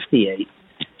 1958,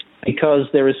 because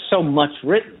there is so much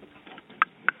written.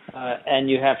 And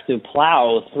you have to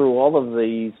plow through all of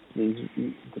these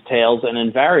details, and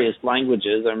in various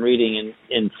languages. I'm reading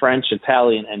in French,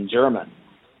 Italian, and German,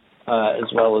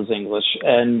 as well as English.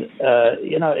 And,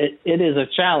 it is a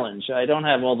challenge. I don't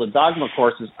have all the dogma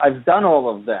courses. I've done all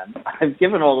of them. I've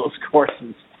given all those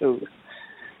courses to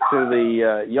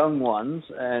the young ones,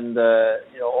 and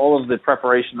all of the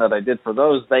preparation that I did for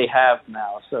those, they have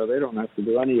now, so they don't have to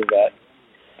do any of that.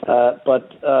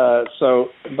 But I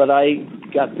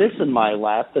got this in my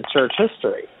lap, the church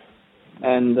history,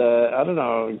 and I don't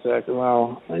know exactly.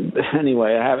 Well,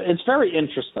 anyway, I have. It's very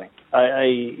interesting.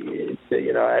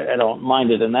 I don't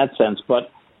mind it in that sense, but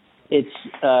it's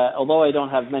although I don't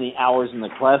have many hours in the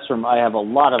classroom, I have a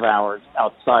lot of hours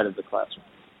outside of the classroom.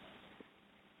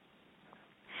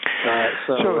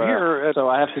 So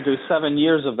I have to do 7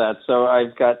 years of that. So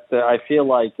I've got. I feel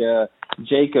like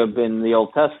Jacob in the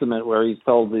Old Testament, where he's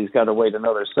told he's got to wait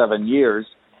another 7 years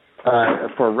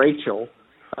for Rachel.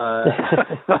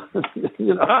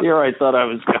 Here I thought I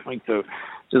was going to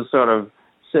just sort of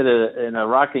sit in a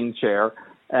rocking chair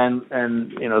and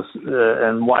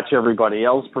watch everybody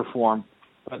else perform.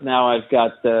 But now I've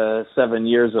got 7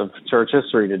 years of church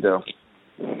history to do.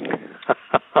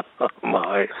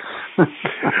 My.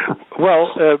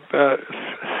 Well,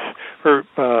 for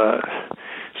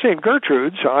St.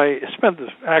 Gertrude's, I spent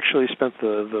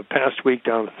the past week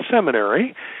down at the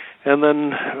seminary, and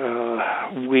then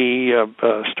we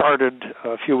started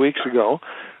a few weeks ago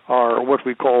our what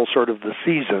we call sort of the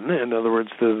season. In other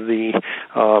words,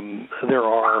 there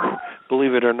are,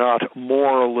 believe it or not,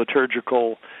 more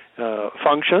liturgical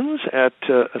functions at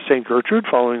St. Gertrude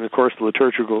following the course of the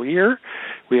liturgical year.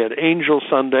 We had Angel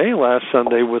Sunday last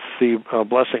Sunday with the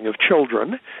blessing of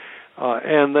children.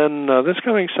 And then this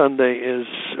coming Sunday is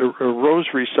a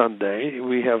Rosary Sunday.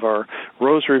 We have our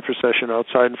Rosary procession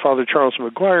outside, and Father Charles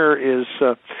McGuire is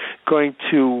going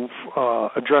to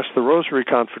address the Rosary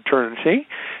Confraternity.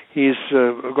 He's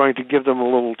going to give them a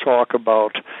little talk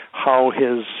about how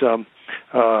his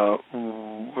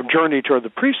journey toward the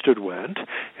priesthood went,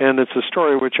 and it's a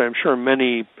story which I'm sure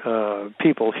many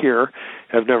people here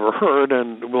have never heard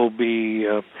and will be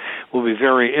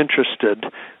very interested.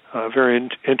 Very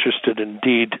interested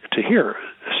indeed to hear.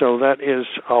 So that is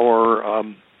our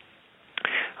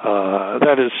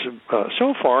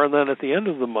so far. And then at the end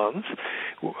of the month,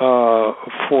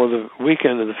 for the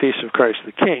weekend of the Feast of Christ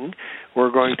the King,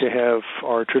 we're going to have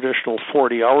our traditional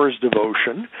 40 hours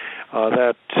devotion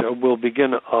that will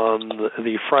begin on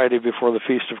the Friday before the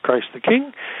Feast of Christ the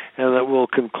King, and that will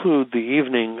conclude the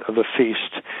evening of the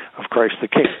Feast of Christ the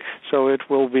King. So it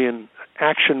will be an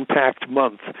action-packed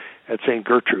month at St.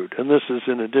 Gertrude. And this is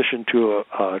in addition to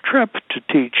a trip to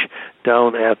teach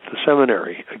down at the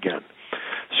seminary again.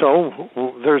 So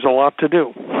there's a lot to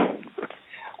do.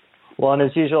 Well, and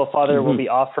as usual, Father will be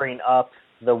offering up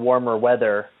the warmer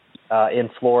weather in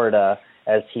Florida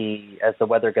as the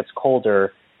weather gets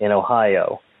colder in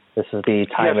Ohio. This is the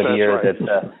time of year right.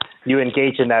 that you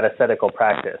engage in that ascetical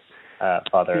practice,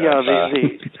 Father. Yeah,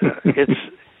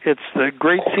 it's the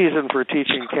great season for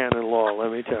teaching canon law,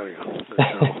 let me tell you.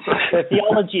 The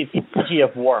theology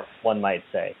of warmth, one might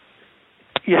say.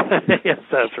 Yeah, yes,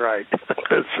 that's right.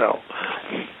 So,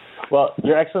 well,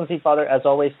 Your Excellency, Father, as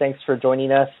always, thanks for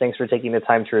joining us. Thanks for taking the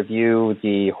time to review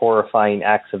the horrifying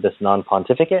acts of this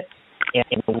non-pontificate.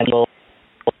 And we'll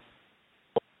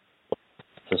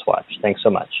watch. Thanks so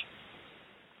much.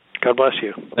 God bless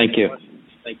you. Thank you.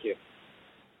 Thank you.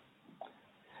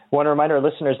 I want to remind our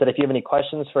listeners that if you have any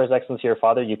questions for His Excellency or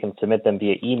Father, you can submit them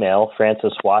via email,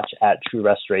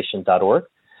 franciswatch@truerestoration.org.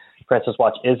 Francis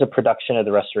Watch is a production of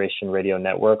the Restoration Radio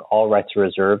Network. All rights are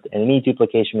reserved, and any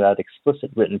duplication without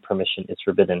explicit written permission is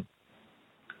forbidden.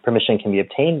 Permission can be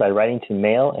obtained by writing to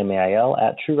mail, MAIL,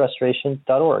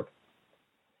 @truerestoration.org.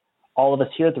 All of us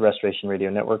here at the Restoration Radio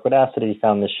Network would ask that if you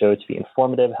found this show to be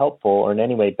informative, helpful, or in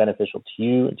any way beneficial to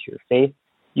you and to your faith,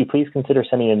 you please consider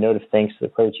sending a note of thanks to the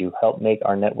clergy who help make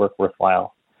our network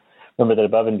worthwhile. Remember that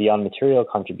above and beyond material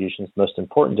contributions, the most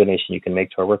important donation you can make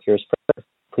to our work here is prayer.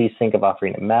 Please think of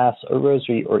offering a Mass, a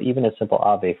Rosary, or even a simple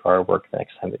Ave for our work the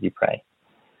next time that you pray.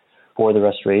 For the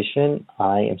Restoration,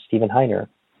 I am Stephen Heiner.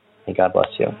 May God bless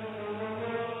you.